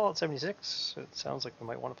maybe Fallout 76. It sounds like we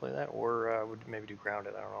might want to play that, or would maybe do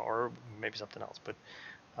Grounded. I don't know, or maybe something else. But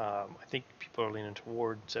I think people are leaning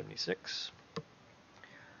toward 76.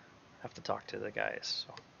 Have to talk to the guys.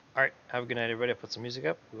 So. All right. Have a good night, everybody. I'll put some music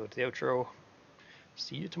up. We'll go to the outro.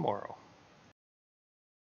 See you tomorrow.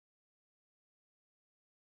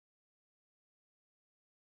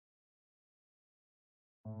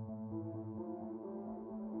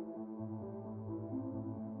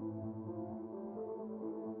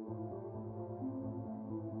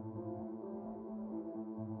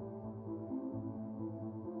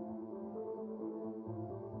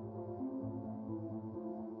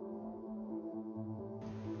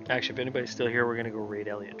 Actually, if anybody's still here, we're going to go raid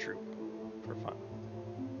Elliot Troop for fun.